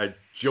a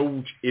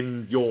George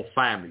in your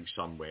family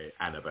somewhere,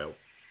 Annabelle?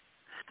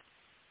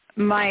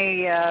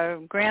 My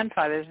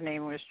grandfather's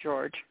name was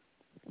George.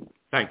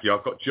 Thank you.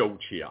 I've got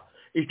George here.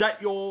 Is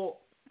that your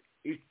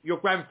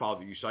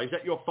grandfather, you say? Is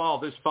that your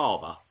father's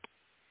father?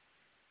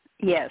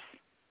 Yes.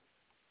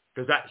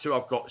 because that's who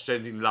I've got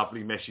sending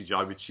lovely message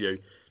over to you.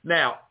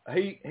 Now,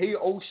 he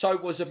also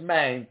was a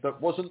man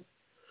that wasn't,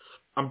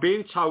 I'm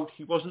being told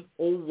he wasn't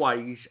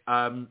always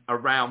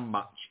around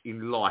much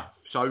in life.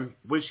 So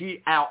was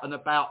he out and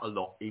about a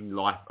lot in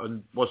life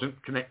and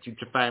wasn't connected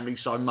to family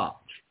so much,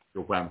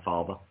 your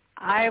grandfather?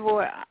 I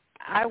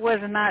was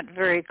not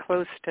very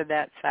close to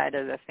that side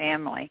of the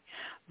family,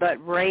 but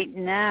right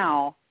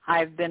now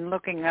I've been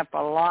looking up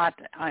a lot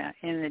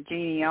in the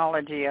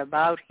genealogy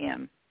about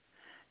him.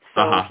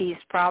 So he's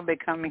probably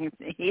coming.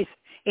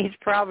 He's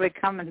probably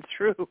coming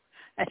through.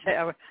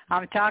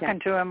 I'm talking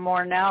to him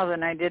more now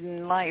than I did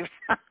in life.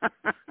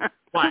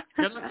 Right?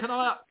 Can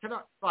I?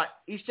 Right?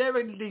 Is there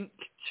a link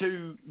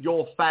to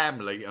your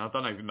family? And I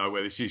don't even know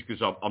where this is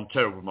because I'm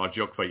terrible with my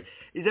geography.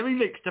 Is there any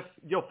link to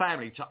your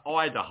family to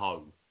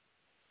Idaho?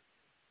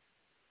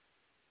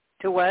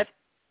 To what?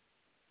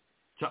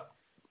 To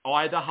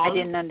Idaho. I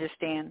didn't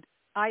understand.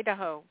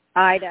 Idaho.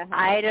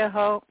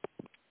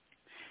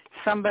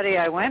 Somebody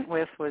I went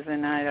with was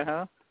in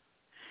Idaho,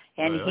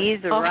 and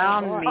he's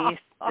around me.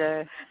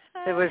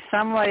 There was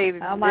somebody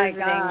visiting. Oh my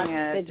gosh,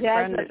 the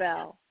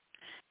Jezebel.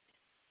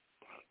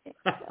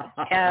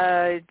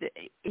 Yeah,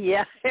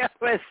 it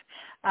was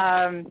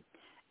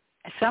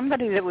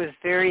somebody that was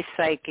very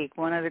psychic.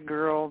 One of the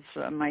girls,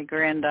 my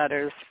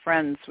granddaughter's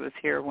friends, was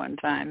here one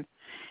time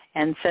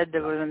and said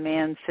there was a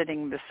man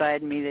sitting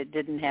beside me that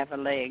didn't have a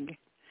leg.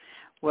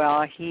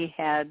 Well, he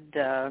had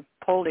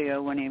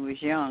polio when he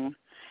was young,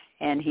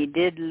 and he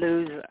did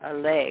lose a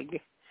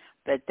leg,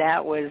 but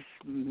that was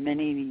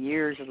many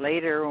years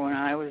later when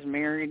I was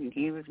married and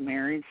he was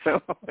married,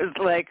 so it was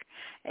like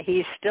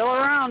he's still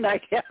around, I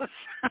guess.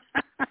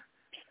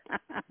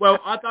 Well,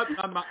 I don't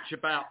know much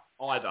about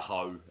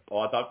Idaho,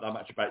 or I don't know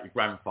much about your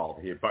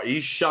grandfather here, but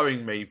he's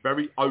showing me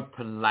very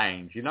open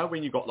land. You know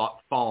when you've got like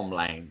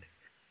farmland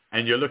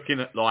and you're looking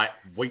at like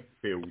wheat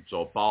fields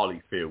or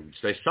barley fields,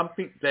 there's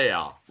something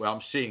there where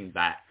I'm seeing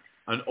that.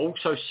 And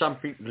also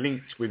something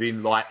linked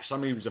within, like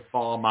somebody who's a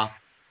farmer.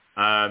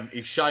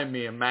 He's showing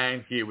me a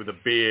man here with a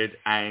beard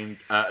and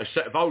a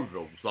set of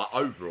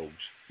overalls,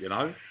 you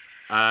know.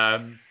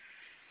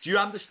 Do you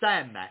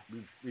understand that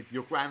with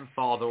your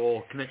grandfather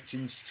or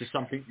connections to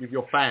something with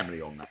your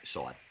family on that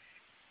side?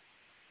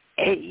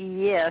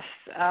 Yes.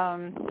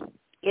 I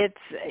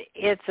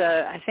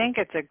think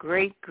it's a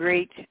great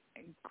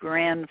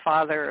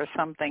grandfather or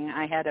something.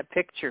 I had a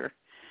picture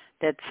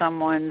that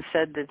someone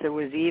said that there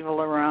was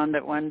evil around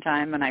at one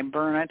time, and I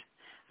burn it.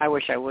 I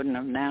wish I wouldn't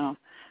have now.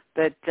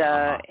 But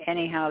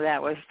anyhow,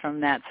 that was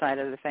from that side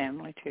of the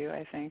family too,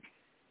 I think.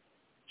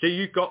 So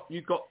you got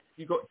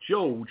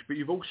George, but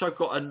you've also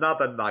got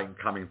another name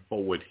coming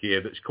forward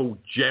here that's called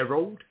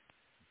Gerald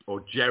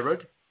or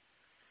Jared.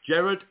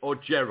 Jared or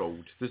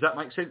Gerald. Does that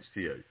make sense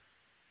to you?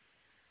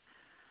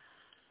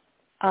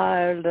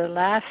 The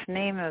last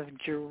name of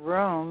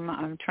Jerome,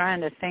 I'm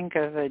trying to think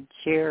of a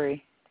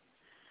Jerry.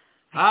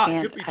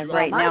 I can't,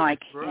 right now I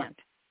can't.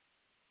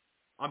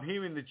 I'm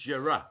hearing the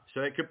Gerard,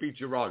 so it could be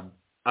Jerome.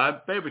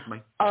 Bear with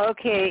me.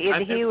 Okay,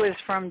 he was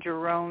from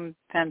Jerome,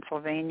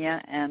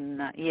 Pennsylvania,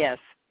 and yes.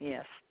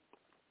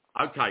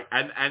 Okay,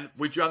 and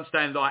would you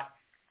understand, like,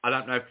 I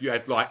don't know if you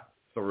had, like,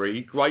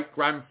 3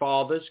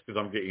 great-grandfathers, because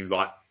I'm getting,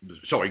 like,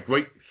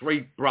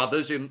 three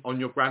brothers on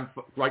your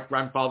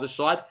great-grandfather's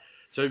side.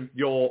 So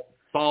your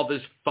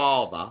father's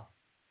father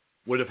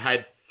would have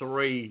had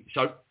 3,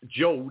 so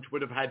George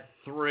would have had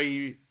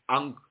 3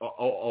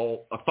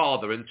 or a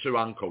father and 2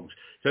 uncles.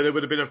 So there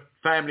would have been a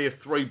family of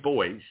 3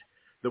 boys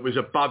that was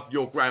above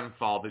your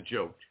grandfather,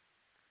 George.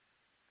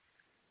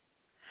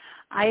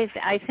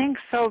 I think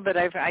so, but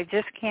I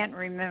just can't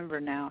remember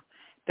now.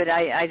 But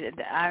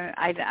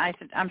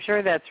I'm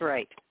sure that's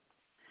right.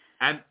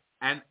 And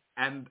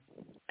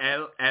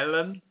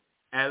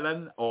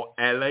Ellen or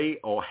Ellie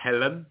or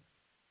Helen.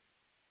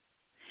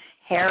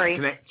 Harry.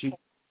 Connected.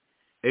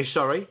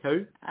 Sorry,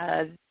 who?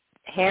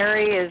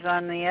 Harry is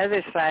on the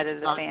other side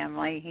of the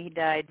family. He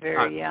died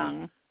very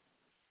young.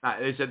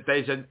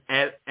 There's an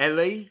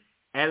Ellie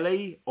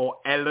or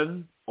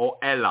Ellen or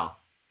Ella.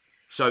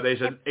 So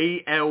there's an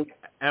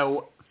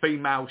E-L-L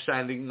female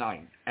sounding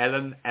name.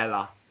 Ellen,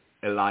 Ella,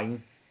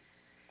 Elaine.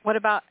 What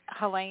about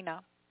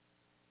Helena?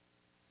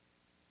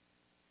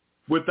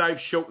 Would they have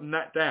shortened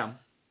that down?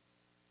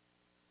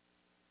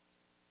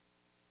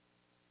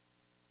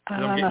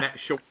 I'm getting that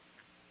short.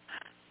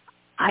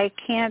 I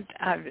can't.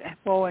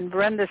 Well, when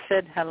Brenda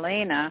said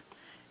Helena,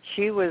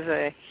 she was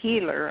a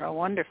healer, a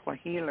wonderful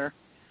healer.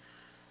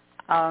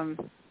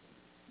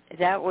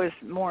 That was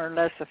more or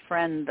less a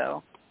friend,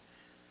 though.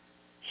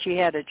 She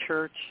had a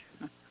church,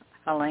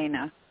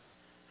 Helena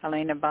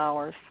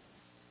Bowers.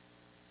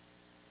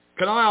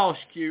 Can I ask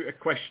you a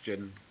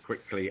question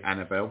quickly,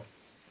 Annabelle?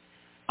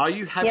 Are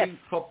you having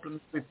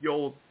problems with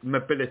your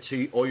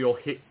mobility or your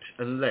hips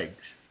and legs?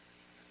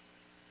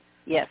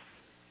 Yes.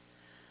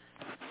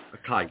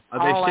 Okay.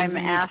 All I'm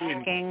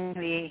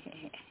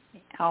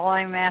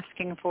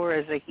asking for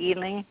is a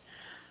healing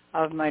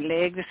of my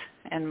legs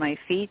and my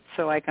feet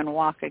so I can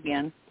walk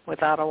again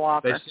without a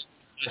walker.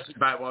 That's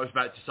about what I was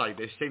about to say.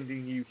 They're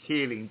sending you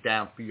healing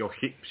down for your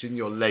hips and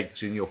your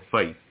legs and your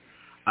feet.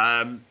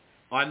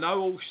 I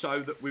know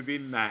also that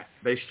within that,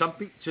 there's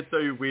something to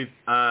do with,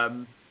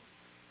 they're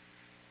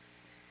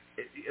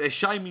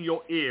shaming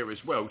your ear as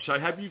well. So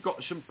have you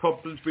got some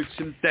problems with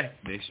some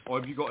deafness, or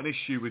have you got an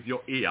issue with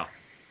your ear?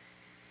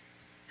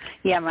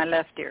 Yeah, my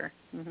left ear.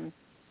 Mm-hmm.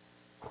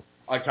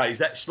 Okay, is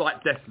that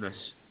slight deafness?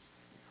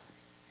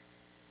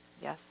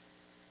 Yes.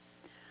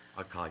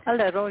 Okay. A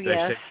little,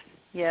 yes.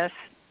 Yes.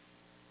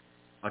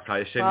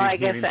 Okay, so well, I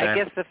guess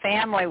the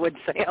family would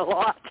say a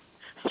lot.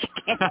 She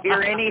can't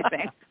hear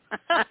anything.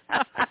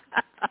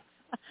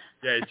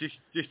 Yeah,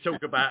 just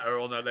talk about her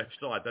on her left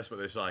side. That's what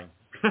they're saying.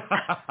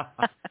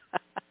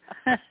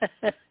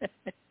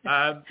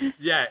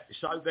 Yeah.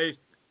 So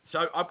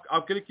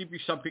I'm going to give you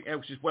something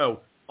else as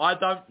well. I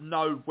don't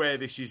know where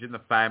this is in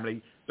the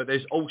family, but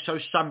there's also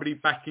somebody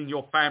back in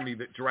your family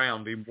that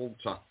drowned in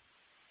water.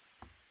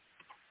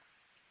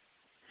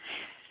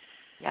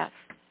 Yes.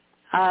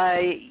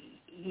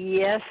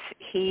 Yes,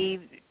 he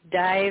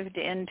dived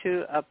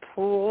into a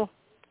pool.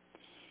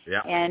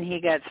 Yeah. And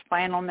he got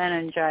spinal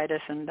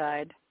meningitis and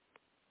died.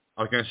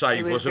 I was going to say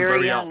he wasn't was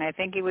very young. young. I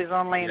think he was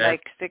only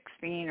like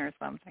 16 or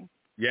something.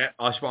 Yeah,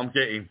 that's what I'm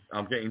getting.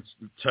 I'm getting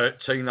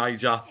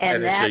teenager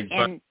and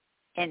energy.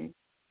 And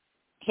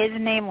his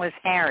name was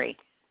Harry.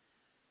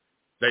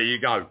 There you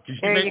go.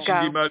 Because you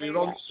mentioned him earlier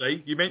on.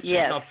 See, you mentioned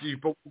after you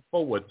brought him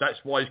forward. That's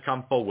why he's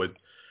come forward.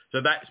 So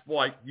that's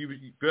why you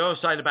were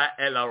saying about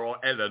Ella or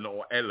Ellen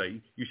or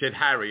Ellie. You said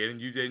Harry, and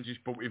you then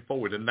just brought him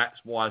forward, and that's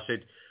why I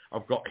said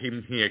I've got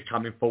him here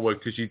coming forward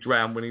because he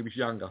drowned when he was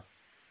younger.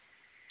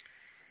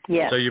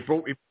 Yeah. So you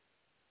brought him.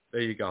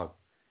 There you go.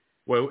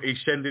 Well, he's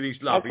sending his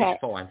love. Okay. He's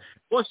fine.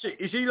 What's it?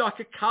 Is he like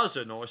a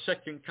cousin or a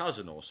second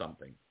cousin or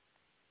something?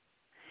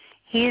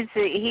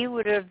 He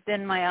would have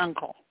been my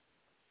uncle.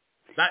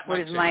 That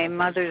was my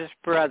mother's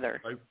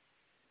brother. So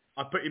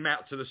I put him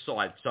out to the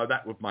side, so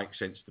that would make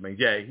sense to me.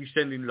 Yeah, he's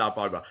sending love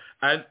over,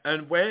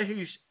 and where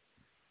he's,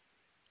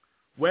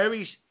 I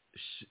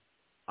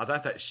don't know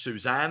if that's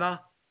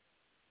Susanna,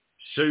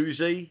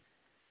 Susie.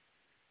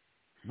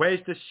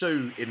 Where's the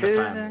Sue in the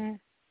family?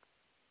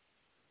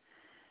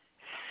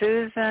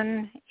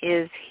 Susan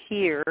is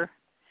here,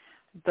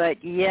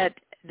 but yet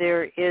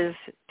there is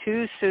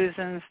two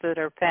Susans that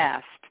are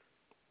passed.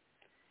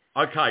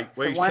 Okay,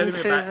 well, the he's one telling me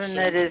about Susan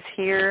that is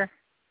here.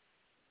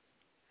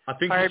 I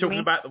think he's talking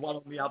about the one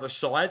on the other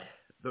side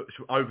that's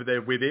over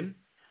there with him.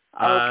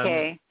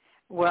 Okay.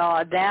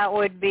 Well, that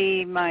would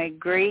be my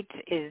great.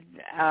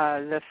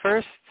 The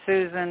first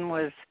Susan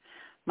was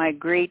my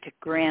great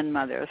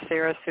grandmother,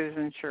 Sarah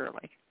Susan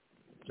Shirley.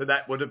 So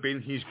that would have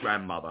been his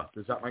grandmother.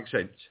 Does that make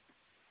sense?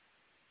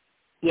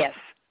 Yes.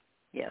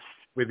 Yes.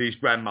 With his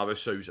grandmother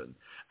Susan,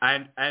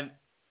 and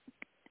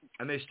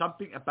there's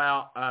something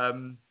about I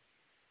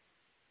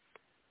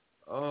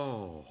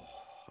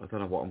don't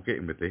know what I'm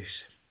getting with this.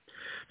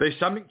 There's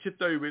something to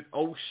do with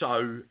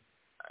also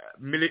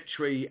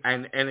military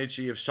and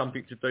energy of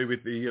something to do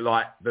with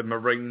the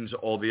Marines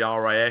or the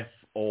RAF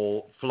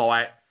or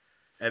flight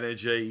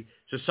energy.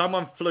 So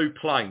someone flew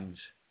planes.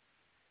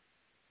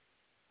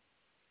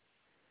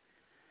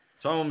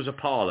 Someone was a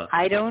pilot.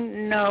 I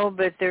don't know,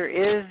 but there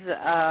is,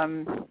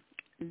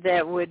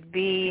 that would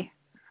be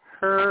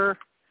her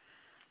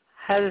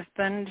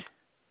husband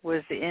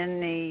was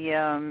in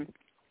the,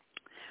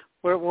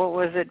 what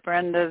was it,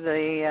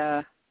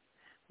 Brenda,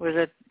 was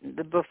it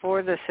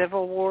before the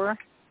Civil War?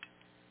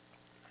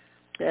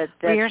 That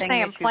you're thing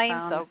saying that you planes,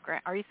 found? though,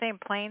 Grant. Are you saying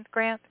planes,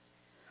 Grant?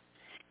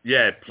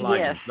 Yeah, planes.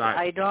 Yes, No,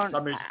 I don't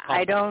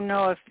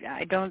know if,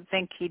 I don't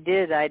think he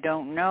did. I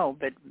don't know,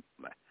 but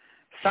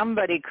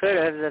somebody could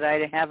have that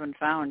I haven't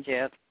found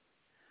yet.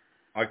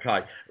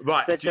 Okay,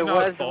 right. But there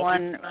was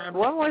one.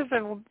 What was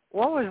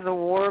the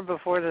war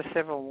before the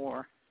Civil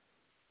War?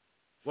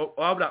 Well,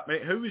 hold up a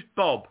minute. Who was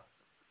Bob?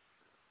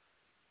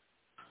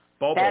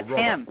 Bob That's or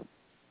Robert? him.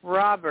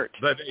 Robert.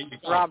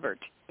 Robert.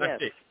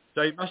 That's yes. it.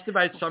 So he must have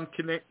had some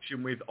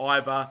connection with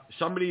either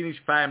somebody in his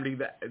family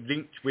that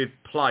linked with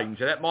planes,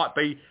 and that might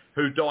be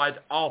who died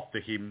after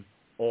him,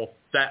 or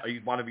that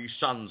one of his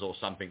sons or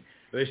something.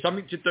 There's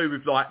something to do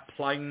with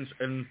planes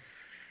and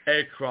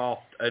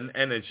aircraft and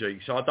energy.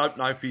 So I don't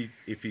know if he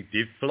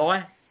did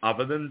fly,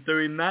 other than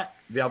doing that,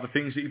 the other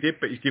things that he did,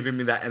 but he's giving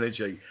me that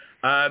energy.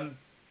 Well,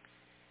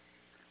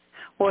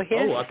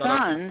 his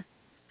son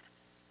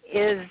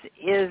is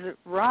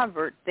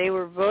Robert. They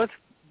were both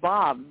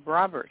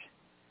Robert.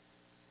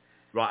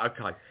 Right,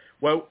 okay.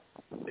 Well,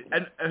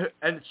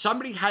 and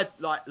somebody had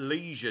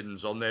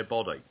lesions on their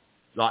body.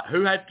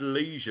 Who had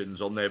lesions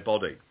on their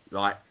body?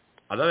 I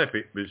don't know if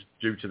it was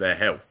due to their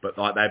health, but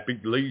they had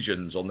big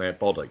lesions on their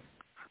body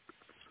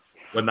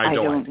when they died.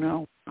 I don't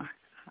know.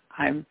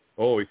 I don't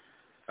know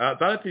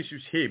if this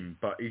was him,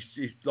 but he's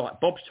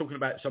Bob's talking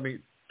about something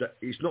that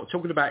he's not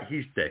talking about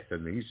his death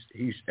and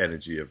his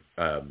energy of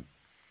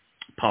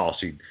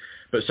passing.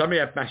 But somebody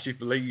had massive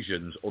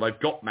lesions, or they've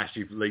got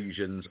massive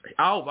lesions.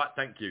 Oh, right,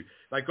 thank you.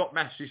 They've got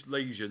massive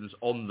lesions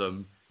on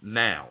them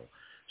now.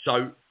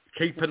 So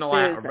keep an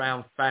eye out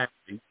around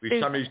family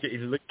with somebody who's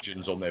getting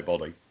lesions on their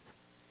body.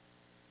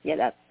 Yeah,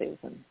 that's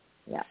Susan.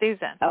 Yeah.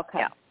 Susan.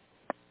 Okay.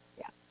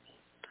 Yeah.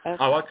 Okay.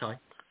 Oh, okay.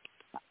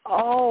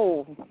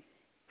 Oh,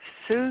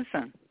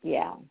 Susan.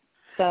 Yeah.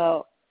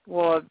 So,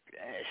 well,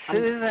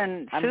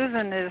 Susan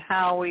is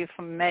how we've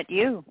met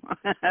you.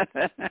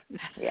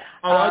 Yeah.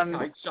 Oh,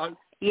 okay. So,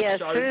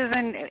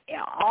 Susan,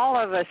 all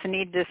of us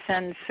need to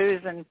send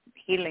Susan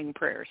healing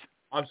prayers.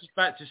 I was just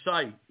about to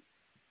say,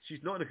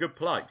 she's not in a good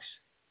place.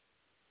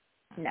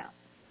 No.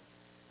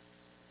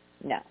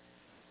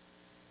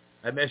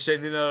 And they're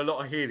sending her a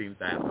lot of healing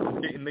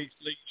down, getting these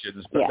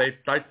lesions, but they're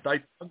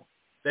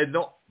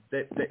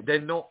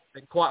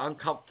quite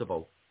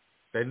uncomfortable.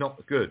 They're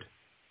not good.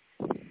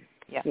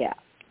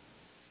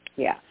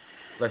 Yeah.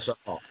 Bless her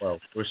heart. Well,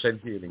 we'll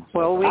send healing.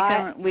 Well,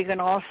 we can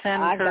all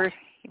send her.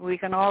 We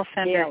can all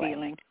send her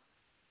healing.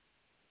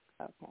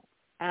 Okay,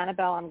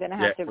 Annabelle, I'm going to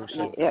have to.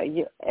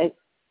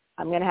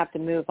 I'm going to have to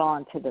move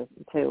on to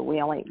we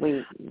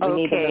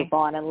need to move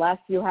on unless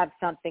you have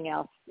something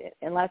else.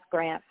 Unless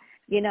Grant,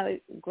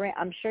 Grant,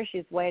 I'm sure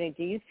she's waiting.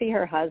 Do you see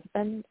her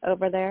husband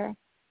over there?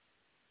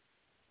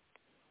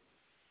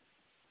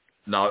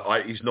 No,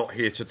 he's not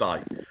here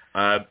today.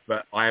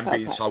 But I am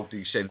being told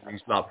he sent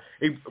his love.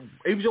 He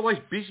was always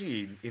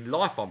busy in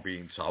life, I'm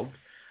being told.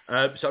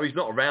 So he's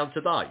not around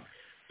today.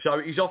 So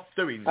he's off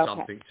doing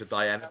something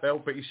today, Annabelle,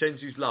 but he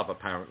sends his love,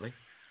 apparently.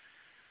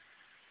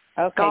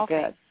 Okay,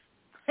 good.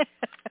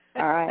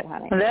 All right,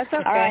 honey. That's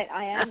okay. All right,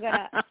 I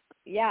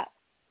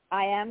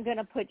am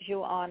gonna put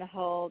you on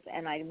hold,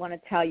 and I want to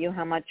tell you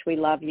how much we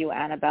love you,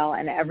 Annabelle,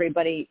 and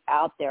everybody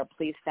out there.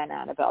 Please send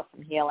Annabelle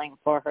some healing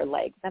for her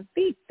legs and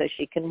feet so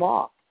she can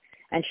walk.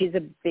 And she's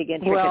a big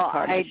intricate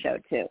part of the show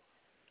too.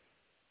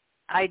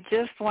 I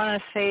just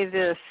want to say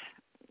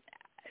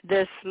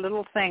this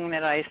little thing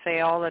that I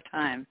say all the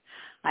time.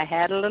 I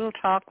had a little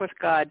talk with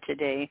God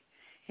today,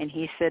 and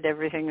he said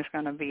everything is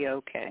going to be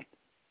okay.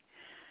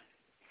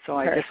 So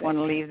I just want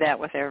to leave that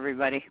with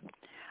everybody.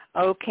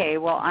 Okay,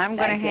 well, I'm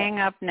going to hang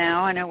up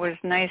now, and it was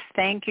nice.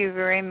 Thank you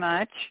very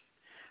much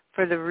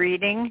for the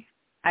reading.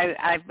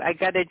 I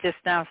got to just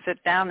now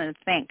sit down and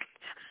think.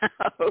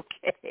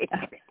 Okay.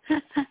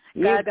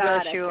 God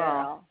bless you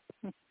all.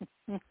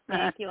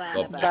 Thank you,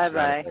 Annabelle.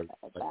 Bye-bye.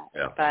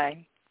 Yeah.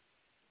 Bye.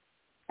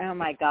 Oh,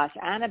 my gosh.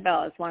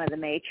 Annabelle is one of the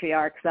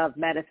matriarchs of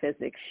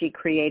metaphysics. She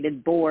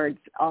created boards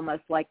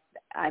almost like,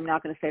 I'm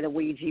not going to say the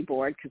Ouija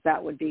board because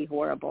that would be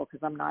horrible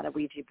because I'm not a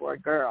Ouija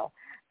board girl,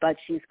 but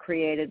she's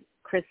created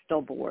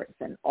crystal boards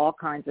and all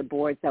kinds of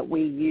boards that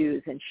we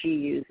use and she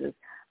uses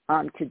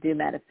to do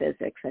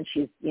metaphysics. And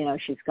she's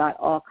got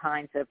all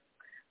kinds of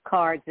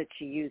cards that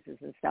she uses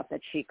and stuff that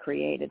she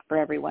created for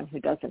everyone who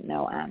doesn't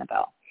know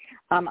Annabelle.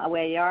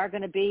 We are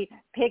going to be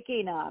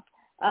picking up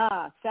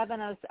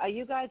 7:00. Are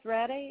you guys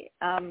ready?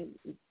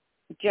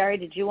 Jerry,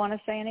 did you want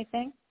to say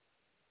anything?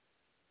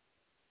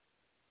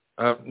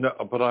 No,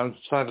 but I'm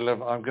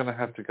going to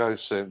have to go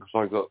soon because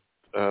I've got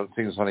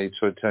things I need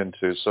to attend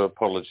to. So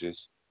apologies.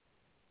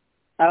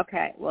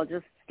 Okay, well,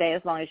 just stay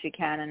as long as you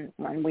can,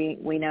 and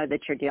we know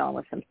that you're dealing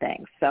with some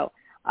things. So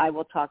I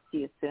will talk to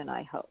you soon,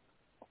 I hope.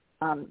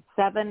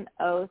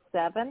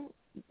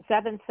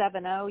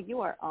 770,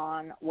 you are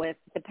on with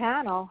the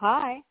panel.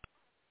 Hi.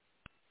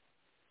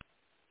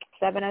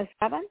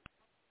 707?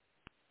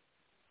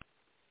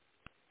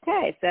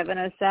 Okay,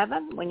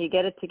 707. When you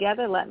get it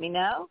together, let me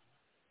know.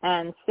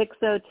 And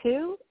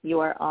 602, you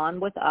are on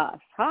with us.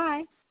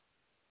 Hi.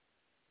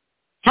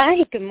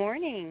 Hi, good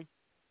morning.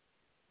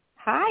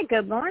 Hi,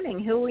 good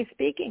morning. Who are we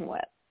speaking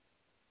with?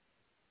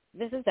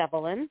 This is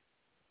Evelyn.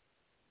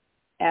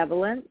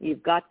 Evelyn,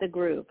 you've got the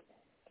group.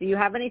 Do you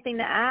have anything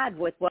to add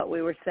with what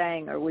we were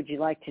saying, or would you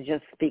like to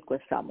just speak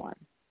with someone?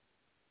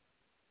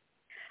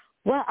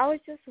 Well, I was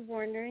just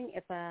wondering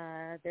if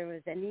there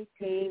was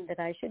anything that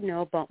I should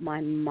know about my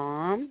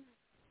mom.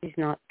 She's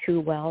not too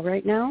well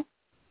right now.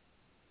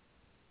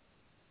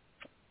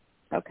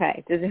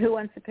 Okay. Who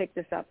wants to pick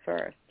this up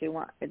first? You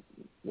want to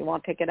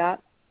pick it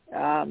up?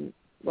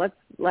 Let's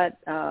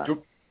let Jerry,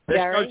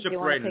 go to do you Brenda.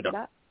 Want to pick it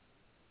up?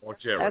 Or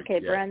Jerry.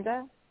 Okay, yeah.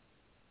 Brenda.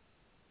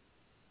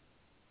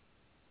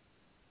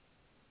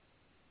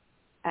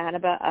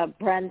 Annabelle,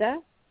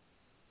 Brenda.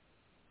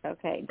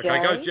 Okay, Jerry.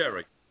 Okay, go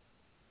Jerry.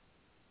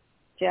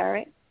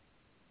 Jerry.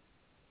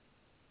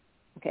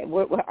 Okay,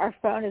 our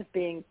phone is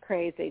being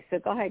crazy, so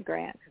go ahead,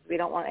 Grant, because we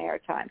don't want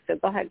airtime. So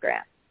go ahead,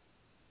 Grant.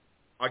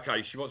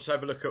 Okay, she wants to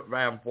have a look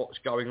around what's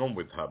going on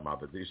with her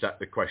mother. Is that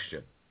the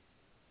question?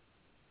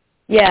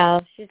 Yeah,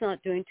 she's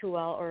not doing too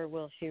well, or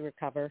will she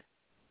recover?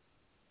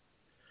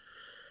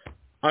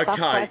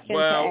 Okay,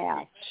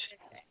 well,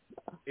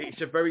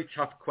 it's a very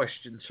tough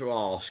question to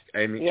ask,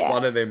 and it's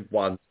one of them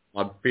ones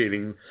I'm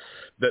feeling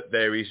that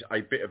there is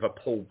a bit of a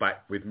pullback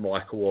with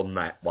Michael on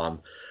that one.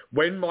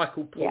 When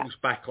Michael pulls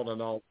back on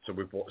an answer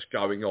with what's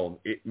going on,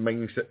 it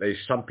means that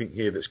there's something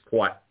here that's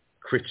quite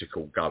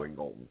critical going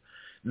on.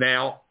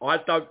 Now, I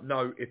don't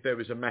know if there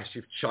was a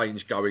massive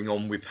change going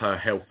on with her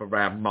health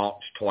around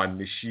March time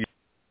this year.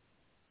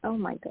 Oh,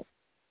 my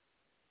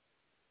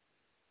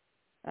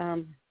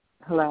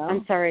Hello?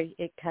 I'm sorry,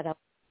 it cut up.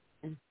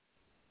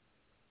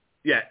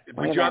 Yeah,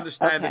 would you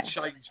understand okay.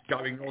 the change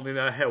going on in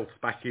her health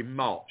back in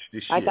March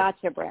this year? I got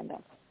you, Brenda.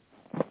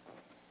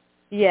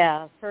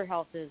 Yeah, her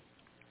health is,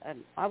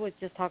 I was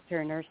just talking to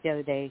her nurse the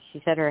other day.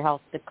 She said her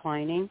health's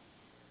declining.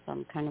 So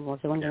I'm kind of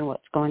wondering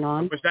what's going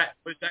on.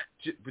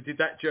 Did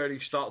that journey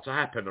start to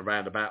happen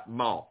around about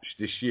March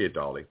this year,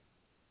 darling?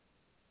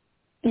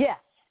 Yes,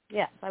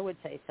 I would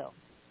say so.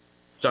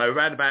 So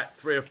around about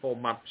 3 or 4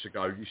 months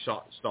ago, you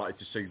started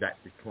to see that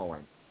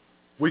decline.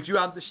 Would you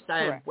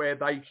understand where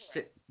they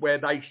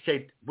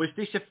said, was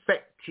this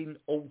affecting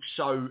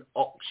also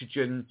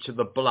oxygen to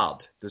the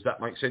blood? Does that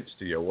make sense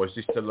to you, or is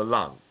this to the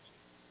lungs?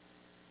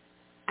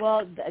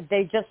 Well,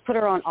 they just put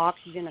her on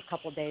oxygen a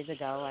couple of days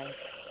ago,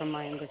 from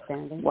my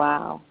understanding.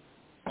 Wow.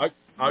 Okay,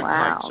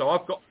 wow. So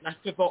I've got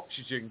lack of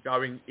oxygen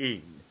going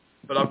in,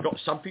 but I've got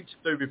something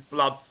to do with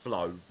blood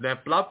flow. Now,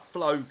 blood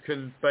flow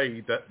can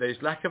be that there's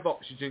lack of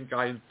oxygen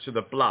going to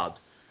the blood,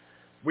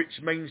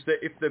 which means that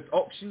if the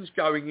oxygen's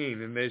going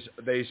in and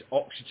there's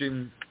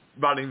oxygen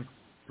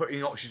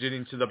putting oxygen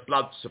into the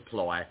blood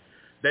supply,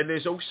 then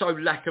there's also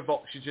lack of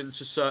oxygen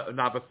to certain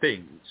other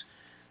things,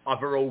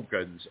 other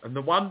organs. And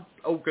the one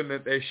organ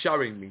that they're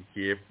showing me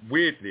here,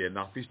 weirdly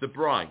enough, is the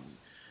brain.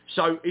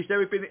 So has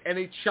there been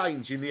any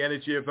change in the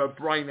energy of her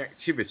brain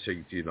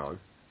activity, do you know?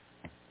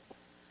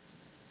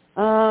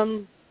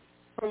 From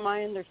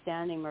my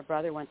understanding, my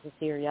brother went to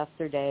see her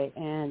yesterday,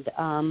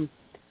 and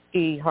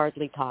she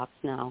hardly talks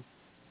now.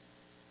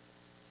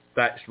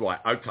 That's right.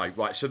 Okay,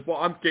 right. So what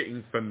I'm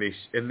getting from this,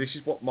 and this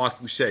is what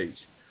Michael says,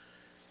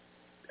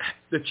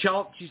 the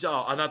chances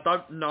are, and I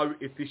don't know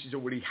if this has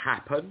already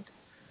happened,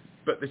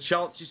 but the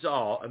chances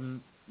are,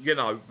 and you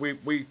know,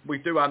 we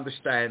do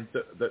understand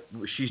that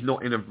she's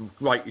not in a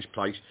greatest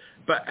place,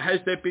 but has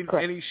there been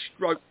any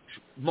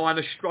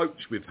minor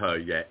strokes with her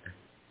yet?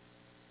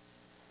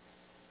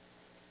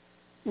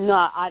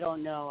 No, I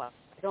don't know. I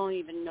don't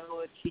even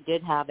know if she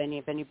did have any,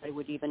 if anybody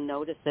would even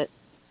notice it.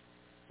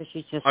 So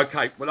she's just...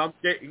 Okay, well,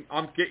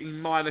 I'm getting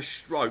minor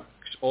strokes,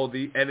 or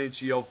the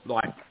energy of,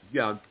 like, you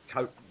know,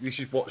 this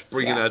is what's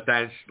bringing her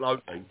down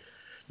slowly.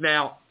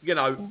 Now, you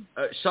know,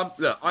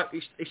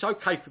 it's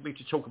okay for me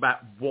to talk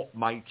about what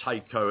may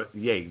take her at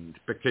the end,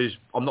 because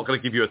I'm not going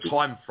to give you a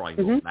time frame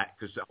on that,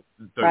 because I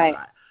wouldn't do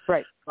that.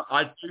 Right. But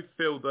I do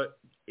feel that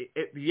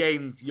at the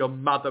end, your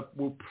mother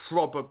will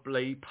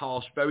probably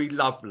pass very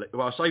lovely.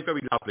 Well, I say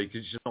very lovely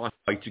because it's a nice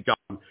way to go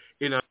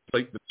in her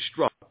sleep with a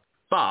stroke.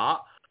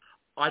 But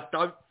I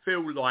don't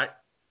feel like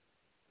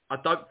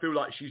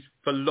she's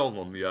for long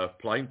on the earth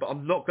plane. But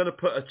I'm not going to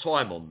put a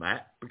time on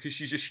that because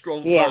she's a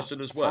strong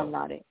person as well. I'm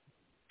not.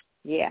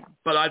 Yeah.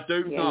 But I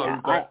do know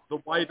that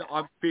the way that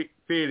I'm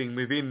feeling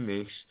within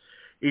this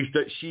is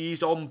that she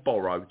is on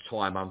borrowed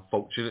time,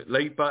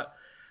 unfortunately. But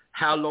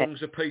how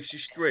long's a piece of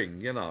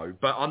string, you know?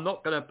 But I'm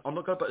not gonna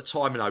put a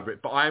timing over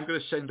it. But I am gonna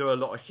send her a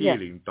lot of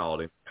healing,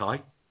 darling.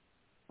 Okay.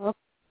 Okay.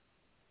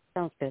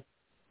 Sounds good.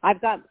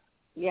 I've got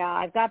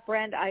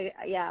Brenda.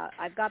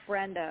 I've got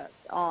Brenda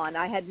on.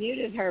 I had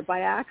muted her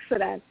by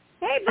accident.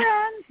 Hey,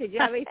 Brenda, did you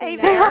have anything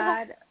to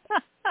add?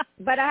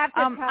 But I have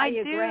to tell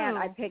you, Grant,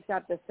 I picked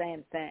up the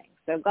same thing.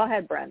 So go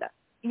ahead, Brenda.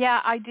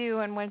 Yeah, I do.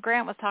 And when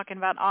Grant was talking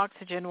about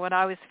oxygen, what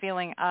I was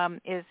feeling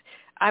is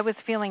I was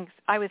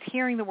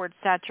hearing the word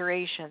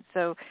saturation.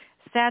 So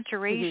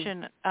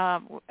saturation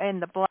in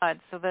the blood.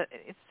 So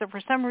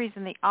for some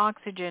reason the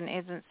oxygen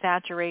isn't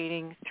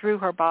saturating through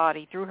her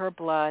body, through her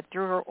blood,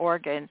 through her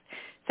organs.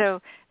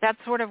 So that's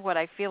sort of what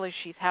I feel is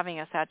she's having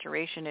a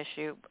saturation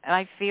issue. And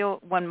I feel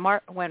when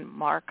Mark,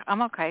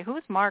 I'm okay.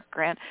 Who's Mark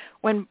Grant?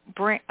 When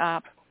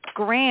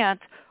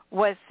Grant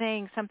was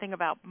saying something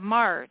about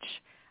March,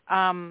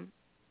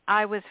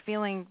 I was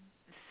feeling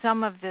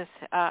some of this,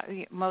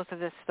 most of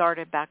this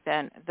started back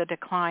then. The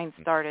decline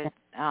started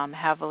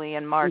heavily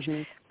in March.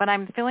 But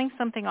I'm feeling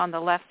something on the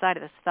left side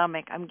of the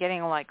stomach. I'm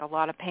getting like a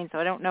lot of pain. So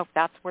I don't know if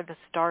that's where this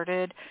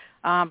started.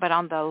 But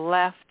on the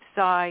left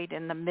side,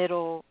 in the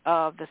middle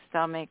of the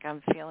stomach,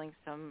 I'm feeling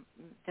some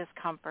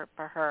discomfort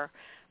for her.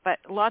 But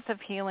lots of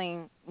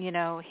healing,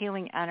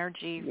 healing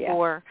energy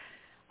for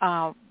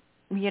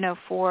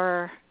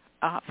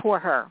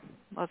her.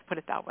 Let's put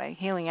it that way.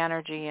 Healing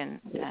energy and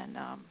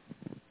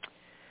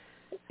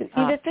See,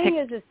 the thing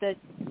is that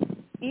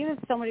even if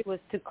somebody was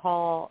to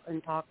call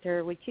and talk to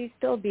her, would she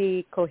still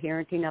be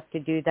coherent enough to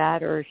do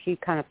that, or is she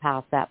kind of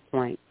past that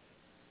point?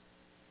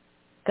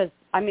 Because,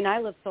 I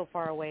live so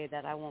far away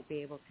that I won't be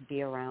able to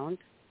be around.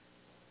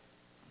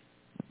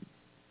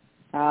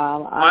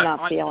 I'm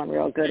not feeling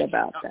real good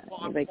about that.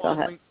 Go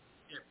ahead.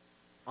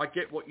 I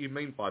get what you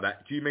mean by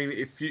that. Do you mean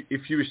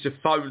if you was to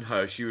phone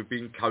her, she would be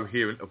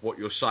incoherent of what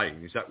you're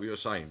saying? Is that what you're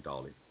saying,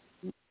 darling?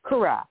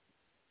 Correct.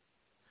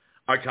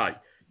 Okay.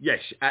 Yes,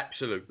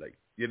 absolutely.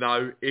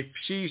 If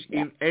she's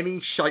in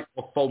any shape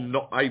or form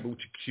not able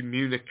to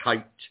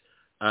communicate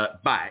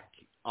back,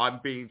 I'm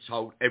being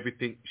told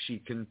everything she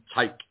can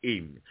take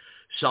in.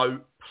 So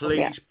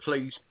please,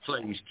 please,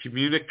 please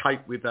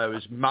communicate with her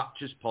as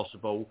much as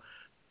possible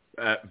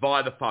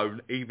via the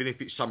phone, even if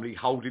it's somebody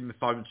holding the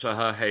phone to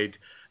her head,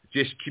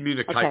 just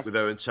communicate with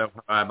her and tell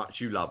her how much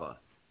you love her.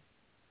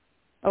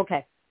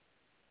 Okay.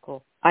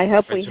 Cool. I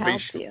hope we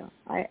helped you.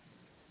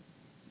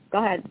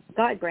 Go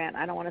ahead, Grant.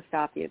 I don't want to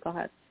stop you. Go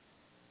ahead.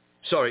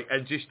 Sorry,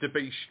 and just to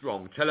be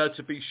strong. Tell her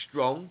to be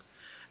strong,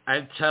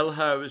 and tell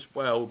her as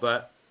well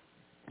that,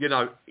 you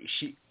know,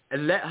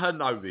 and let her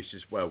know this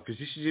as well, because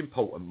this is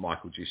important,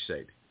 Michael just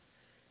said.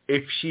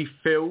 If she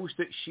feels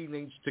that she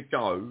needs to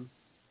go,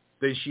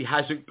 then she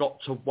hasn't got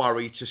to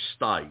worry to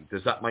stay.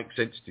 Does that make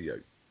sense to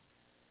you?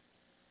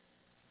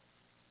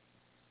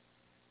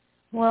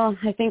 Well,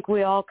 I think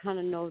we all kind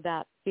of know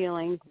that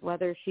feeling.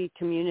 Whether she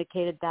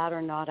communicated that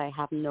or not, I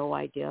have no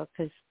idea,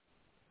 because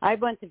I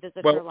went to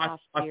visit her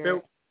last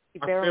year. She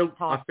barely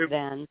talked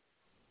then.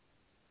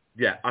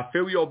 Yeah, I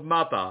feel your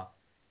mother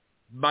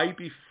may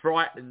be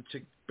frightened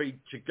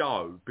to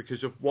go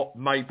because of what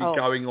may be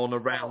going on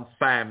around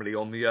family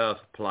on the earth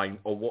plane,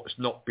 or what's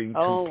not been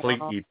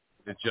completed in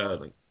the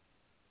journey.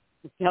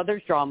 Yeah,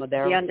 there's drama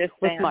there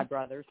with my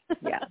brothers.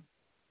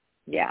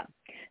 Yeah.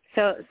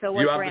 So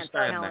what Grant's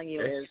telling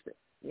you is,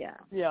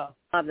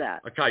 love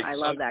that. Okay, I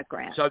love that,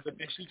 Grant. So the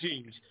message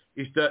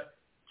is that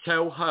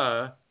tell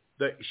her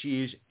that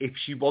if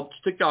she wants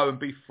to go and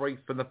be free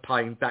from the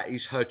pain, that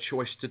is her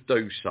choice to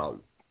do so.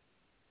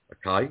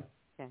 Okay?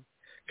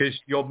 Because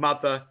your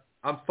mother,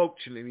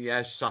 unfortunately,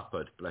 has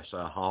suffered, bless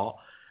her heart,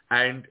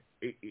 and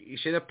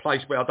it's in a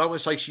place where I don't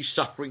want to say she's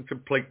suffering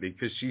completely,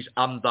 because she's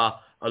under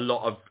a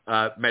lot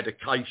of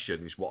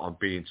medication, is what I'm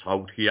being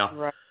told here.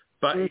 Right.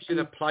 But it's in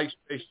a place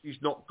where she's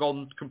not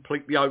gone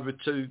completely over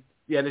to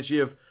the energy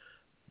of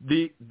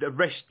the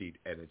rested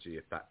energy,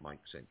 if that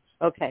makes sense.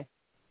 Okay.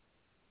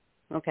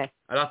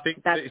 And I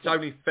think that it's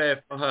only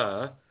fair for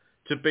her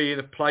to be in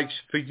a place,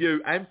 for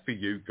you and for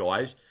you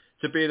guys,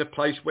 to be in a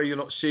place where you're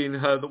not seeing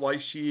her the way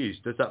she is.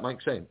 Does that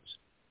make sense?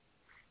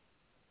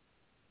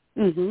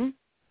 Mm-hmm.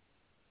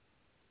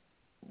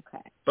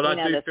 Okay. But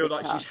I do feel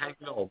like she's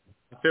hanging on.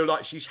 I feel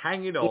like she's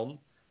hanging on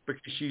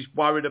because she's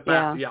worried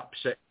about the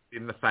upset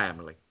in the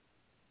family.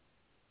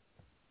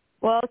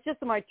 Well, it's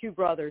just my two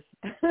brothers.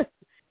 But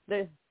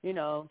that's been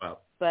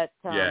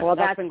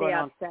going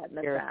on upset in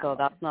the here, family. so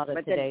that's not a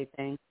today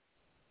thing.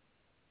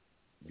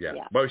 Yeah.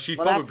 Well, she's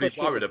probably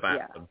worried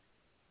about them.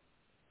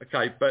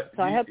 Okay, but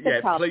so I hope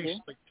please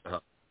speak to her.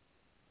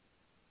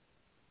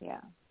 Yeah.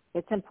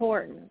 It's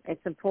important.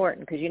 It's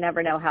important because you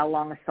never know how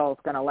long a soul's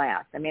going to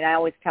last. I mean, I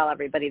always tell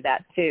everybody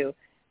that too.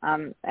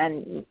 And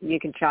you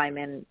can chime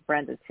in,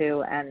 Brenda,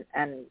 too, and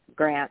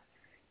Grant.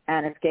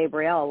 And if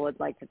Gabrielle would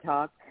like to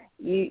talk,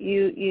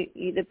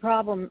 the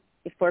problem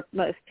for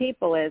most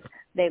people is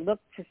they look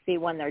to see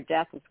when their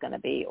death is going to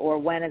be or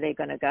when are they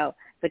going to go.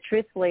 But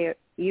truthfully,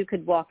 you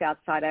could walk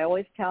outside. I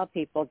always tell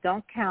people,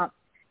 don't count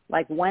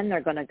like when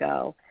they're going to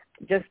go.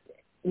 Just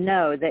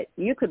know that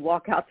you could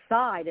walk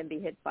outside and be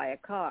hit by a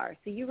car.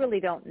 So you really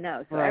don't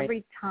know. So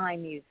every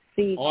time you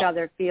see each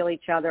other, feel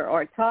each other,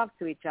 or talk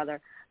to each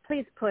other,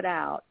 please put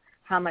out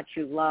how much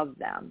you love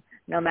them,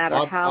 no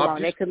matter how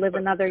long. They could live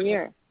another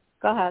year.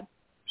 Go ahead.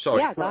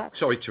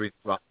 Sorry to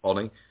interrupt,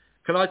 Bonnie.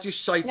 Can I just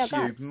say to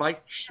you, make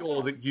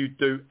sure that you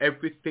do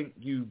everything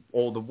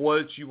or the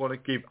words you want to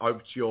give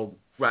over to your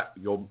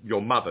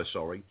mother,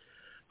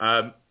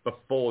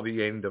 before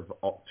the end of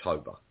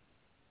October.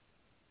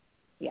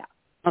 Yeah.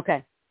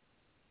 Okay.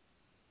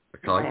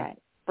 All right.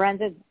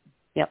 Brenda, do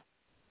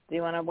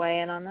you want to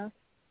weigh in on this?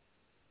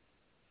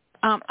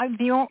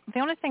 The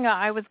only thing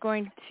I was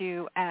going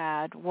to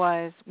add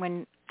was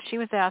when she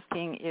was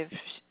asking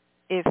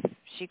if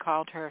she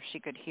called her, if she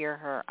could hear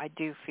her, I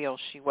do feel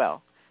she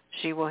will.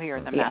 She will hear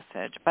the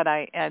message. But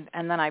and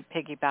then I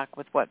piggyback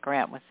with what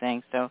Grant was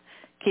saying, so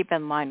keep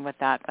in line with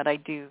that. But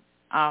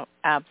I'll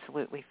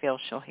absolutely feel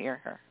she'll hear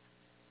her.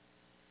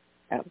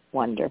 Oh,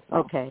 wonderful.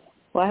 Okay.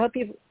 Well, I hope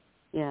you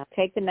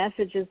take the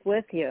messages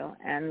with you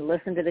and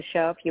listen to the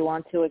show if you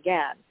want to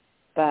again.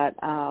 But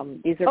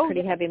these are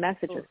pretty heavy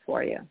messages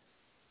for you.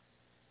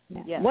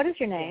 Yeah. Yes. What is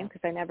your name?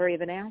 Because I never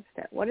even asked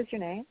it. What is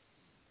your name?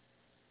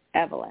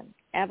 Evelyn.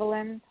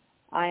 Evelyn,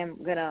 I am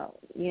going to,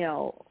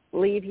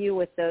 leave you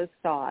with those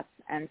thoughts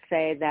and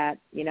say that,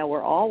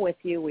 we're all with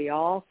you. We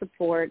all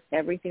support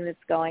everything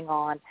that's going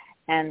on,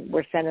 and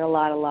we're sending a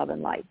lot of love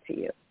and light to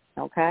you.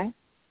 Okay?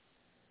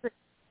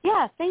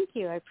 Yeah, thank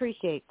you. I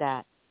appreciate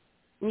that.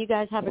 And you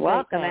guys have a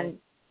great day. And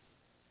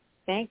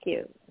thank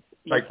you.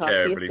 Take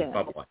care, everybody.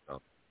 Bye-bye.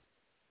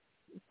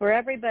 For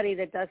everybody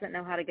that doesn't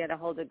know how to get a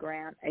hold of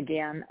Grant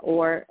again,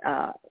 or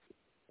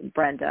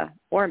Brenda,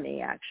 or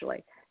me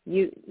actually,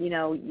 you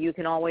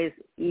can always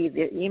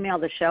either email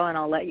the show and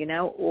I'll let you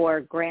know,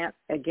 or Grant,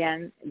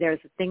 again, there's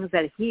things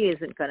that he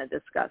isn't going to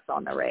discuss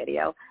on the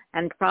radio,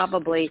 and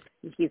probably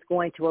he's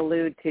going to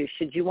allude to,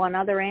 should you want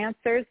other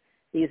answers,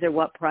 these are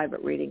what private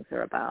readings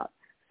are about.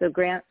 So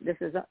Grant, this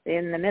is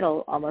in the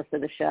middle almost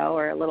of the show,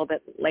 or a little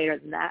bit later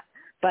than that,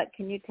 but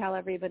can you tell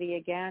everybody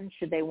again,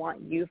 should they want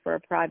you for a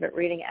private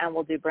reading, and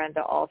we'll do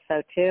Brenda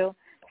also too,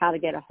 how to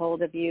get a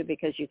hold of you,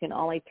 because you can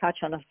only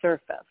touch on a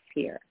surface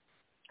here.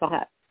 Go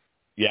ahead.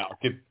 Yeah,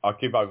 I'll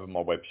give over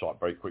my website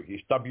very quickly.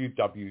 It's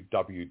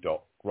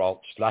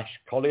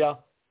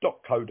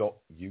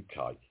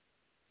www.grant/Colyer.co.uk.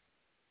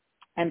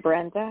 And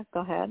Brenda, go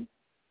ahead.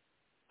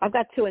 I've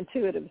got two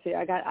intuitives here.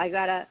 I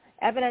got a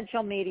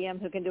evidential medium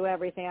who can do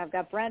everything. I've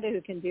got Brenda who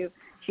can do,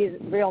 she's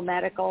real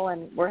medical,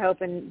 and we're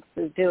hoping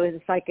to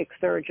do psychic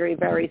surgery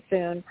very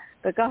soon.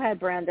 But go ahead,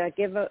 Brenda,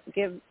 give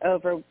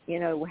over,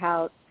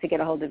 how to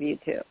get a hold of you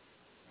too.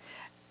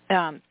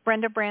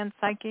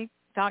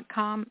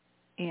 BrendaBrandPsychic.com,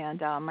 and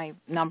my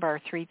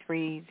number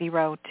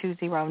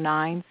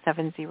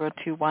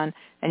 330-209-7021,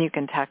 and you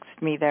can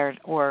text me there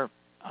or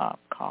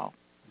call.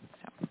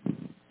 So.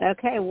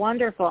 Okay,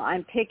 wonderful.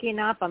 I'm picking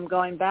up. I'm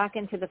going back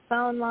into the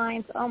phone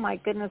lines. Oh, my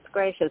goodness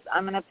gracious.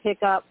 I'm going to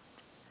pick up.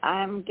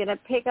 Oh,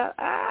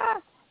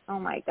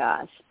 my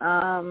gosh.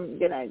 I'm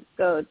going to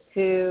go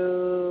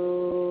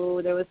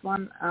to, there was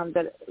one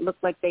that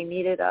looked like they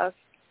needed us.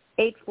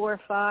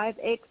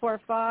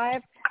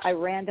 845. I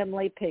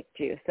randomly picked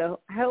you. So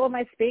who am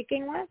I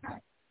speaking with?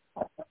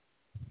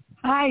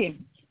 Hi,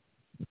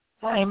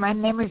 my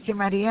name is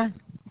Maria.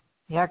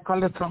 Yeah, I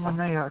call it from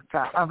New York.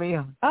 How are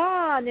you?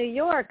 Oh, New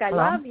York. I Hello?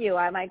 love you.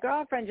 My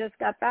girlfriend just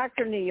got back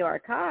from New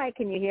York. Hi,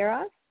 can you hear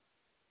us?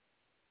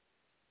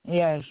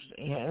 Yes.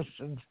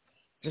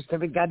 Just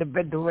we got a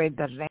bit of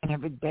weather, rain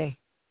every day.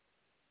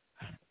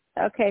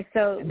 Okay,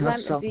 so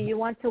do you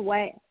want to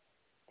weigh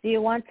in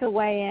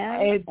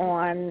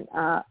on,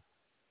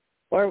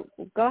 or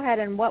go ahead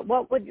and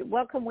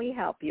what can we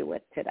help you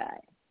with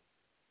today?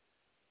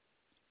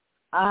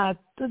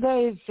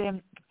 Today is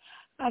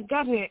I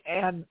got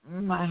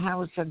my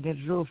house on the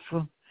roof,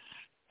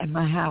 and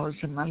my house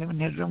in my living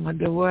room, and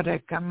the water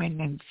coming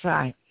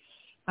inside.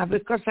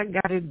 Because I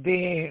got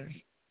the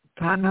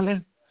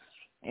panel,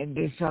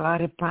 the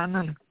solar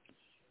panel,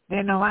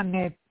 then I want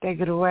to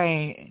take it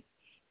away.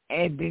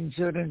 And the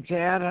insurance,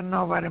 I don't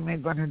know what am I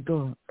going to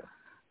do.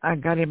 I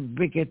got a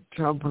big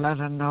trouble. I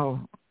don't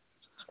know.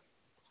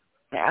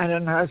 So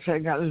I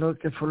got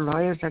looking for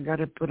lawyers. I got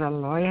to put a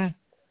lawyer.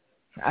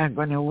 I'm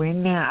going to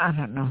win. I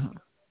don't know.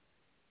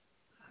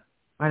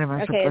 What am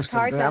I supposed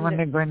to do? I'm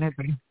only going to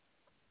do.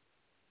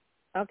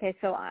 Okay,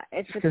 so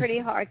it's pretty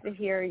hard to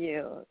hear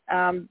you.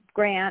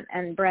 Grant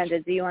and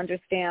Brenda, do you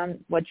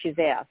understand what she's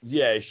asked?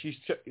 Yeah,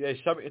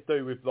 there's something to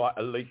do with like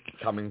a leak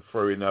coming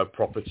through in her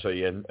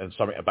property and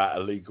something about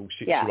a legal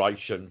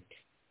situation. Yeah.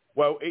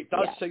 Well, it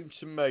does seem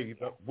to me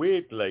that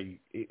weirdly,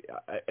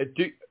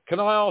 can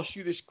I ask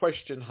you this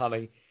question,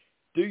 honey?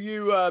 Do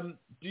you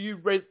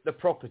rent the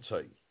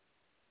property?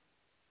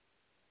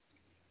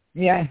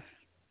 Yeah.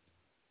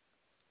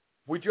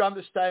 Would you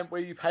understand where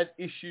you've had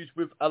issues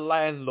with a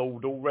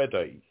landlord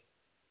already?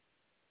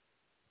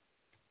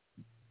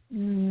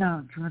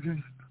 No.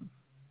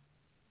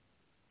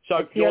 So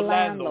it's your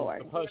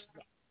landlord. The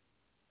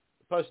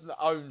person that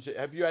owns it,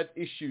 have you had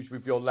issues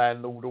with your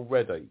landlord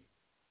already?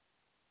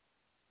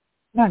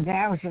 No, the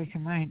house is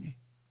mine.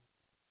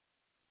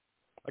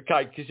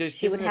 Okay, because there's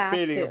given a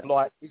feeling of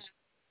like,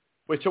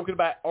 we're talking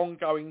about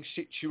ongoing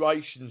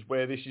situations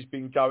where this has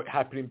been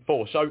happening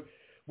before. So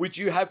have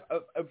you had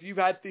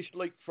this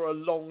leak for a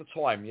long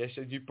time, yes?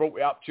 And you brought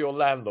it up to your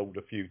landlord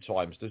a few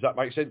times. Does that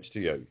make sense to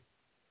you?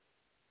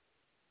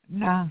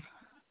 No.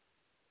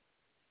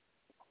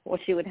 Well,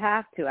 she would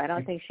have to. I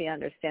don't think she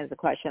understands the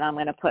question. I'm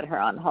going to put her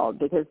on hold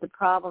because the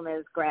problem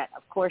is, Grant,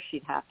 of course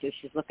she'd have to.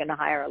 She's looking to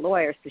hire a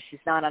lawyer, so she's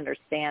not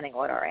understanding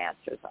what our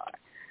answers are.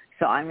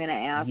 So I'm going to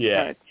ask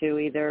her to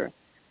either,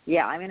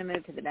 I'm going to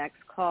move to the next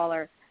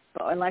caller,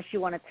 but unless you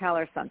want to tell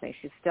her something,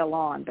 she's still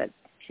on, but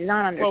she's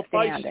not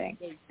understanding.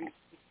 Well,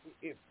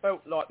 it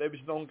felt like there was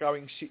an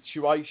ongoing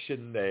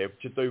situation there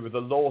to do with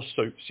the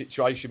lawsuit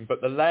situation, but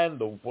the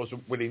landlord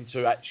wasn't willing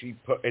to actually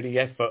put any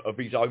effort of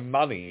his own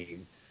money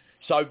in.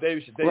 So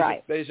there's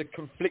a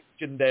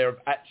confliction there of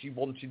actually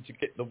wanting to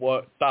get the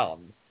work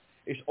done.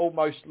 It's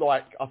almost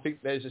like I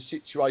think there's a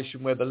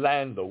situation where the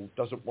landlord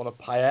doesn't want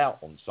to pay out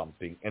on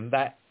something, and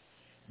that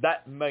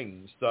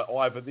means that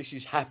either this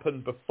has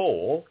happened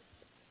before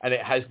and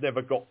it has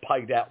never got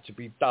paid out to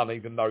be done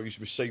even though he's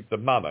received the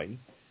money.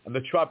 And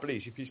the trouble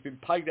is, if it's been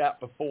paid out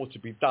before to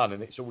be done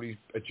and it's already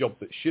a job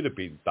that should have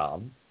been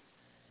done,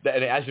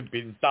 and it hasn't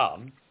been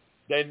done,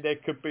 then there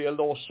could be a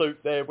lawsuit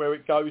there where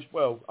it goes,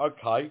 we're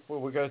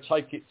going to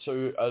take it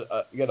to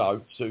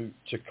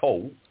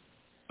court,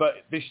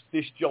 but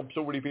this job's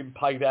already been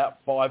paid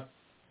out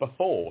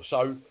before,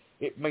 so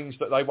it means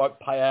that they won't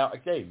pay out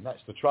again.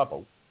 That's the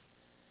trouble.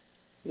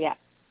 Yeah.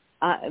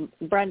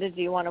 Brenda, do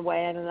you want to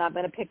weigh in? And I'm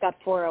going to pick up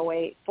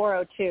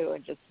 402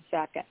 in just a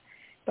second.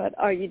 But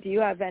do you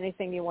have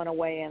anything you want to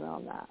weigh in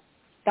on that?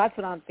 That's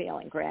what I'm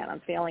feeling, Grant.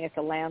 I'm feeling it's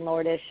a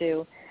landlord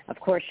issue. Of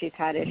course, she's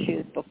had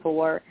issues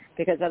before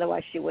because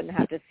otherwise she wouldn't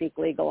have to seek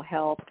legal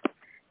help.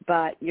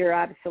 But you're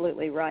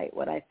absolutely right.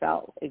 What I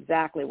felt,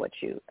 exactly what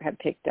you had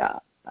picked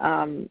up.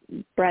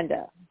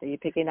 Brenda, are you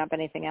picking up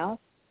anything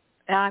else?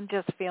 I'm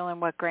just feeling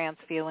what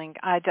Grant's feeling.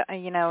 I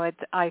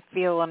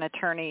feel an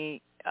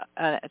attorney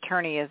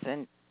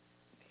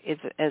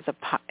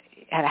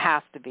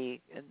has to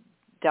be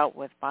dealt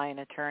with by an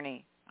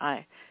attorney.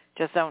 I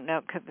just don't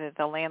know because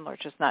the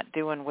landlord's just not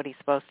doing what he's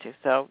supposed to.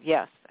 So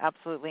yes,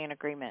 absolutely in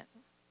agreement.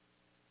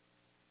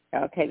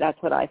 Okay,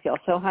 that's what I feel.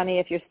 So, honey,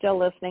 if you're still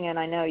listening, and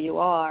I know you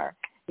are,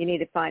 you need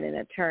to find an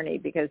attorney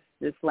because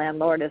this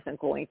landlord isn't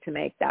going to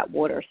make that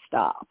water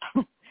stop.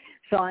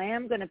 So I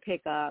am going to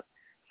pick up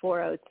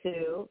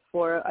 402.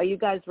 Are you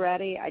guys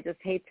ready? I just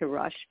hate to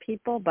rush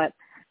people, but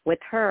with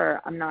her,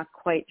 I'm not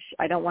quite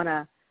I don't want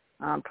to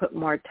put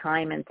more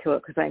time into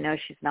it because I know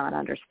she's not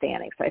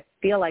understanding. So I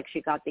feel like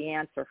she got the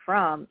answer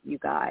from you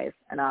guys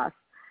and us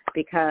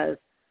because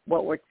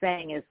what we're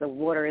saying is the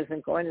water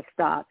isn't going to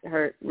stop.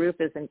 Her roof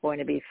isn't going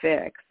to be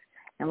fixed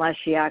unless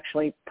she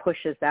actually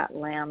pushes that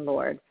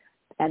landlord,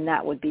 and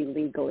that would be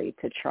legally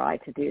to try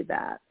to do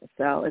that.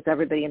 So is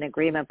everybody in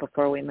agreement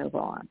before we move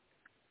on?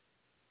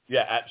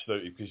 Yeah,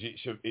 absolutely,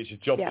 because it's a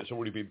job that's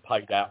already been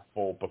paid out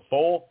for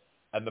before,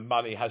 and the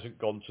money hasn't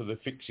gone to the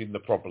fixing the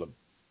problem.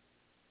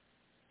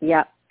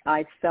 Yep,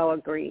 I so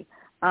agree.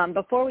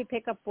 Before we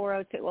pick up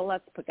 402, well,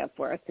 let's pick up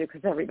 402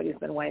 because everybody's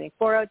been waiting.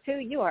 402,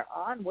 you are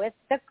on with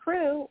the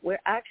crew. We're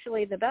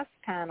actually the best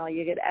panel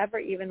you could ever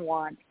even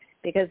want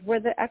because we're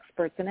the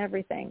experts in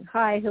everything.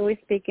 Hi, who are we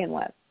speaking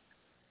with?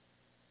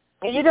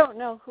 You don't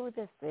know who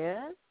this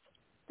is?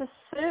 The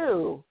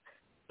Sue.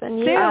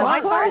 Sue,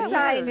 of course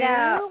I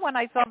know. When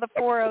I saw the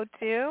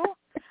 402.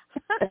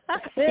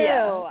 Sue,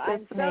 yeah,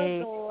 I'm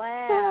so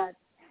glad.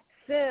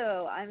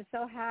 Sue, I'm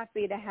so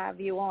happy to have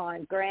you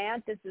on.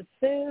 Grant, this is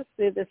Sue.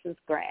 Sue, this is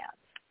Grant.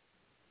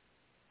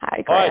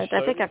 Hi, Grant.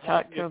 Hi, I think I've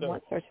talked to him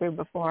once or two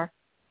before.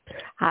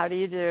 How do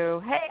you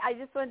do? Hey, I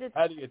just wanted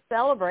to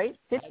celebrate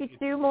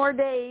 52 more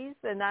days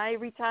and I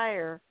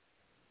retire.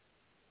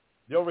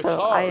 You're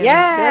retiring.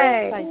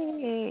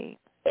 Yay!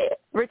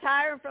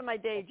 Retiring from my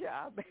day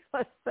job,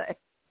 let's say.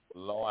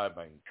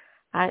 Blimey.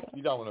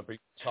 You don't want to be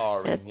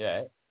retiring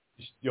yet.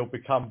 You'll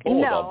become bored.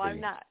 No,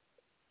 I'm not.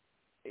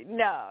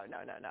 No.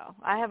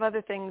 I have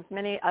other things,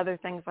 many other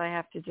things I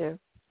have to do,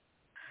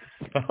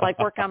 like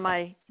work on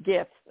my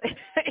gifts.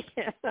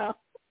 You know?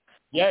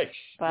 Yes.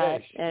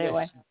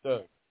 Anyway.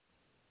 Yes,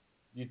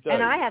 you do.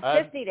 And I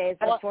have 50 days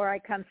before I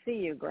come see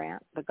you,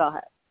 Grant. But go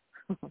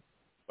ahead.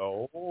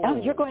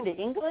 Oh, you're going to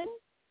England?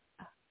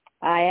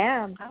 I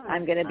am. Oh,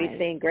 I'm going to be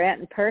seeing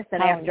Grant in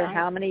person after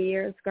how many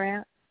years,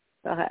 Grant?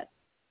 Go ahead.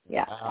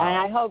 Yeah. And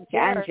I hope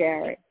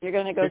Jerry. You're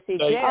going to go see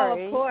Jerry.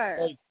 Oh, of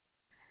course.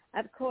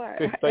 Of course.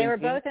 15 They were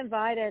years. both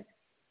invited.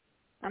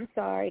 I'm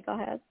sorry. Go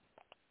ahead.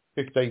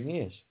 15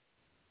 years.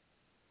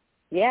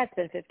 Yeah, it's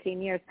been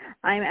 15 years.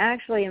 I'm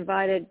actually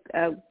invited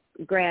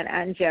Grant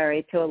and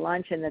Jerry to a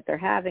luncheon that they're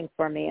having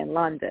for me in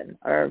London.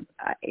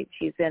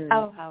 She's in.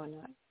 Oh, how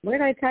nice. Where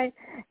did I tell you?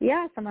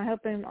 Yes, I'm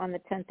hoping on the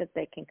 10th that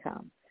they can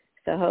come.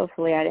 So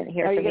hopefully I didn't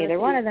hear from either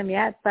one of them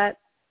yet, but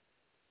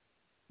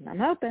I'm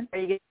hoping. Are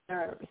you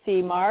going to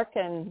see Mark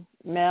and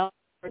Mel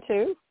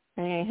too?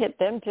 Are you going to hit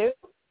them too?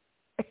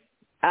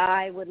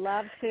 I would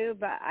love to,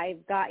 but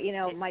I've got,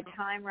 my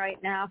time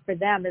right now for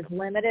them is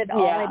limited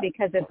only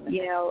because of, the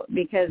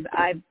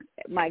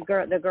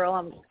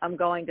girl I'm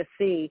going to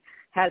see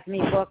has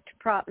me booked,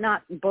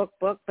 not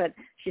book, but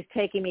she's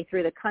taking me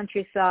through the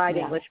countryside,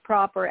 English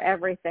proper,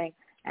 everything,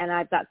 and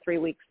I've got 3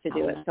 weeks to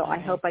do it. So I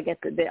hope I get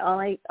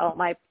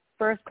my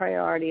first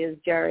priority is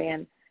Jerry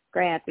and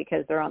Grant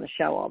because they're on the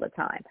show all the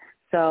time.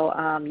 So,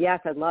 yes,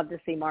 I'd love to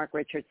see Mark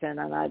Richardson,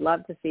 and I'd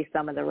love to see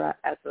some of the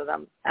rest of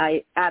them.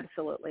 I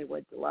absolutely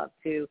would love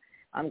to.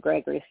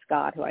 Gregory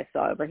Scott, who I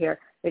saw over here.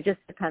 It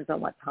just depends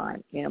on what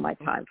time, my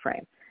time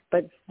frame.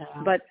 But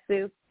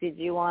Sue, did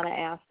you want to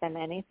ask them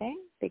anything?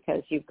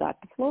 Because you've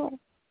got the floor.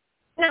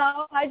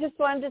 No, I just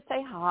wanted to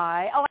say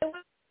hi. Oh, I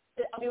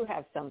do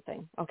have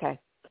something. Okay.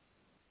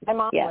 I'm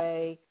on the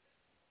way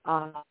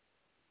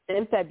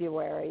in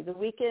February. The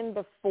weekend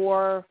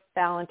before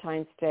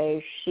Valentine's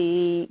Day,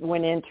 she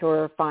went into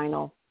her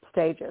final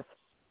stages.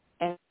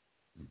 And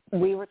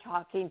we were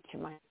talking to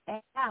my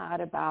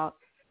dad about,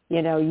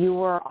 you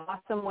were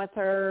awesome with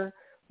her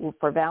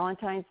for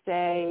Valentine's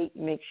Day.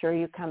 Make sure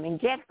you come and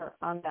get her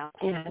on that.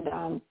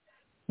 And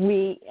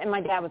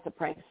my dad was a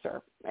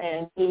prankster,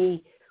 and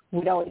he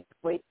would always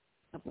wait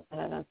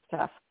and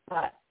stuff.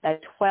 But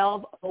at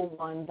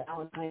 12:01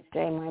 Valentine's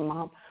Day, my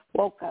mom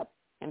woke up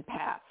and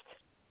passed.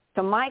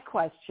 So my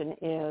question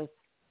is,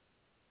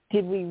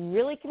 did we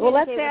really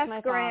communicate with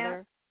my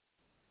father?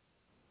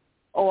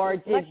 Or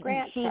did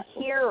he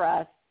hear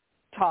us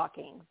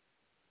talking?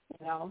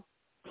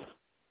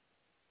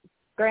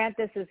 Grant,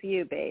 this is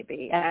you,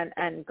 baby.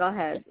 And go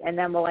ahead. And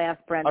then we'll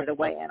ask Brenda to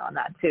weigh in on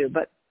that too.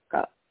 But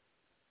go.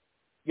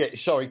 Yeah,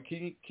 sorry.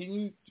 Can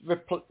you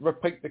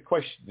repeat the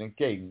question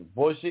again?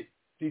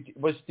 Did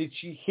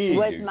she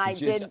hear you?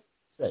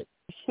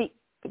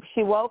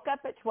 She woke up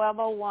at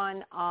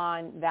 12:01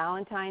 on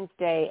Valentine's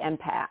Day and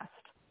passed.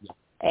 Yeah.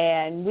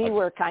 And we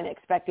were kind of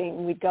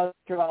expecting we'd go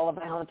through all of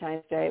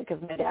Valentine's Day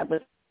because my dad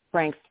was a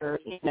prankster,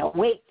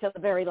 wait till the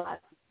very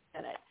last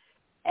minute.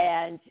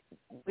 And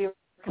we were,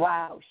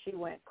 wow, she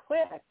went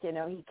quick.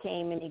 He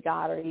came and he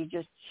got her. He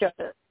just shook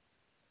her.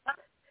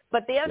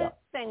 But the other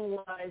thing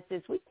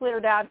is we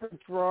cleared out her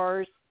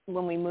drawers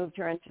when we moved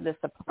her into this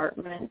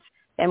apartment.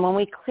 And when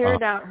we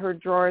cleared out her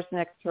drawers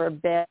next to her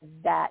bed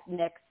that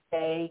next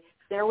day,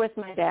 there was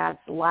my dad's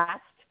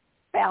last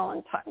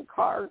Valentine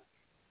card.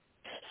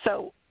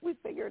 So we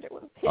figured it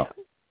was him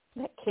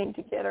that came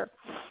to get her.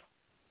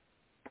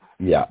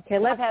 Yeah. Okay,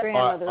 let's have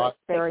grandmother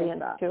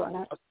experience too.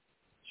 You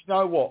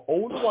know what?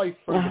 All the way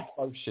through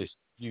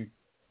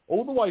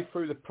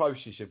the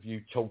process of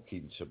you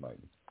talking to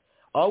me,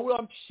 all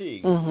I'm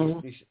seeing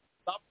is this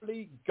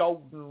lovely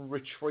golden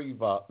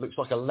retriever, looks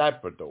like a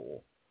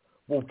Labrador,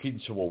 walking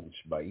towards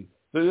me.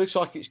 That looks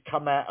like it's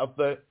come out of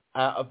a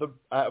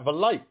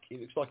lake. It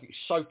looks like it's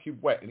soaking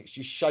wet and it's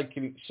just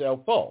shaking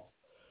itself off.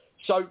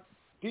 So,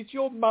 did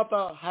your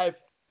mother have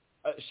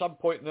at some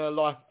point in her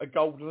life a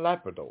golden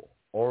Labrador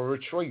or a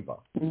retriever?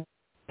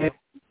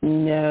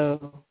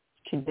 No,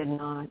 she did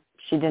not.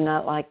 She did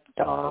not like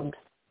dogs.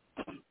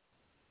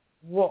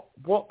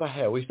 What the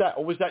hell is that?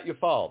 Or was that your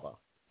father?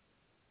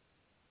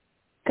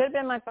 Could have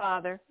been my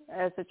father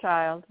as a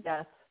child,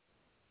 yes.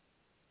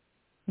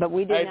 But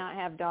we did not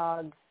have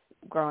dogs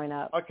growing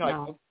up. Okay,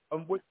 no.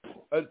 and with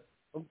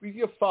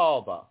your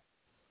father,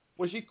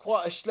 was he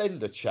quite a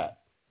slender chap?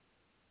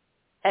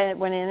 And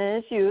when in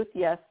his youth,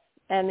 yes.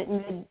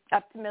 And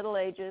up to middle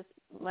ages,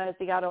 as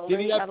he got older,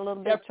 he got a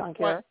little bit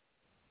chunkier.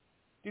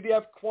 Did he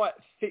have quite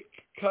thick,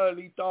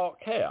 curly, dark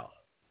hair?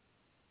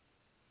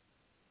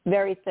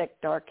 Very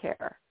thick, dark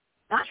hair.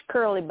 Not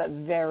curly, but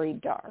very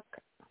dark.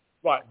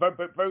 Right, but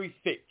very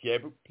thick, yeah.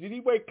 But did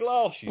he wear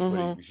glasses when he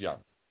was young?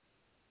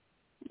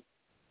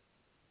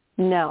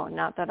 No,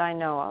 not that I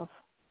know of.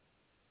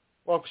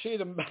 Well, I've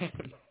seen a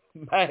man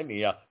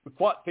here with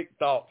quite thick,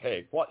 dark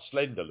hair, quite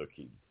slender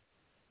looking,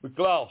 with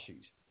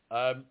glasses.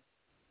 And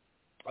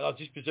I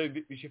just presumed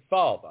it was your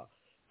father.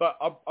 But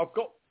I've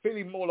got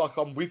feeling more like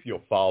I'm with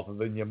your father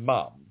than your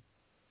mum.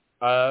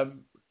 Because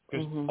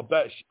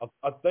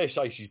I dare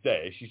say she's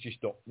there. She's just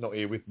not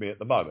here with me at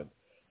the moment.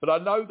 But I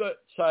know that...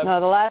 no,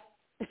 the last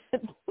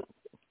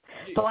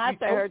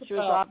I heard she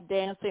was off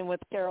dancing with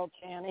Carol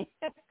Channing.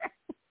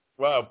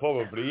 Well,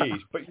 probably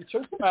is. But you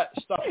talk about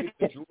stuff in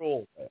the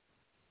drawer there.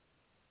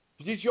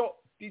 Did your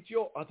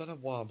I don't know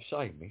why I'm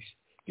saying this.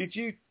 Did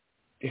you...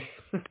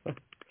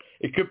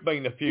 It could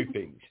mean a few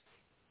things.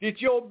 Did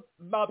your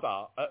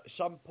mother at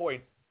some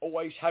point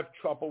always have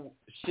trouble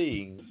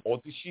seeing,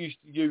 or did she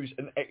used to use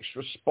an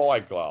extra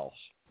spyglass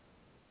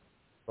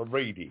for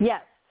reading?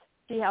 Yes,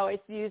 she always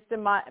used a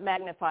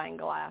magnifying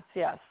glass.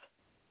 Yes.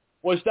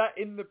 Was that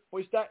in the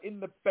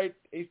bed?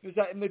 Was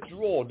that in the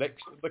drawer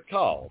next to the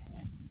card?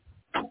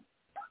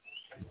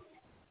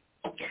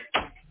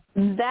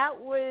 That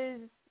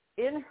was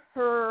in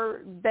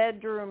her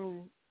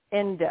bedroom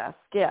end desk.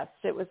 Yes,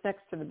 it was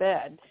next to the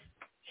bed.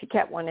 She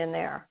kept one in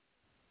there.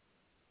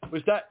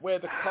 Was that where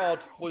the card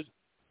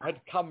had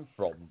come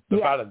from? The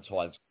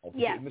Valentine's card? Was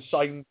it in the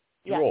same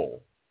drawer?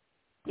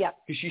 Yeah.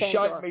 Because she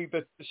showed me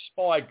the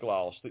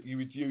spyglass that you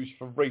would use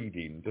for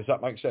reading. Does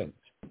that make sense?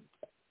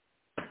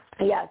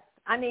 Yes.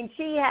 I mean,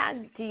 she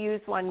had to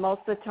use one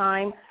most of the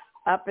time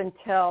up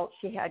until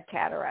she had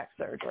cataract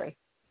surgery.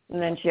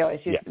 And then she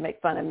always used to make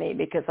fun of me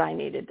because I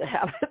needed to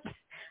have it.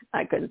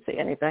 I couldn't see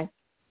anything.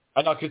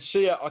 And I can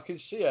see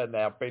her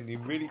now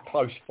bending really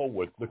close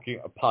forward, looking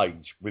at a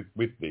page with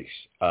this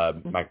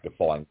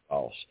magnifying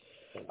glass.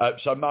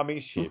 So Mum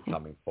is here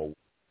coming forward.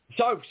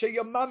 So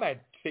your mum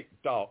had thick,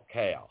 dark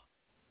hair?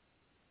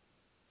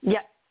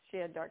 Yes, she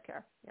had dark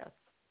hair, yes.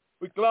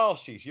 With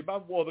glasses? Your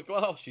mum wore the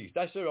glasses.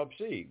 That's who I'm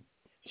seeing.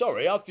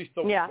 Sorry, I just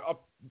thought... Yeah.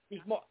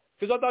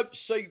 Because I don't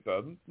see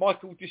them,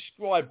 Michael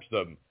describes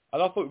them.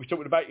 And I thought we were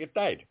talking about your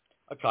dad.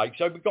 Okay,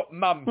 so we've got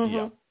Mum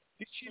here.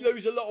 Did she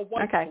lose a lot of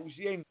weight towards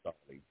the end,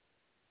 darling?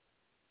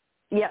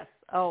 Yes.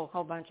 Oh, a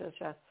whole bunch of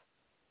yes.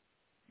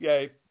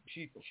 Yeah,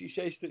 she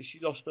says that she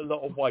lost a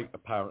lot of weight,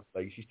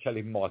 apparently. She's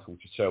telling Michael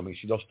to tell me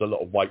she lost a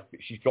lot of weight,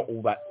 but she's got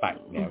all that back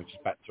now.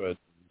 She's back to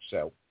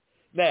herself.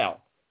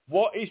 Now,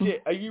 what is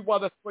it? Are you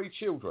one of 3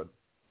 children?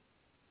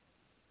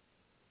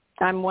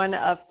 I'm one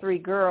of 3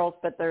 girls,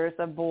 but there's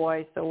a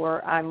boy, so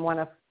I'm one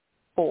of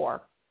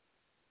 4.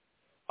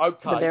 Okay.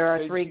 So there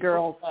are 3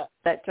 girls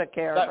that took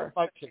care of her.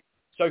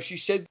 So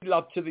she said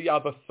love to the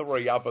other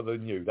 3 other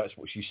than you. That's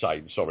what she's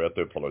saying. Sorry, I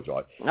do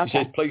apologise. Okay. She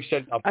says, please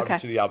send love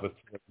to the other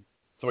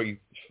 3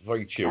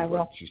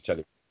 children. She's telling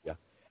me. Yeah.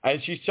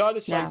 And she's trying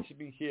to say to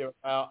me here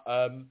about,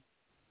 I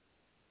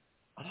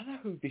don't know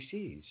who this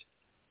is.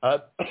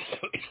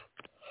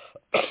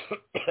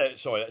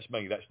 Sorry, that's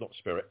me. That's not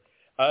Spirit.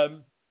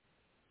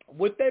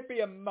 Would there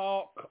be a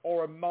Mark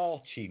or a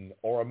Martin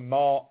or a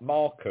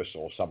Marcus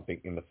or something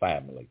in the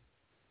family?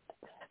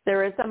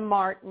 There is a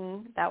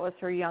Martin. That was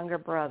her younger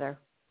brother.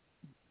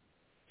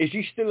 Is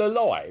he still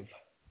alive?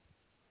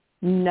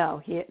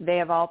 No, they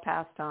have all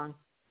passed on.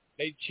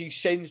 And she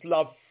sends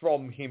love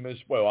from him as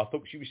well. I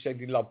thought she was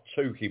sending love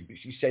to him, but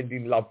she's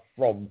sending love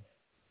from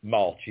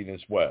Martin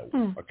as well.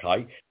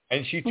 Okay?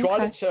 And she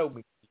tried to tell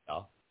me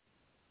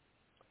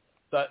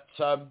that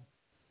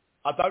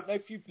I don't know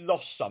if you've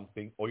lost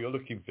something or you're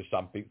looking for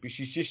something, but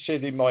she's just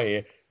said in my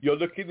ear, you're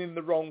looking in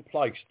the wrong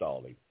place,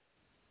 darling.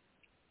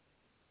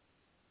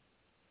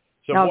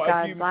 So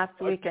last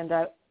weekend go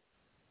on.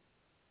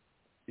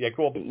 Yeah,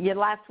 go on. Yeah,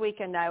 last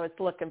weekend I was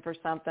looking for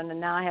something,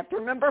 and now I have to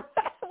remember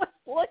what I was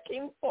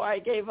looking for. I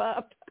gave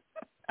up.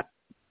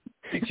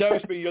 She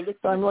tells me you're looking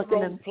So I'm in the looking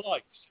wrong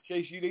place. She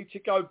says you need to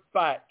go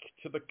back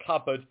to the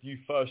cupboard you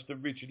first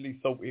originally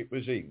thought it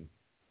was in.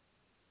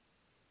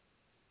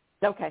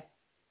 Okay.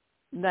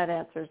 That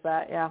answers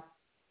that, yeah.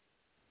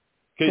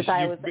 Because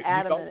I was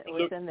adamant it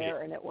was in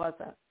there and it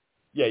wasn't.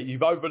 Yeah,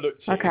 you've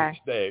overlooked it. Okay. And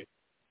it's there.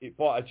 It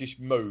might have just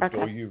moved,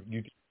 or you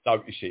didn't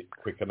notice it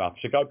quick enough.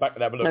 So go back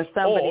and have a look.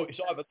 Or it's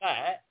either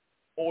that,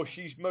 or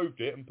she's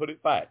moved it and put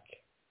it back.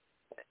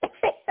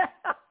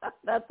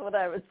 That's what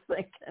I was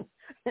thinking.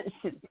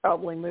 She's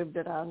probably moved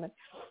it on me,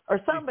 or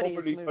somebody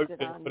has moved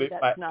it on me.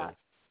 That's not.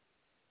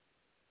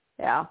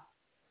 Yeah.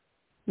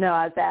 No,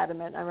 I was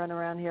adamant. I run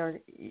around here,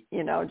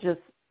 just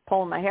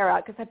pulling my hair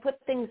out because I put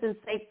things in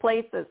safe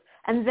places,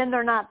 and then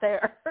they're not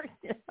there.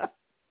 It's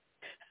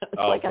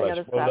like I got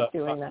to stop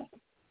doing that.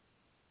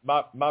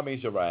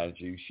 Mummy's around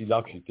you. She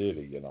loves you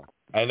dearly,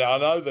 And I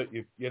know that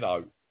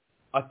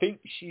I think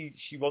she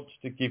wants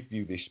to give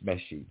you this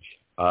message.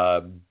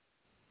 And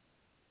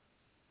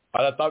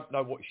I don't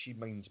know what she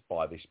means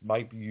by this.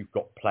 Maybe you've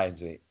got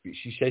plans in it. But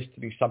she says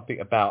to me something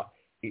about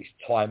it's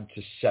time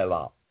to sell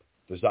up.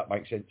 Does that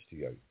make sense to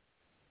you?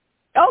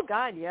 Oh,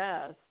 God,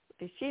 yes.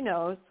 She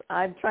knows.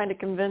 I'm trying to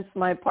convince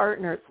my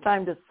partner it's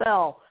time to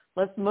sell.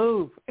 Let's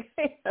move.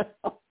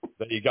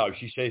 There you go.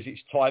 She says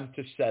it's time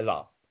to sell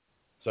up.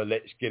 So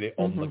let's get it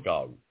on the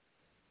go.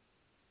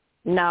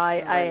 No,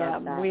 I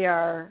am. We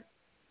are.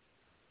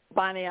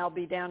 Bonnie, I'll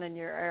be down in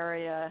your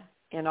area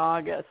in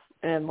August,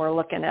 and we're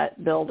looking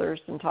at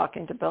builders and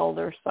talking to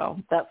builders. So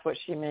that's what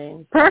she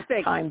means.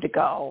 Perfect. Time to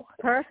go.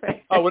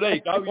 Perfect. Oh, well, there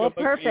you go. Well,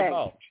 perfect.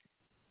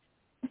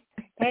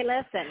 Hey,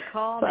 listen,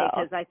 call me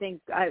because I think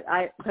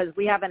because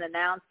we haven't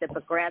announced it,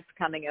 but Grant's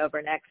coming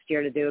over next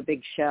year to do a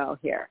big show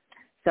here,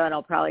 so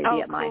it'll probably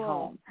be at my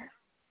home.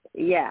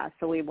 Yeah,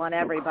 so we want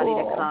everybody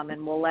to come, and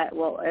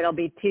it'll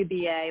be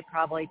TBA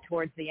probably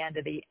towards the end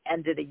of the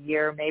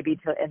year, maybe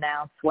to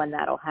announce when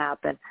that'll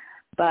happen.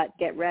 But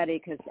get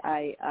ready because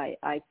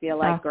I feel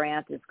like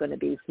Grant is going to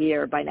be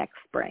here by next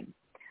spring.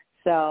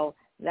 So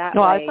that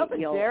way I thought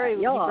you'll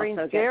bring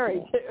also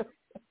Jerry too.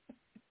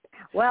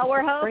 Well,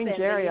 we're hoping. Bring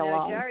Jerry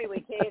along. Jerry,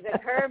 we gave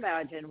it her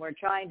margin. We're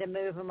trying to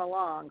move him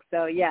along.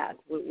 So yes,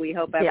 we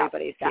hope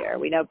everybody's here.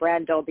 We know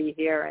Brenda will be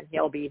here, and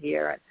he'll be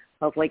here, and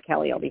hopefully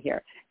Kelly will be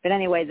here. But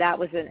anyway, that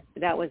was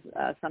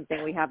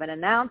something we haven't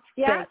announced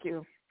yet. Thank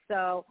you.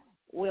 So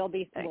we'll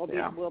be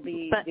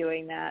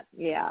doing that.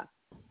 Yeah.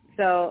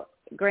 So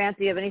Grant,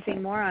 do you have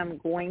anything more? I'm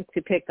going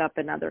to pick up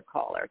another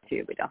caller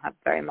too. We don't have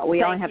very much.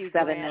 We only have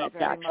 7 minutes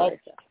actually.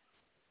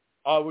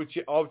 I'll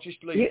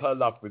just leave her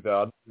love with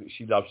her.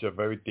 She loves her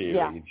very dearly,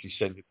 and she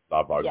sends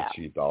love over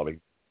to you,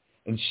 darling.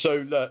 And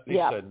so,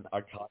 listen,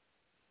 okay.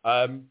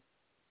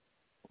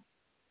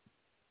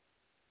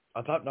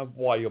 I don't know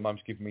why your mum's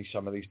giving me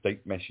some of these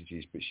deep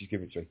messages, but she's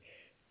giving it to me.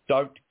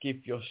 Don't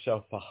give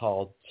yourself a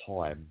hard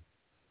time.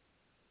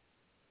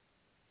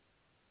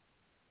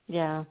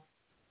 Yeah,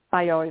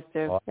 I always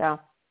do. Yeah.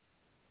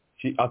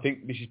 I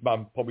think Mrs.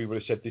 Mum probably would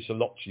have said this a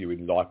lot to you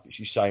in life, but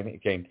she's saying it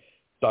again.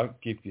 Don't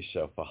give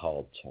yourself a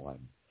hard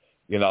time.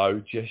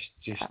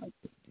 Just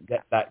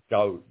let that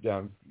go.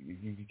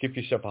 You give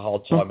yourself a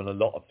hard time on a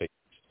lot of things,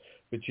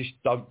 but just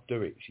don't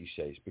do it. She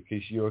says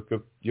because you're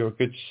a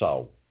good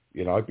soul,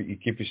 but you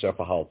give yourself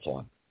a hard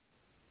time.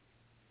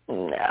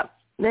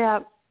 Yeah.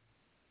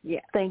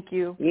 Thank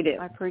you. You do.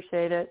 I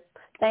appreciate it.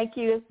 Thank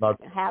you. No.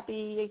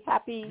 Happy.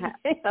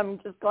 I'm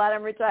just glad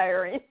I'm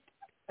retiring.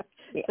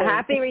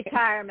 Happy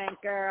retirement,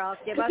 girl.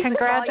 Give us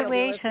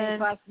Congratulations. A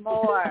call. Us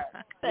more.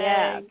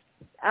 Thanks.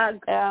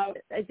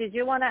 Did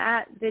you want to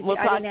add? I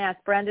didn't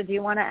ask Brenda. Do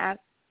you want to add?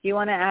 Do you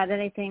want to add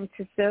anything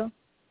to Sue?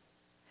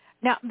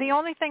 Now, the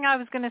only thing I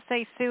was going to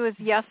say, Sue, is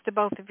yes to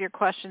both of your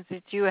questions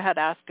that you had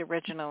asked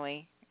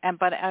originally,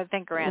 but I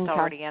think Grant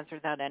already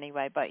answered that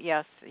anyway. But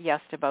yes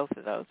to both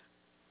of those.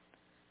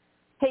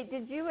 Hey,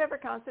 did you ever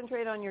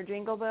concentrate on your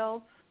jingle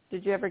bells?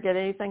 Did you ever get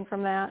anything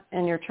from that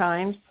and your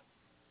chimes?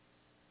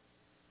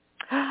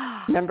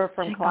 Remember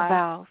from jingle class?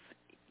 Bells.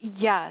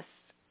 Yes.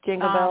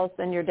 Jingle bells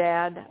and your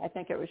dad. I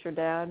think it was your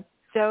dad.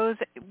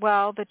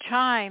 The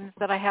chimes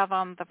that I have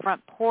on the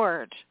front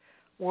porch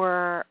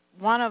were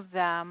one of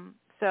them.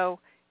 So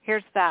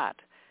here's that.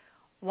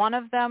 One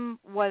of them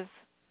was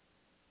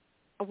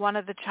one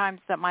of the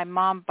chimes that my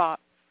mom bought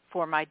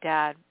for my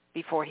dad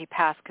before he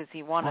passed because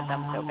he wanted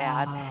them so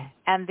bad.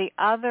 And the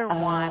other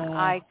one,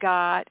 I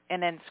got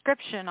an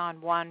inscription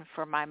on one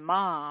for my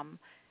mom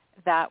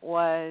that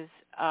was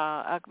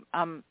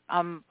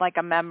like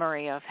a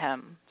memory of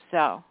him.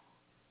 So.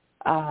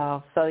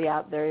 Oh, so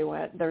yeah, there you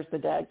went. There's the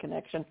dad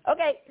connection.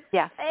 Okay.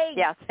 Yeah. Hey.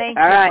 Yeah. Thank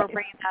you for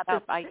bringing that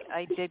up.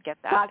 I did get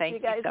that.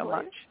 Thank you so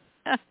much.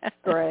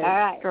 Great. All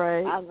right.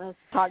 Great. Let's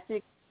talk to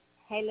you.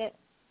 Hey,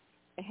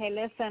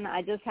 listen.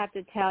 I just have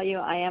to tell you,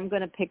 I am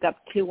going to pick up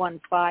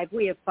 215.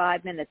 We have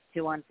 5 minutes.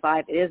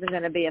 215. It isn't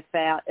going to be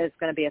It's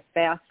going to be a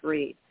fast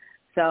read.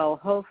 So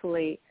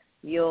hopefully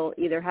you'll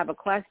either have a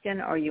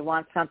question or you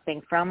want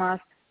something from us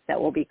that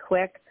will be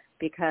quick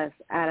because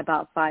at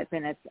about 5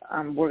 minutes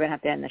we're going to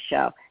have to end the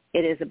show.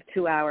 It is a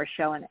 2-hour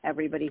show, and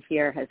everybody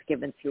here has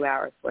given 2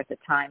 hours worth of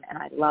time, and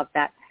I love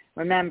that.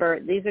 Remember,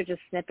 these are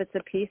just snippets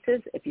of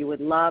pieces. If you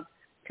would love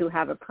to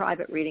have a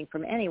private reading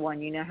from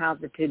anyone, you know how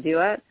to do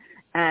it.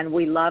 And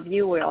we love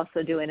you. We're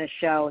also doing a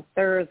show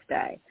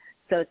Thursday.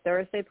 So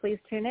Thursday, please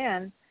tune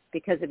in,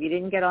 because if you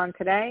didn't get on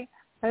today,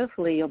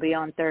 hopefully you'll be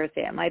on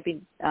Thursday. It might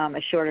be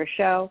a shorter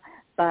show,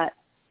 but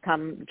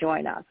come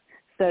join us.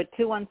 So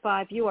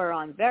 215, you are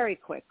on very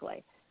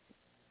quickly.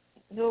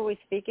 Who are we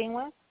speaking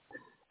with?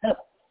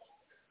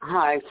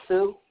 Hi,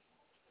 Sue.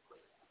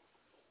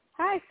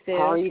 Hi, Sue.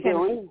 How are you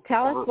doing?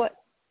 Tell us what.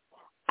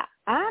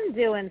 I'm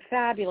doing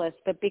fabulous,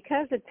 but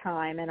because of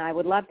time, and I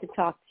would love to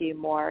talk to you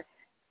more,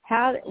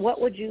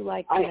 what would you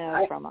like to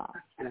know from us?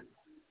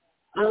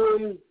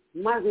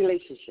 My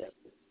relationship.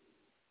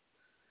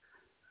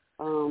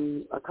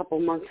 A couple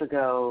months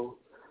ago,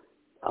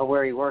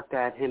 where he worked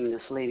at, him and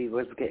this lady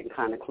was getting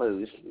kind of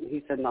close.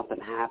 He said nothing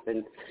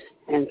happened,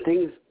 and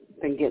things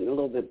been getting a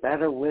little bit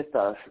better with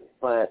us,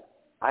 but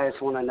I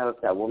just want to know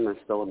if that woman's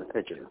still in the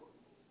picture.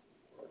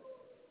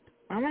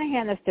 I'm going to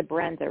hand this to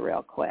Brenda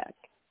real quick.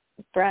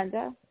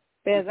 Brenda,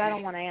 because I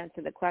don't want to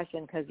answer the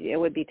question because it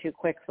would be too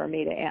quick for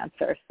me to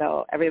answer,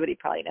 so everybody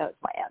probably knows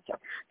my answer.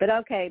 But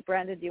okay,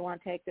 Brenda, do you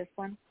want to take this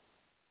one?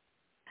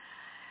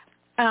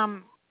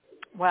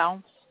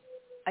 Well,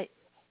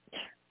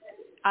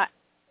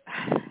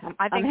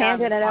 I think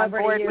I'm on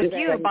board with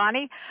you,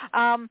 Bonnie.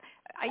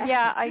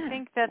 Yeah, I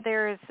think that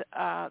there's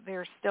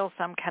still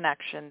some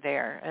connection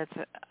there.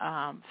 It's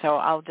so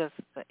I'll just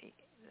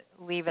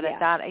leave it at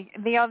that.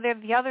 The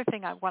other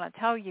thing I want to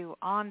tell you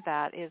on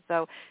that is,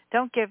 though,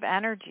 don't give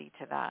energy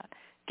to that.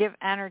 Give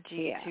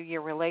energy to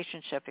your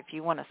relationship. If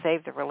you want to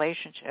save the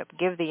relationship,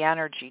 give the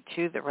energy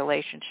to the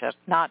relationship,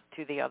 not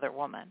to the other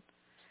woman.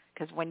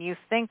 Because when you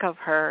think of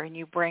her and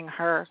you bring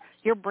her,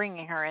 you're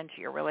bringing her into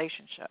your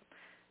relationship.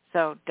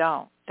 So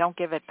don't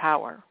give it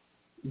power.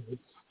 Mm-hmm.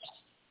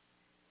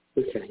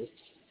 Okay.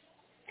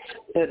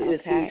 But is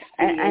he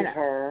seeing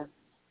her?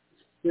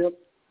 Yep.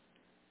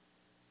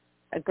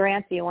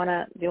 Grant, do you want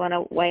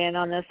to weigh in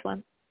on this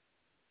one?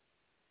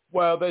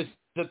 Well,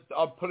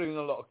 I'm putting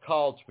a lot of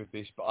cards with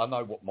this, but I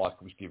know what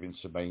Michael's giving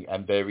to me,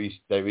 and there is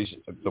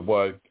the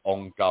word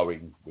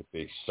ongoing with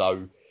this.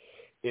 So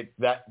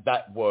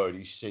that word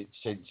is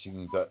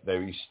sensing that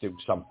there is still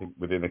something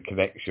within a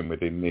connection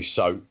within this.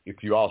 So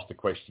if you ask the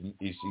question,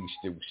 is he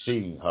still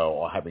seeing her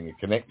or having a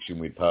connection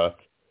with her?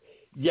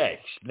 Yes.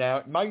 Now,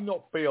 it may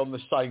not be on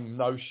the same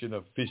notion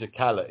of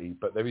physicality,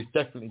 but there is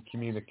definitely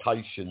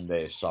communication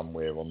there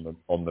somewhere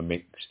on the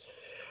mix.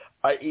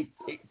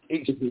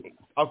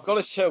 I've got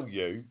to tell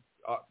you,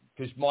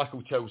 because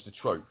Michael tells the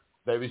truth,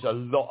 there is a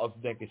lot of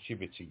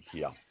negativity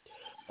here.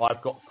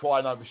 I've got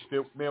crying over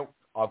spilt milk.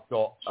 I've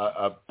got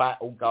a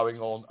battle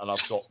going on, and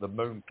I've got the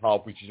moon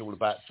card, which is all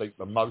about deep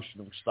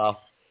emotional stuff,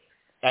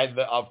 and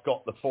I've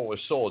got the Four of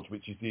Swords,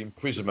 which is the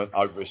imprisonment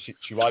over a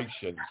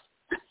situation.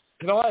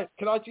 Can I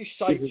just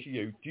say to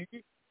you,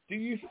 do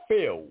you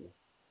feel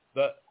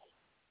that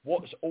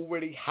what's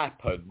already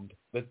happened,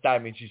 the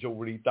damage is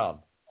already done?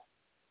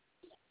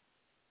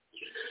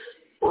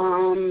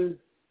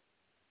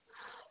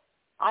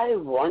 I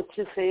want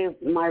to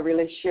save my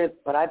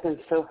relationship, but I've been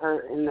so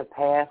hurt in the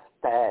past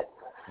that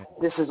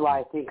this is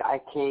why I think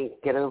I can't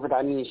get over it.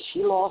 I mean,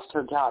 she lost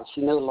her job.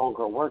 She no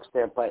longer works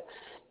there, but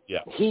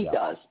he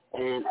does.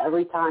 And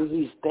every time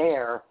he's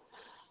there,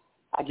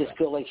 I just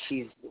feel like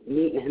she's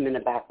meeting him in the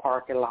back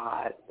parking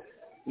lot,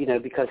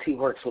 because he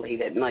works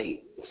late at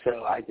night.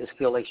 So I just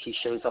feel like she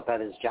shows up at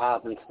his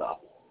job and stuff.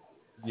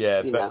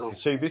 Yeah, but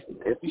see, this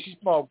is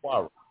my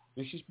worry.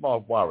 This is my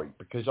worry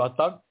because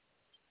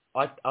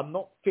I'm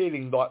not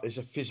feeling like there's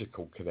a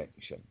physical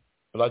connection,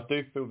 but I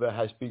do feel there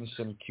has been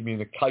some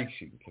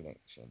communication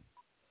connection.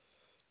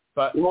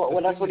 But well,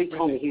 that's what he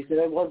told me. He said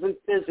it wasn't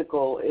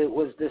physical. It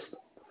was this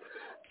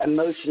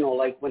emotional,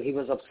 like when he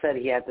was upset,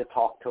 he had to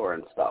talk to her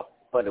and stuff.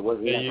 But it was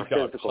never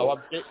physical.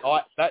 So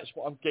that's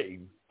what I'm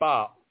getting.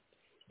 But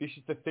this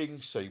is the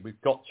thing, see, we've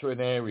got to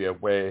an area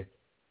where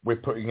we're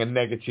putting a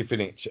negative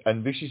in it.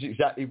 And this is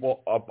exactly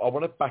what I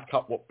want to back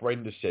up what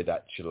Brenda said,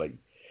 actually.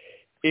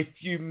 If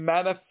you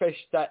manifest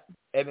that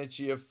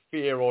energy of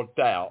fear or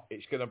doubt,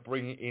 it's going to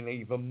bring it in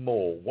even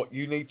more. What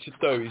you need to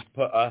do is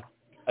put a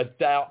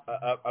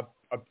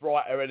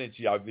brighter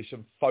energy over this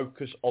and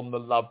focus on the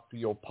love for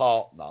your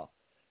partner.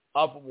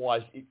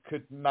 Otherwise, it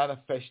could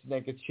manifest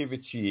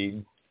negativity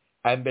in,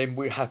 and then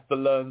we have to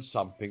learn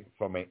something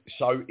from it.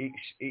 So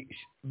it's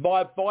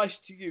my advice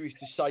to you is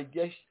to say,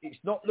 yes, it's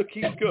not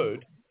looking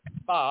good,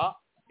 but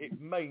it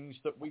means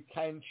that we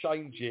can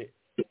change it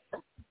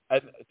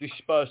and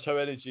disperse her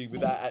energy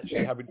without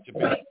actually having to be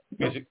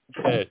physically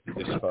there to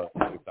disperse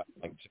it, if that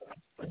makes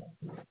sense.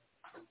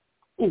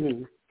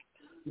 Mm-hmm.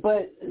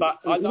 But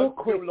I don't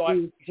feel like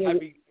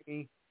having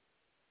any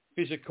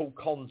physical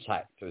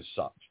contact as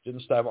such. Do you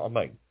understand what I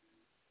mean?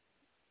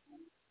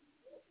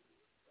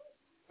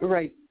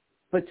 Right.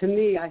 But to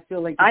me, I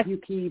feel like if you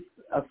keep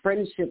a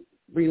friendship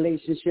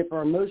relationship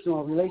or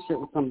emotional relationship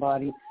with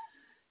somebody,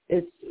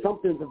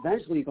 something's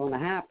eventually going to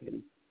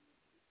happen.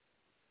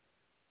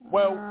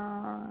 Well,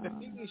 the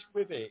thing is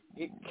with it,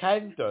 it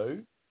can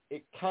do.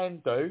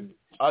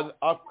 And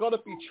I'm going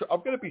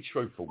to be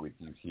truthful with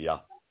you here.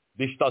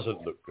 This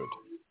doesn't look good.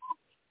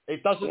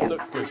 It doesn't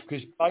look good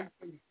because,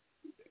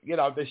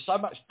 there's so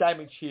much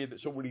damage here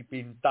that's already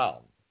been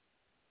done.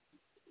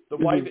 The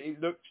way that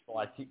it looks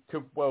like, it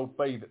could well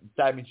be that the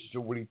damage is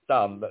already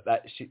done,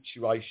 that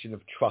situation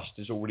of trust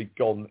has already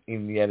gone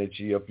in the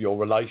energy of your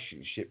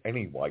relationship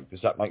anyway.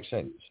 Does that make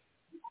sense?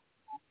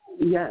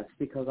 Yes,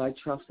 because I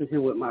trusted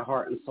him with my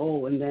heart and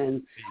soul, and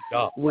then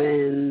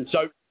when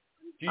do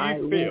you I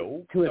feel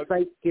went to a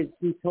psychic,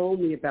 he told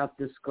me about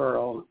this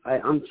girl.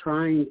 I'm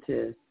trying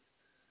to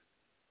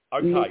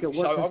make it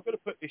work. So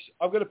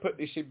I'm going to put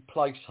this in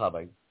place,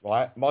 honey.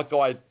 Right, my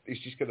guide is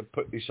just going to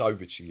put this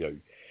over to you.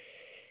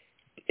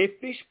 If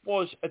this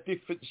was a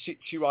different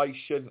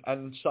situation,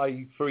 and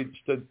say, for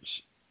instance,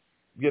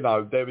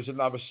 there was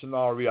another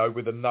scenario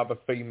with another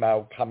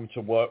female come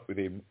to work with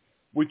him,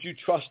 would you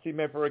trust him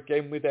ever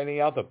again with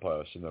any other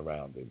person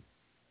around him?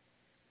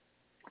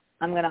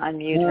 I'm going to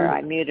unmute her.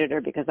 I muted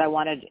her because I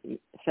wanted,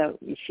 so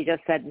she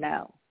just said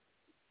no.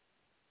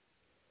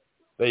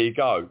 There you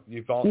go.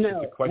 You've answered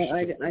the question.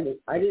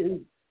 I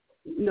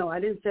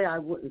didn't say I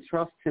wouldn't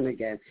trust him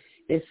again.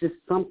 It's just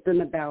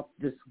something about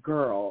this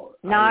girl.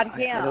 Not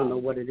him. I don't know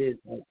what it is.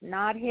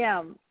 Not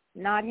him,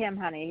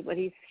 honey. What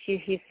he's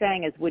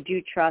saying is, would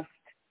you trust?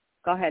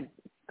 Go ahead.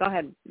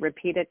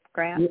 Repeat it,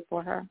 Grant,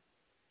 for her.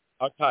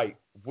 Okay.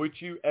 Would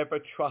you ever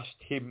trust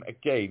him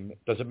again?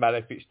 Doesn't matter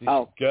if it's this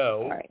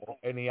girl or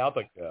any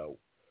other girl.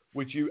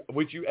 Would you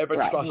ever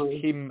trust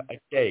him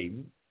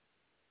again?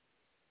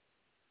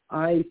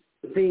 I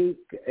think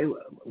it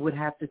would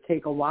have to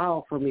take a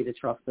while for me to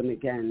trust him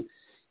again,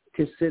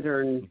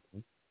 considering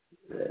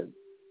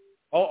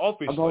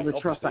obviously, of all the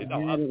trust I had.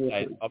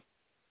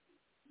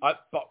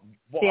 But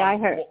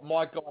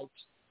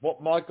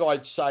what my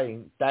guide's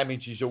saying,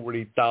 damage is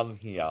already done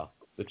here.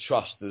 The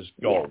trust has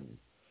gone.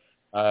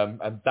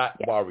 And that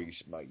worries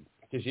me,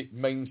 because it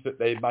means that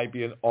there may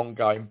be an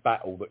ongoing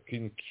battle that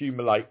can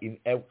accumulate in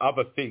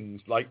other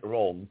things later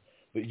on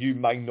that you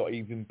may not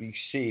even be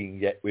seeing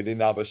yet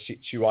within other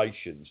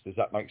situations. Does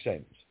that make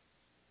sense?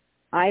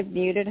 I've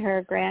muted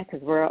her, Grant,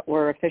 because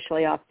we're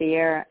officially off the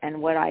air,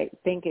 and what I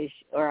think is,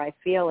 or I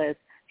feel is,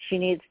 she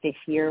needs to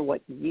hear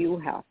what you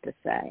have to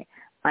say.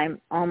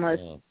 I'm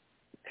almost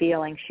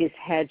feeling she's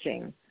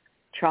hedging,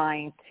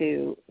 trying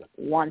to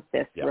want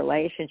this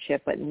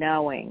relationship, but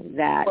knowing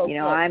that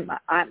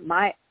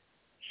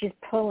she's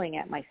pulling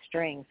at my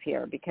strings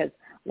here, because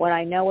when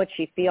I know what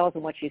she feels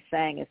and what she's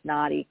saying is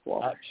not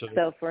equal. Absolutely.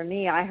 So for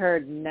me, I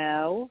heard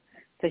no,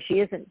 so she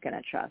isn't going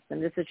to trust him.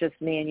 This is just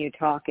me and you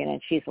talking,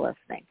 and she's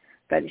listening.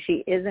 But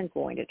she isn't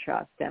going to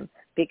trust him,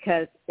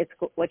 because it's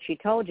what she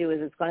told you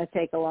is it's going to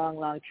take a long,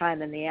 long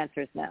time, and the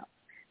answer is no.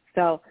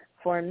 So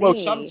for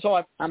me,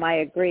 I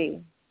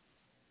agree.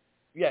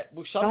 Yeah,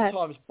 well,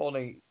 sometimes,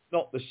 Bonnie,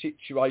 not the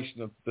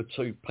situation of the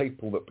two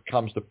people that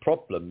becomes the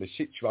problem. The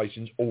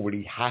situation's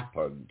already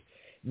happened.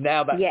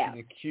 Now that can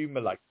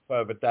accumulate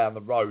further down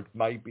the road,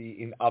 maybe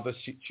in other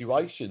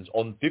situations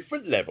on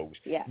different levels,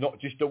 not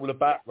just all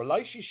about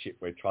relationship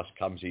where trust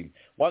comes in.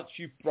 Once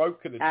you've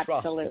broken the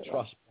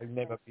trust may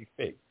never be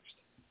fixed.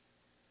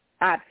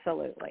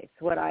 Absolutely.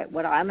 It's what I'm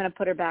going to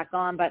put her back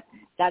on, but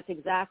that's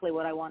exactly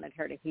what I wanted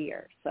her to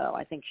hear. So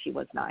I think she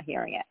was not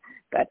hearing it.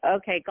 But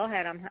okay, go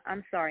ahead.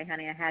 I'm sorry,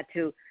 honey. I had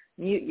to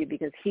mute you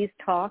because he's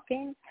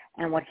talking,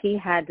 and what he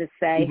had to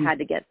say had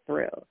to get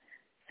through.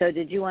 So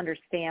did you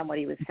understand what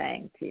he was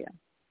saying to you?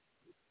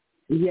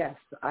 Yes,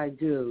 I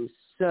do.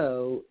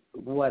 So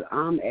what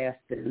I'm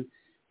asking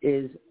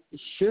is,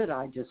 should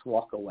I just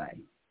walk away?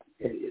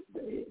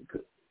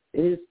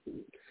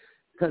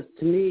 Because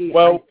to me,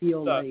 I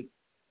feel like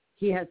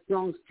he has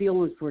strong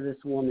feelings for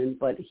this woman,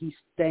 but he's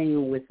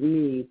staying with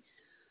me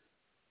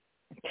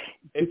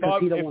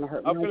because he don't want to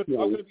hurt my feelings.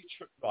 I'm going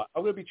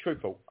to be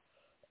truthful.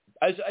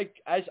 As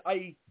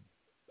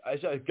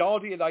a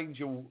guardian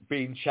angel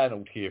being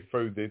channeled here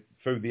through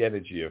the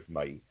energy of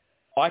me,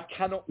 I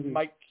cannot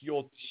make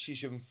your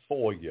decision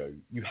for you.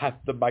 You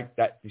have to make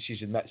that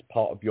decision. That's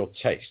part of your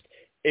test.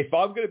 If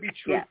I'm going to be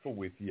truthful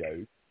with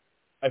you,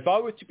 if I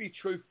were to be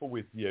truthful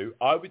with you,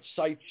 I would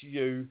say to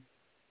you,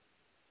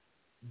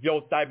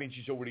 your damage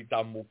is already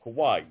done, walk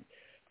away.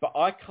 But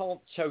I can't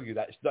tell you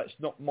that's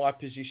not my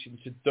position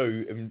to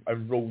do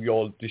and rule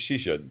your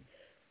decision.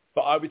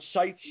 But I would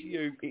say to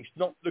you, it's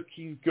not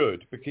looking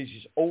good because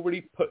it's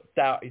already put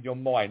doubt in your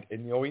mind,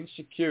 and your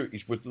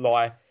insecurities would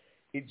lie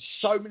in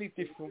so many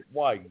different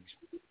ways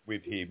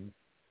with him.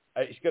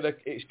 It's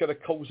gonna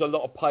cause a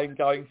lot of pain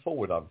going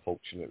forward,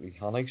 unfortunately,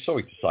 honey.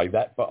 Sorry to say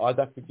that, but I'd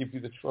have to give you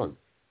the truth.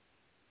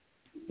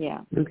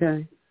 Yeah.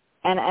 Okay.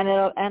 And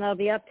it'll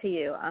be up to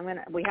you.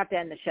 We have to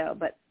end the show,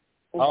 but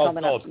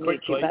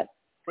quickly.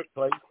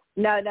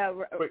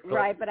 No,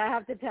 right. But I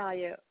have to tell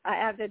you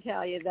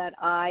that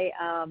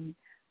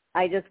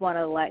I just want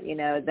to let you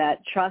know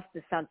that trust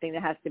is something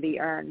that has to be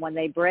earned. When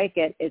they break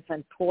it, it's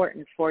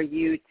important for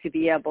you to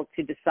be able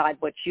to decide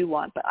what you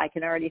want. But I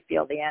can already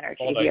feel the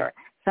energy here.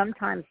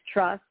 Sometimes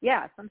trust.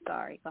 Yes, I'm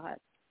sorry. Go ahead.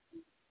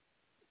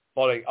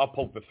 Bonnie, I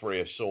pulled the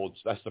Three of Swords.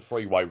 That's the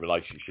three-way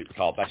relationship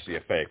card. That's the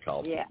affair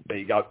card. Yeah. There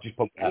you go. Just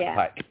pull it out the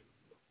pack.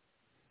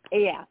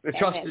 Yeah. The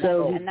trust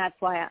and that's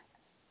why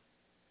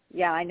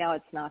I know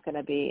it's not going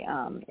to be,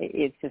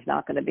 it's just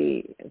not going to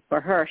be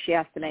for her. She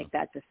has to make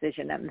that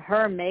decision. And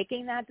her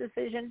making that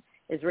decision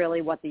is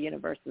really what the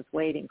universe is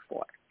waiting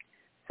for.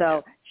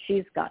 So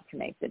she's got to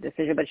make the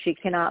decision, but she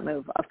cannot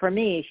move. For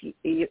me,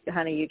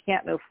 honey, you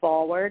can't move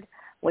forward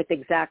with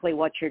exactly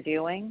what you're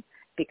doing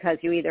because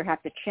you either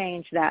have to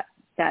change that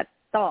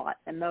thought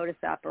and modus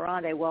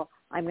operandi. Well,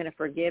 I'm going to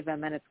forgive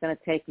him, and it's going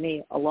to take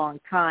me a long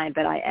time,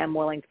 but I am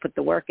willing to put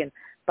the work in.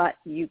 But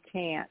you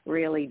can't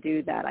really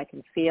do that. I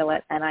can feel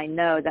it, and I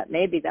know that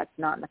maybe that's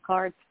not in the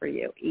cards for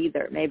you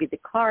either. Maybe the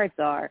cards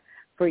are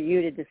for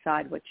you to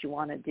decide what you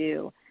want to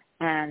do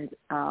and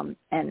learn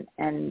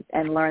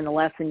the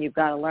lesson you've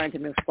got to learn to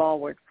move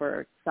forward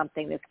for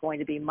something that's going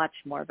to be much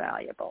more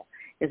valuable.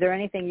 Is there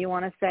anything you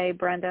want to say,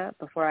 Brenda,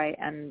 before I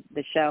end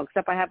the show?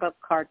 Except I have a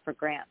card for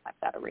Grant. I've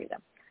got to read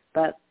him.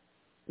 But,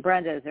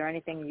 Brenda, is there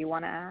anything you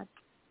want to add?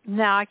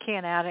 No, I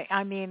can't add it.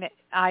 I mean,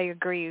 I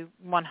agree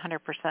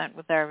 100%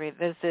 with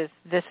everything.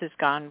 This has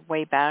gone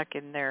way back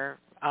in their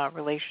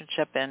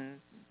relationship, and,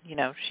 you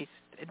know, she's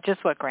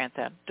just what Grant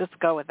said. Just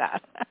go with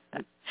that.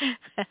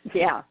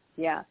 Yeah.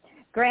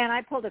 Grant,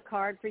 I pulled a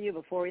card for you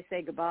before we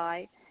say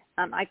goodbye.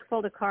 I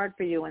pulled a card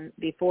for you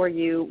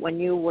when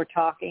you were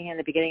talking in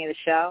the beginning of the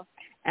show,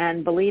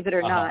 and believe it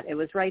or not, it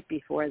was right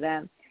before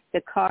then.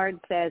 The card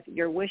says,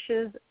 your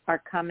wishes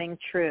are coming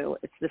true.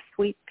 It's the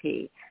sweet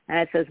pea. And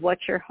it says, what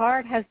your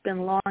heart has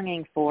been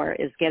longing for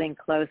is getting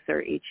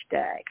closer each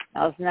day.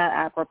 Now, isn't that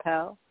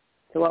apropos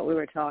to what we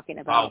were talking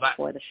about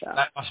before the show?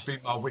 That must be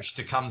my wish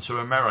to come to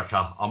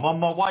America. I'm on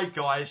my way,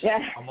 guys. Yeah.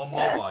 I'm on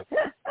my way.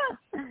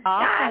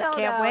 I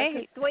can't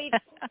wait.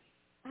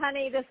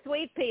 Honey, the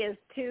sweet pea is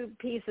two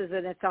pieces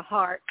and it's a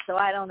heart. So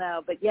I don't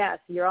know. But, yes,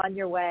 you're on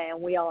your way,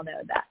 and we all know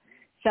that.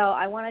 So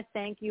I want to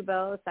thank you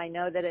both. I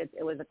know that it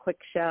was a quick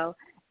show,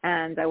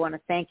 and I want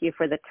to thank you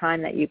for the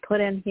time that you put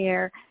in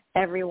here.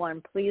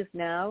 Everyone, please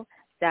know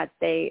that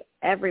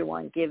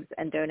everyone gives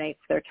and donates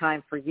their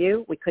time for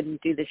you. We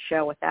couldn't do this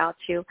show without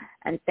you.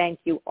 And thank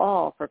you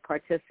all for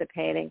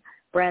participating.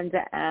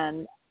 Brenda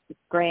and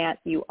Grant,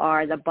 you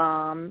are the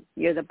bomb.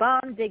 You're the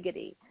bomb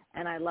diggity,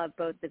 and I love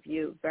both of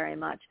you very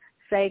much.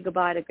 Say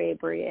goodbye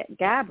to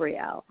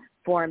Gabrielle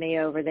for me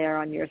over there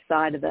on your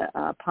side of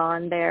the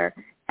pond there.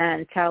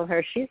 And tell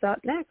her she's up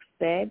next,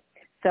 babe.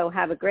 So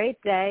have a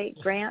great day.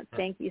 Grant,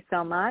 thank you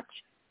so much.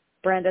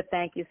 Brenda,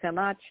 thank you so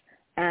much.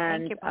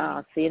 And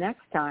see you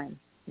next time.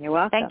 You're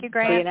welcome. Thank you,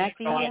 Grant. See you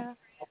next time.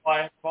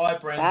 Bye,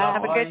 Brenda.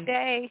 Have a good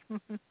day.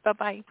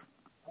 Bye-bye.